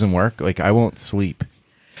that doesn't work, like I won't sleep.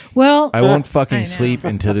 Well, I won't I fucking know. sleep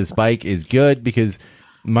until this bike is good, because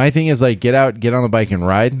my thing is like get on the bike and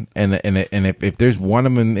ride, and if there's one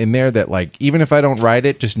of them in there that like, even if I don't ride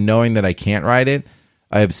it, just knowing that I can't ride it,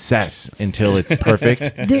 I obsess until it's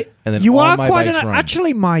perfect. There- And then You all are my quite bikes an run.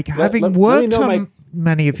 actually, Mike. Having let me worked know, on Mike.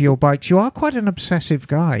 many of your bikes, you are quite an obsessive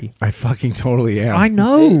guy. I fucking totally am. I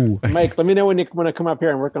know. Mike, let me know when you want to come up here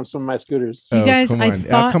and work on some of my scooters. You guys, come I on. I'll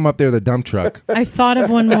thought come up there with a dump truck. I thought of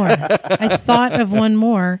one more. I thought of one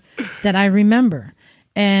more that I remember,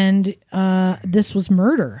 and this was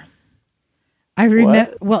murder. I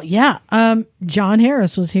remember. Well, yeah. John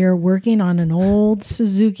Harris was here working on an old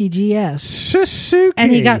Suzuki GS, Suzuki.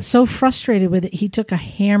 and he got so frustrated with it, he took a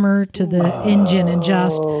hammer to the engine and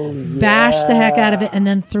just bashed the heck out of it, and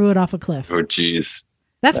then threw it off a cliff. Oh, geez.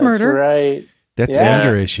 That's murder. Right. That's Yeah.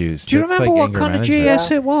 anger issues. Do you That's remember like what anger kind of management.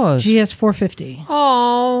 GS it was? GS 450.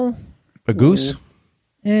 Oh. A goose?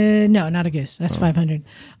 No, not a goose. That's 500.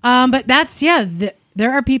 But that's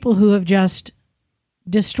there are people who have just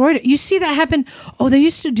destroyed it. You see that happen. Oh, they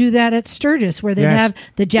used to do that at Sturgis, where they'd Yes. have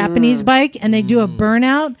the Japanese bike and they do a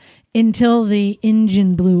burnout until the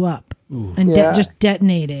engine blew up and Yeah. just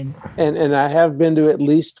detonated. And I have been to at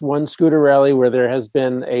least one scooter rally where there has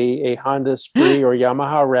been a Honda Spree or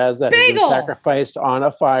Yamaha Raz that has Bagel! been sacrificed on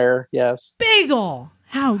a fire. Yes. Bagel.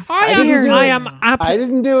 How I dare you. am I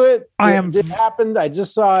didn't do it. I It- am- It happened. I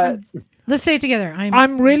just saw it. Let's say it together.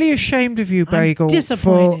 I'm really ashamed of you, Bagel, for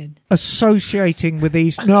disappointed. associating with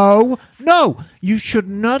these. No, you should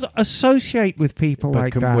not associate with people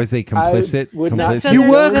like that. Was they complicit? I would not- Complicit? You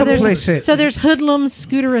there's- were there's- complicit. So there's hoodlums,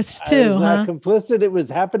 scooterists I too, was huh? not complicit. It was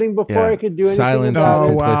happening before I could do anything. Silence about is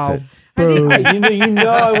it. Oh, wow. complicit. Boo. You know,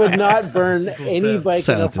 I would not burn any bike in a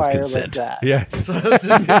Silence is fire consent. like that. Yes. So I'm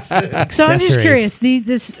just Accessory. curious,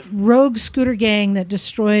 this rogue scooter gang that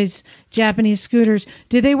destroys Japanese scooters,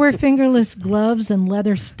 do they wear fingerless gloves and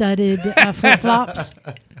leather-studded flip-flops?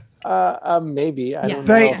 Maybe I don't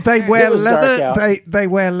They know. they wear It was dark leather. out. They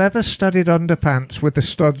wear leather studded underpants with the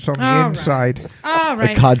studs on the All right. inside. All A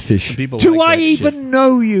right. codfish. People Do like I that even shit.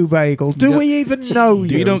 know you, Bagel? Do we even know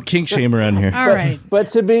you? You don't kink shame around here. All right. But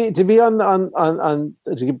to be on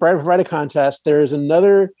to provide a contest, there is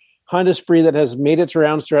another Honda Spree that has made its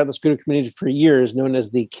rounds throughout the scooter community for years, known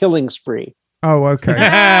as the Killing Spree. Oh,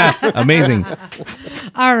 okay. Amazing.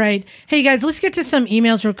 All right. Hey, guys, let's get to some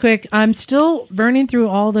emails real quick. I'm still burning through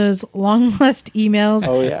all those long list emails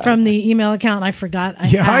from the email account I forgot I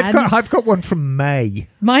had. I've got one from May.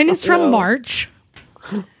 Mine is from March.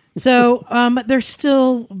 So, but they're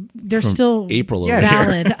still April Yeah,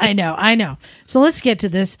 valid. I know. So let's get to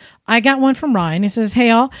this. I got one from Ryan. He says,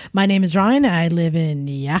 "Hey all, my name is Ryan. I live in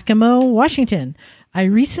Yakima, Washington. I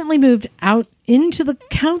recently moved out into the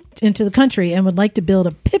country and would like to build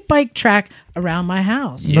a pit bike track around my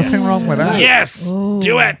house." Nothing wrong with that. Yes.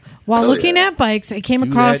 Do it. While looking at bikes, I came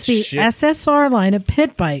across that the shit. SSR line of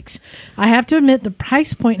pit bikes. I have to admit the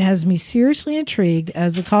price point has me seriously intrigued,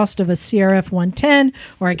 as the cost of a CRF 110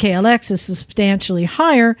 or a KLX is substantially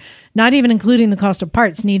higher, not even including the cost of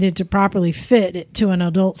parts needed to properly fit it to an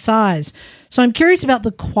adult size. So I'm curious about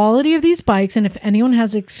the quality of these bikes and if anyone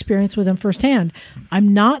has experience with them firsthand.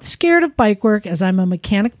 I'm not scared of bike work, as I'm a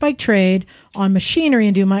mechanic by trade on machinery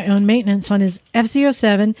and do my own maintenance on his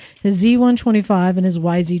FZ07, his Z125, and his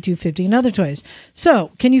YZ250 and other toys.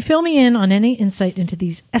 So can you fill me in on any insight into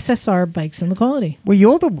these SSR bikes and the quality? Well,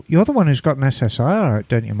 you're the one who's got an SSR out,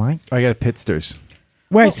 don't you, Mike? I got a Pitsters.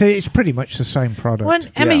 Well, it's pretty much the same product.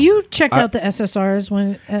 When Emma, you checked out the SSRs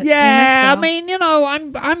when at Yeah, Expo. I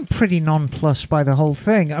mean, I'm pretty nonplussed by the whole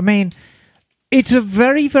thing. I mean, it's a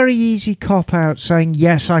very, very easy cop out saying,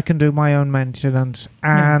 yes, I can do my own maintenance,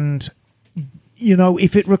 and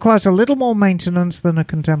if it requires a little more maintenance than a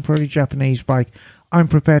contemporary Japanese bike, I'm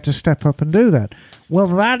prepared to step up and do that. Well,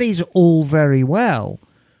 that is all very well,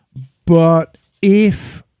 but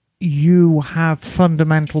if you have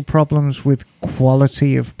fundamental problems with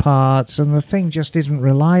quality of parts and the thing just isn't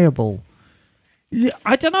reliable,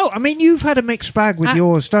 I don't know. I mean, you've had a mixed bag with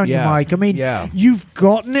yours, don't you, Mike? I mean, you've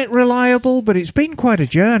gotten it reliable, but it's been quite a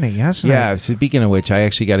journey, hasn't it? Yeah, speaking of which, I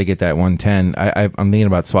actually got to get that 110. I'm thinking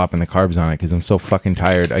about swapping the carbs on it because I'm so fucking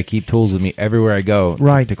tired. I keep tools with me everywhere I go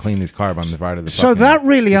to clean this carb on the part of the So that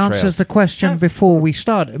really answers the question before we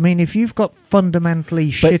start. I mean, if you've got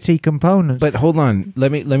fundamentally shitty components... But hold on.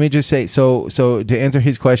 Let me just say, so to answer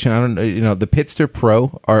his question, I don't the Pitster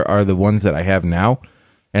Pro are the ones that I have now.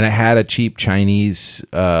 And I had a cheap Chinese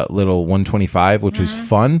little 125, which was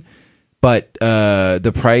fun. But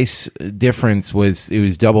the price difference was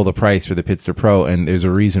double the price for the Pitster Pro, and there's a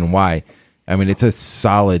reason why. I mean, it's a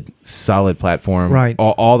solid platform. Right.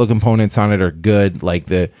 All the components on it are good. Like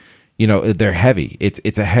they're heavy.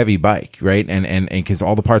 It's a heavy bike, right? And because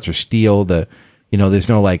all the parts are steel, there's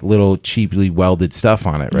no like little cheaply welded stuff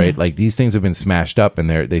on it, right? Like these things have been smashed up, and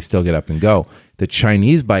they still get up and go. The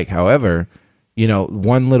Chinese bike, however,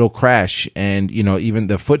 one little crash, and even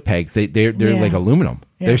the foot pegs, they're like aluminum.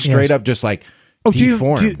 Yeah. They're straight up just like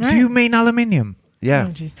deformed. Do you mean aluminium? Yeah.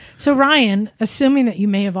 Oh, geez. So Ryan, assuming that you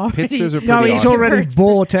may have already... Pitsters are pretty No, he's awesome. already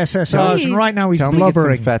bought SSRs, Please. and right now he's Tell me to get some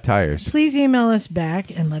blubbering. fat tires. Please email us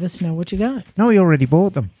back and let us know what you got. No, he already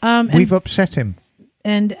bought them. We've upset him.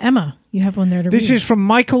 And Emma, you have one there to This read. is from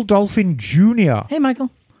Michael Dolphin Jr. Hey,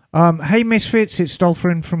 Michael. Hey, Misfits, it's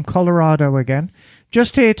Dolphin from Colorado again.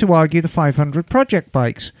 Just here to argue the 500 project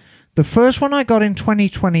bikes. The first one I got in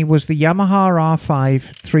 2020 was the Yamaha R5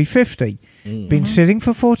 350. Been sitting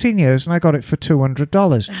for 14 years, and I got it for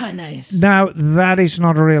 $200. Ah, nice. Now, that is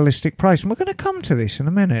not a realistic price, and we're going to come to this in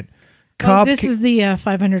a minute. This is the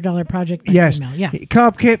 $500 project bike Yes. email. Yeah.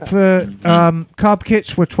 Carb kit for carb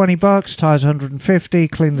kits were $20, tires $150.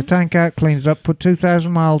 Cleaned the tank out, cleaned it up, put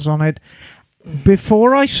 2,000 miles on it.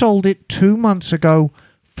 Before I sold it 2 months ago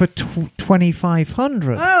for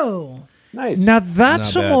 $2,500. Oh. Nice. Now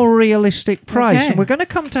that's Not a bad. more realistic price, Okay. and we're going to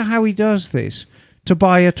come to how he does this to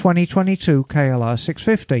buy a 2022 KLR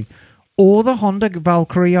 650 or the Honda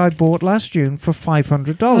Valkyrie I bought last June for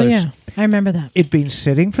 $500. Oh, yeah. I remember that. It'd been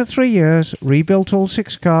sitting for 3 years, rebuilt all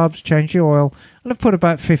 6 carbs, changed the oil, and I've put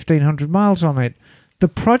about 1,500 miles on it. The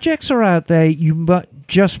projects are out there. You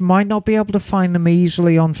just might not be able to find them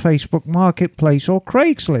easily on Facebook Marketplace or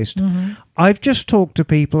Craigslist. I've just talked to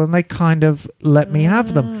people, and they kind of let me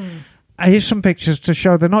have them. Here's some pictures to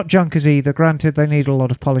show they're not junkers either. Granted, they need a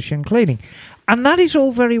lot of polishing and cleaning. And that is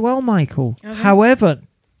all very well, Michael. However,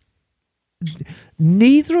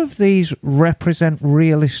 neither of these represent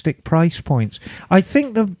realistic price points. I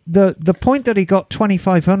think the point that he got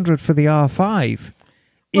 $2,500 for the R5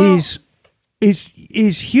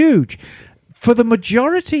 is huge. for the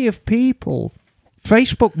majority of people,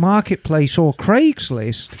 Facebook Marketplace or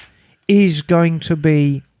Craigslist is going to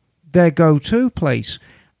be their go-to place.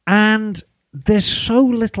 And there's so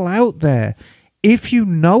little out there. If you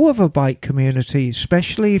know of a bike community,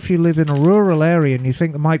 especially if you live in a rural area and you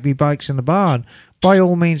think there might be bikes in the barn, by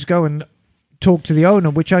all means go and talk to the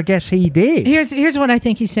owner, which I guess he did. Here's what I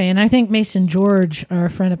think he's saying. I think Mason George, our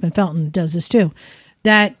friend up in Felton, does this too.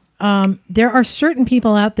 That there are certain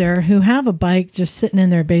people out there who have a bike just sitting in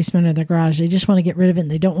their basement or their garage. They just want to get rid of it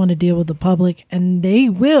and they don't want to deal with the public, and they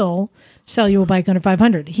will sell you a bike under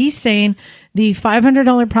 $500. He's saying the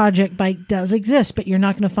 $500 project bike does exist, but you're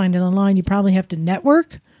not going to find it online. You probably have to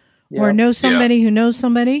network or know somebody who knows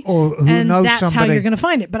somebody, or who and knows that's somebody. how you're going to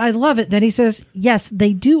find it. But I love it that he says, yes,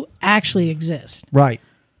 they do actually exist. Right.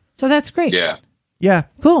 So that's great. Yeah.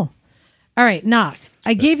 Cool. All right, Knock.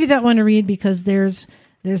 I gave you that one to read because there's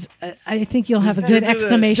I think you'll have a good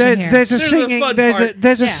exclamation here. There's a There's a singing. fun There's a part.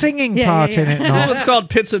 there's a Yeah. singing Yeah, part yeah, in yeah. it. This Knock. one's called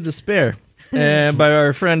Pits of Despair. And by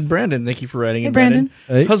our friend Brandon. Thank you for writing it, Brandon.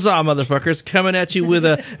 Hey. Huzzah, motherfuckers. Coming at you with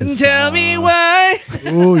a Tell Me Why.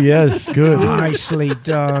 Oh, yes. Good. Nicely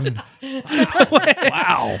done.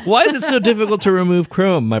 Wow. Why is it so difficult to remove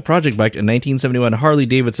chrome? My project bike, a 1971 Harley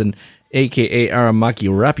Davidson, a.k.a. Aramaki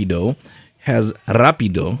Rapido, has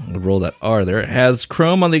roll that R there, has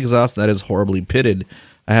chrome on the exhaust that is horribly pitted.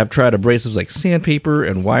 I have tried abrasives like sandpaper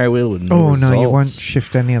and wire wheel with no results. No, you won't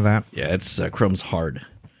shift any of that. Yeah, it's chrome's hard.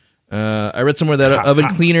 I read somewhere that oven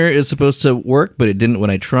cleaner is supposed to work, but it didn't when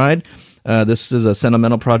I tried. This is a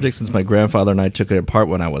sentimental project since my grandfather and I took it apart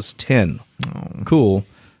when I was 10. Cool.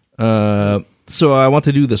 So I want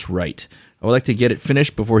to do this right. I would like to get it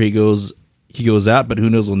finished before he goes out, but who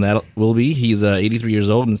knows when that will be. He's 83 years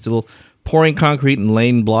old and still pouring concrete and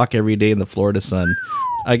laying block every day in the Florida sun.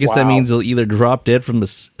 I guess that means he'll either drop dead from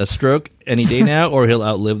a stroke any day now, or he'll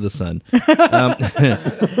outlive the sun.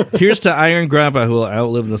 Here's to Iron Grandpa, who will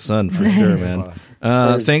outlive the sun for sure,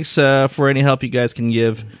 man. Thanks for any help you guys can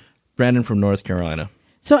give. Brandon from North Carolina.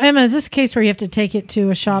 So, Emma, is this a case where you have to take it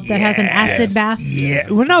to a shop that has an acid bath? Yeah.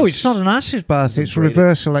 Well, no, it's not an acid bath. It's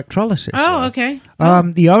reverse electrolysis. Oh, okay.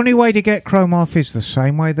 The only way to get chrome off is the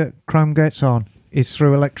same way that chrome gets on. It's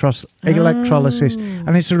through electrolysis,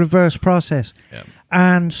 and it's a reverse process. Yep.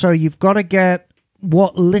 And so you've got to get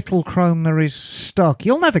what little chrome there is stuck.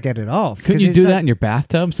 You'll never get it off. Couldn't you do that in your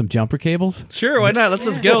bathtub? Some jumper cables? Sure, why not?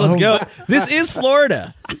 Let's go. Let's go. This is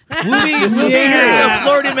Florida. We'll be hearing a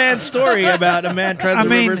Florida man story about a man trying to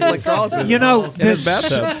reverse electrolysis. You know, in his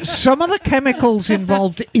bathtub. some of the chemicals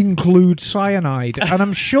involved include cyanide, and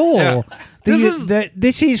I'm sure this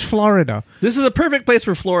is Florida. This is a perfect place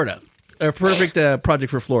for Florida. A perfect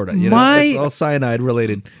project for Florida. You know, it's all cyanide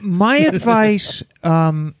related. My advice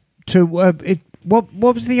what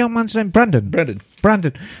was the young man's name?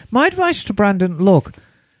 Brandon. My advice to Brandon: look,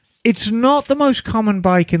 it's not the most common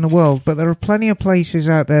bike in the world, but there are plenty of places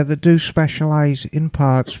out there that do specialize in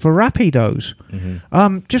parts for Rapidos.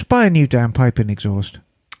 Mm-hmm. Just buy a new downpipe and exhaust.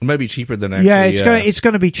 It might be cheaper than actually. Yeah, it's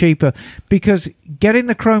going to be cheaper because getting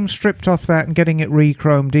the chrome stripped off that and getting it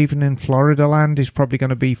re-chromed, even in Florida land, is probably going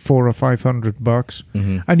to be $400 or $500.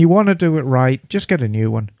 Mm-hmm. And you want to do it right, just get a new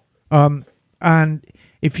one. And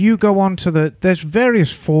if you go on to there's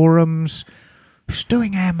various forums who's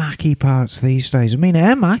doing Air Mackie parts these days. I mean,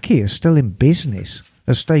 Air Mackie is still in business,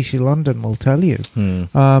 as Stacey London will tell you.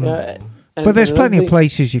 But there's plenty of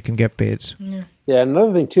places you can get bids. Yeah,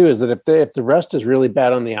 another thing too is that if the rust is really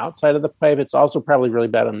bad on the outside of the pipe, it's also probably really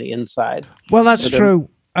bad on the inside. Well, that's true.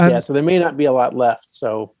 So there may not be a lot left.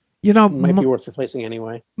 So it might be worth replacing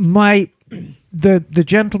anyway. The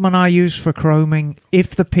gentleman I use for chroming,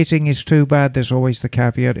 if the pitting is too bad, there's always the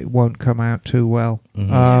caveat it won't come out too well.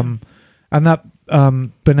 Mm-hmm. And that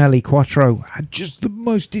Benelli Quattro had just the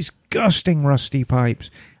most disgusting rusty pipes.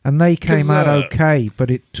 And they came out okay, but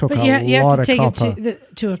it took a lot of copper. You have to take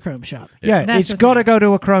it to a chrome shop. Yeah, it's got to go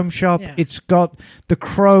to a chrome shop. Yeah. The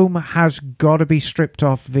chrome has got to be stripped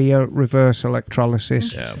off via reverse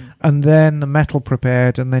electrolysis, and then the metal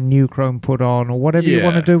prepared, and then new chrome put on, or whatever you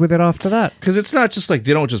want to do with it after that. Because it's not just like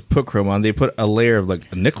they don't just put chrome on; they put a layer of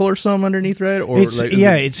like a nickel or something underneath, right? Or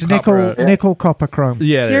it's nickel copper chrome.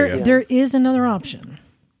 Yeah, there is another option.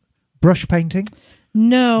 Brush painting.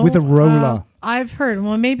 No, with a roller. I've heard.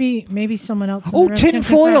 Well, maybe someone else. Tin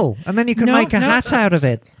foil, and then you can make a hat out of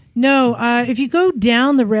it. No, if you go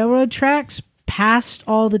down the railroad tracks past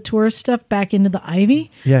all the tourist stuff back into the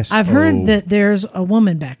ivy, yes, I've heard that there's a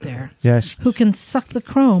woman back there, yes, who can suck the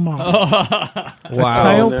chrome off.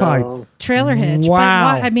 Wow, tailpipe, trailer hitch.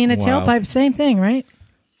 Wow, but, a tailpipe, same thing, right?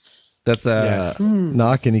 That's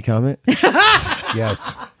Knock. Any comment?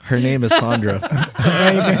 Yes. Her name is Sandra.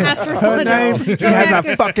 Ask for Her Sandra. name. She has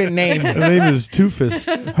a fucking name. Her name is Toofus.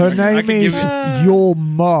 Her name is your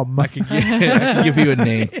mom. I can give you a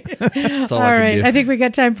name. That's all, All I can right. do. I think we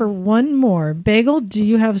got time for one more. Bagel, do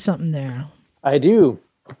you have something there? I do.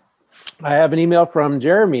 I have an email from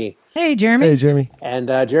Jeremy. Hey, Jeremy. Hey, Jeremy. And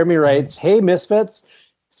Jeremy writes, "Hey, Misfits,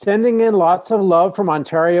 sending in lots of love from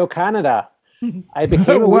Ontario, Canada. I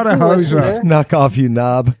became a What a weekly hoser. listener. Knock off, you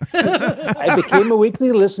knob. I became a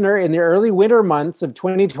weekly listener in the early winter months of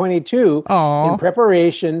 2022 Aw. in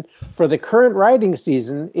preparation for the current riding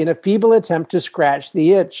season in a feeble attempt to scratch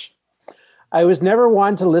the itch. I was never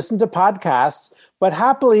one to listen to podcasts, but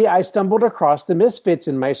happily I stumbled across the Misfits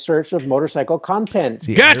in my search of motorcycle content.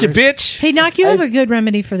 Gotcha, bitch. Hey, Knock, you have a good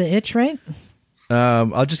remedy for the itch, right?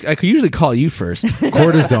 I could usually call you first.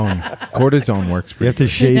 Cortisone works. You have to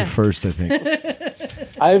shave first, I think.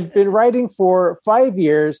 I've been writing for 5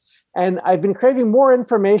 years, and I've been craving more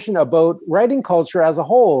information about writing culture as a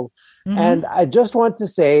whole. And I just want to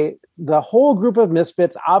say the whole group of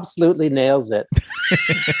Misfits absolutely nails it.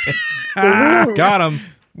 Got him.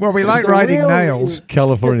 Well, we like The riding real- nails.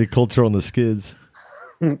 California culture on the skids.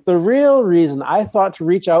 The real reason I thought to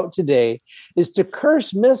reach out today is to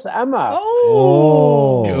curse Miss Emma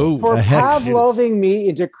Oh, for a hex. Pavloving me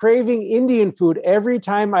into craving Indian food every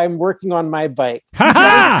time I'm working on my bike.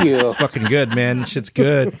 Thank you. Fucking good, man. Shit's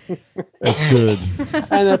good. That's good.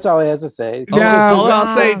 And that's all he has to say. Yeah, I'll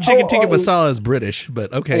say chicken tikka oh, masala is British,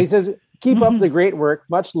 but And okay. he says, keep up the great work.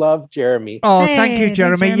 Much love, Jeremy. Oh, Hey, thank you, thanks,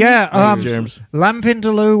 Jeremy. Jeremy. Yeah, Thanks, James. lamb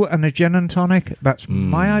vindaloo and a gin and tonic. That's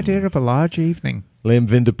my idea of a large evening. Lamb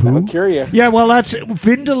I'm Vindapoo. curious. Yeah, well, that's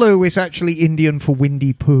vindaloo is actually Indian for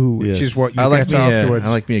windy poo, which Yes. is what you I like get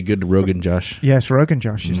afterwards. me a good Rogan Josh. Yes, Rogan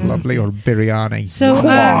Josh is lovely, or biryani. So,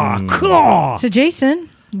 so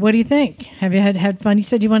Jason, what do you think? Have you had fun? You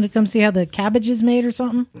said you wanted to come see how the cabbage is made or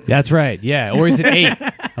something? That's right. Yeah. Or is it 8?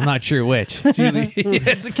 I'm not sure which. It's usually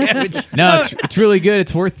it's a cabbage. No, it's really good.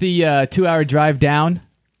 It's worth the 2-hour drive down,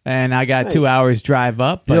 and I got 2 hours drive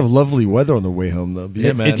up. You But have lovely weather on the way home, though.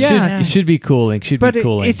 Yeah, man. it should be cooling. But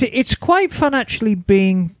it's quite fun actually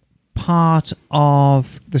being part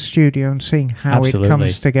of the studio and seeing how Absolutely. it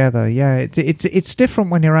comes together. Yeah, it's different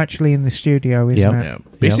when you're actually in the studio, isn't Yep. it? Yeah.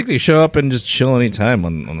 Basically, show up and just chill anytime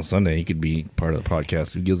on a Sunday. You could be part of the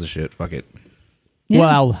podcast. Who gives a shit? Fuck it. Yeah.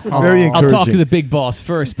 Well, Very I'll talk encouraging. to the big boss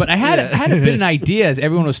first. But I had a bit of an idea as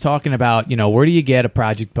everyone was talking about, where do you get a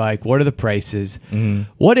project bike? What are the prices?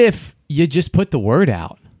 What if you just put the word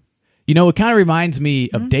out? It kind of reminds me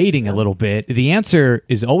of dating a little bit. The answer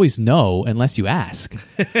is always no unless you ask.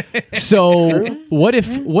 So what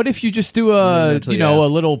if you just do a until you a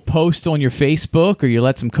ask. little post on your Facebook, or you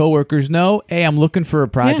let some coworkers know, hey, I'm looking for a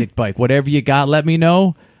project bike. Whatever you got, let me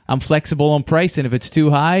know. I'm flexible on price, and if it's too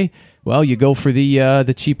high, well, you go for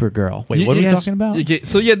the cheaper girl. Wait, what are we Yes. talking about? Okay,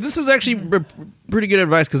 so this is actually pretty good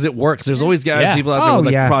advice because it works. There's always people out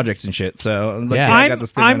there with projects and shit. So I got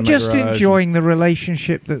this thing out I'm in my just garage. enjoying the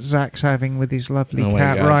relationship that Zach's having with his lovely Oh my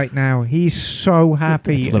cat God. right now. He's so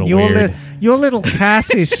happy. It's a little your, weird. your little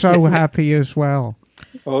cat is so happy as well.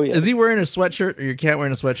 Oh, yeah. Is he wearing a sweatshirt or your cat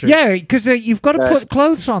wearing a sweatshirt? Yeah, because you've got to put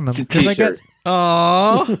clothes on them. Because they get.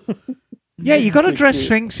 Aww. Yeah, you got to dress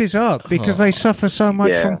sphinxes up because they suffer so much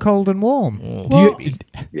Yeah. from cold and warm.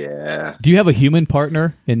 Yeah. Do you have a human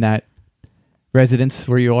partner in that residence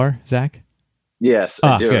where you are, Zach? Yes,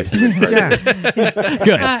 Ah, I do. good. Yeah,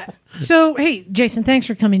 Good. So, hey, Jason, thanks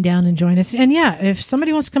for coming down and joining us. And yeah, if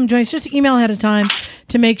somebody wants to come join us, just email ahead of time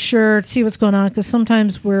to make sure, to see what's going on, because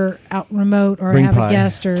sometimes we're out remote or Bring have pie. a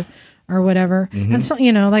guest or whatever. And so,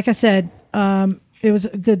 like I said, it was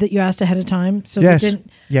good that you asked ahead of time. So yes, we didn't,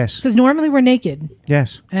 yes, because normally we're naked.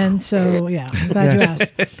 yes. And so, yeah, I'm glad you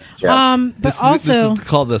asked. Yeah. But This also, is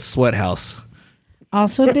called the sweat house.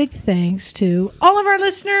 also big thanks to all of our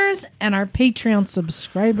listeners and our Patreon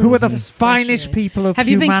subscribers. Who are the especially. finest people of Have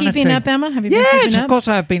you humanity. been keeping up, Emma? Have you been Yes, keeping of up? course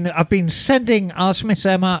I've been. I've been sending Ask Miss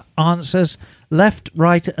Emma answers left,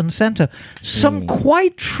 right, and centre. Some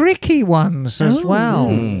quite tricky ones as well.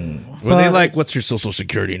 Were they like, what's your social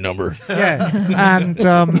security number? Yeah, and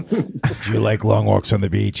Do you like long walks on the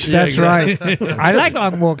beach? that's right. I like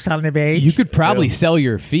long walks on the beach. You could probably sell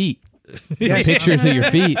your feet. Some pictures of your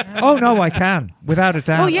feet. Oh no, I can without a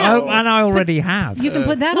doubt. Oh, yeah. And I already have. You can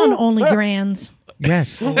put that on Only Grands.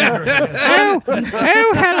 Yes. oh,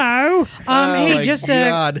 hello. Hey, my just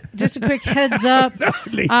God. a quick heads up.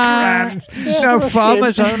 Grand. No,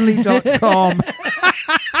 farmersonly.com.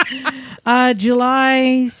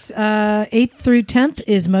 July 8th through 10th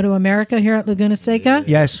is Moto America here at Laguna Seca.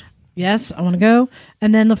 Yes. Yes, I want to go.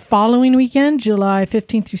 And then the following weekend, July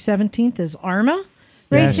 15th through 17th, is ARMA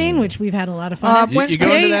racing, which we've had a lot of fun. at. You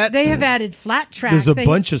going to that? They have added flat track. There's a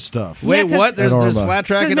bunch of stuff. Wait, 'cause- what? There's Arma. flat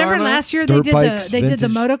track in Remember Arma? last year Dirt they bikes, did the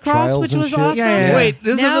vintage motocross, trials which and was shit. awesome. Yeah. Wait,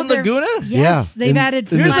 this Now is in Laguna? Yes, Yeah, they've in- added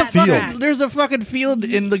there's flat a field. track. There's a fucking field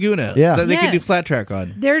in Laguna Yeah. that they can do Yes. flat track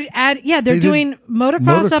on. They're They did doing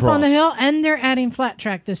motocross up on the motocross. hill, and they're adding flat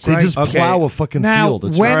track this They year. just Okay. plow a fucking Now, field.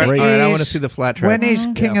 It's when great. All right, I is- want to see the flat track. When is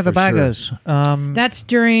King Yeah, of the for sure. Baggers? That's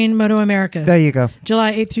during Moto America. There you go.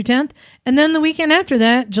 July 8th through 10th. And then the weekend after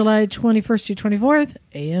that, July 21st to 24th,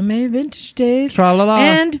 AMA Vintage Days. Tra-la-la.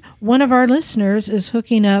 And one of our listeners is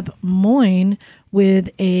hooking up Moyne with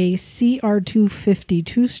a CR250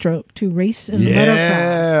 two-stroke to race in the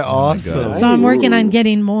Yeah, motocross. awesome. So I'm working on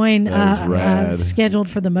getting Moyne That is rad. scheduled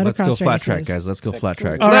for the motocross Let's go flat races. track, guys. Let's go flat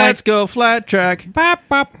track. All right. Let's go flat track. Bop,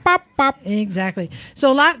 bop, bop, bop. Exactly.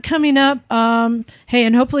 So a lot coming up. Hey,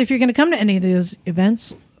 and hopefully if you're going to come to any of those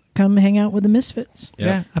events, come hang out with the Misfits. Yeah,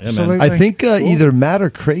 man. absolutely. I think either Matt or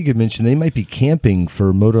Craig had mentioned they might be camping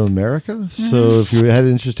for Moto America. So if you had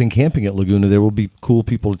an interest in camping at Laguna, there will be cool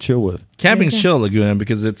people to chill with Camping's chill at Laguna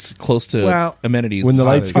because it's close to Well, amenities. when the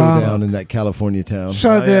lights go Um, down in that California town.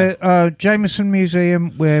 So the Jameson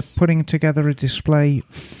Museum, we're putting together a display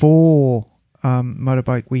for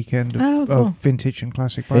motorbike weekend Oh, cool. of vintage and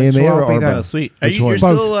classic bikes. AMA So or I'll be Arma? there. Oh, sweet. Which You're one?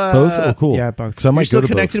 still Both? Oh, cool. Yeah, both. 'Cause I might You're still go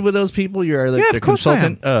to connected both. with those people. You're like Yeah, the of course I am.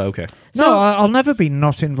 consultant. Oh, okay. No, I'll never be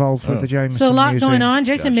not involved with the Jameson So a lot Museum. going on.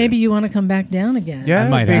 Jason, Gotcha. maybe you want to come back down again. Yeah, I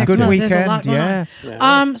might be a have good to. There's a weekend. lot going Yeah.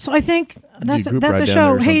 So I think that's group a ride down show.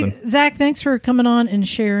 there or Hey, something. Zach, thanks for coming on and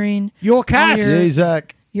sharing Your cat. All Yay,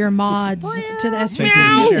 Zach. your mods to the Thanks for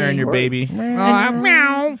SV650. sharing your baby.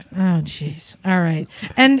 Meow. Oh, jeez. All right.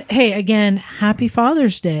 And hey, again, happy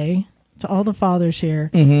Father's Day to all the fathers here,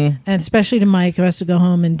 and especially to Mike, who has to go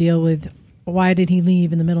home and deal with why did he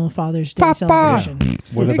leave in the middle of Father's Day Papa. celebration.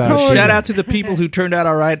 What about Because- Shout out to the people who turned out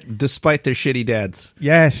all right despite their shitty dads.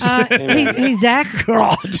 Yes. Hey, Zach, do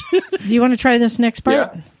you want to try this next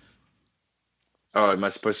part? Yeah. Oh, am I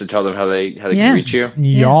supposed to tell them how they Yeah. can reach you?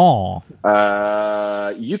 yeah.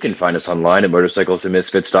 You can find us online at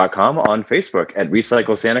motorcyclesandmisfits.com, on Facebook at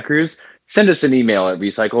Recycle Santa Cruz. Send us an email at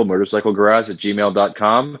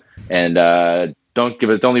recyclemotorcyclegarage@gmail.com, and don't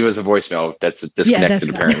leave us a voicemail. That's disconnected that's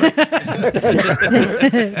apparently.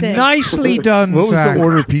 Nicely done, What was Zach. the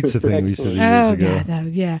order pizza thing we said years Oh, ago? God, that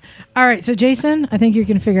was, yeah. All right, so Jason, I think you're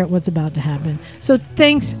going to figure out what's about to happen. So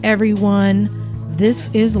thanks, everyone. This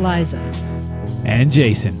is Liza. And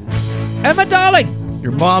Jason. Emma, darling.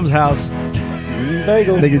 Your mom's house.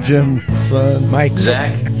 Bagel. Nigga Jim, son. Mike.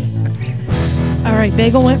 Zach. All right,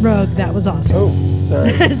 Bagel went rogue. That was awesome. Oh, sorry.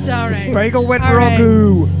 It's all right. Bagel went All right.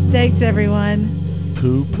 ragu. Thanks, everyone.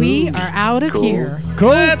 Poo poo. We are out of here. Cool.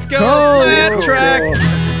 Let's go Cool. flat track.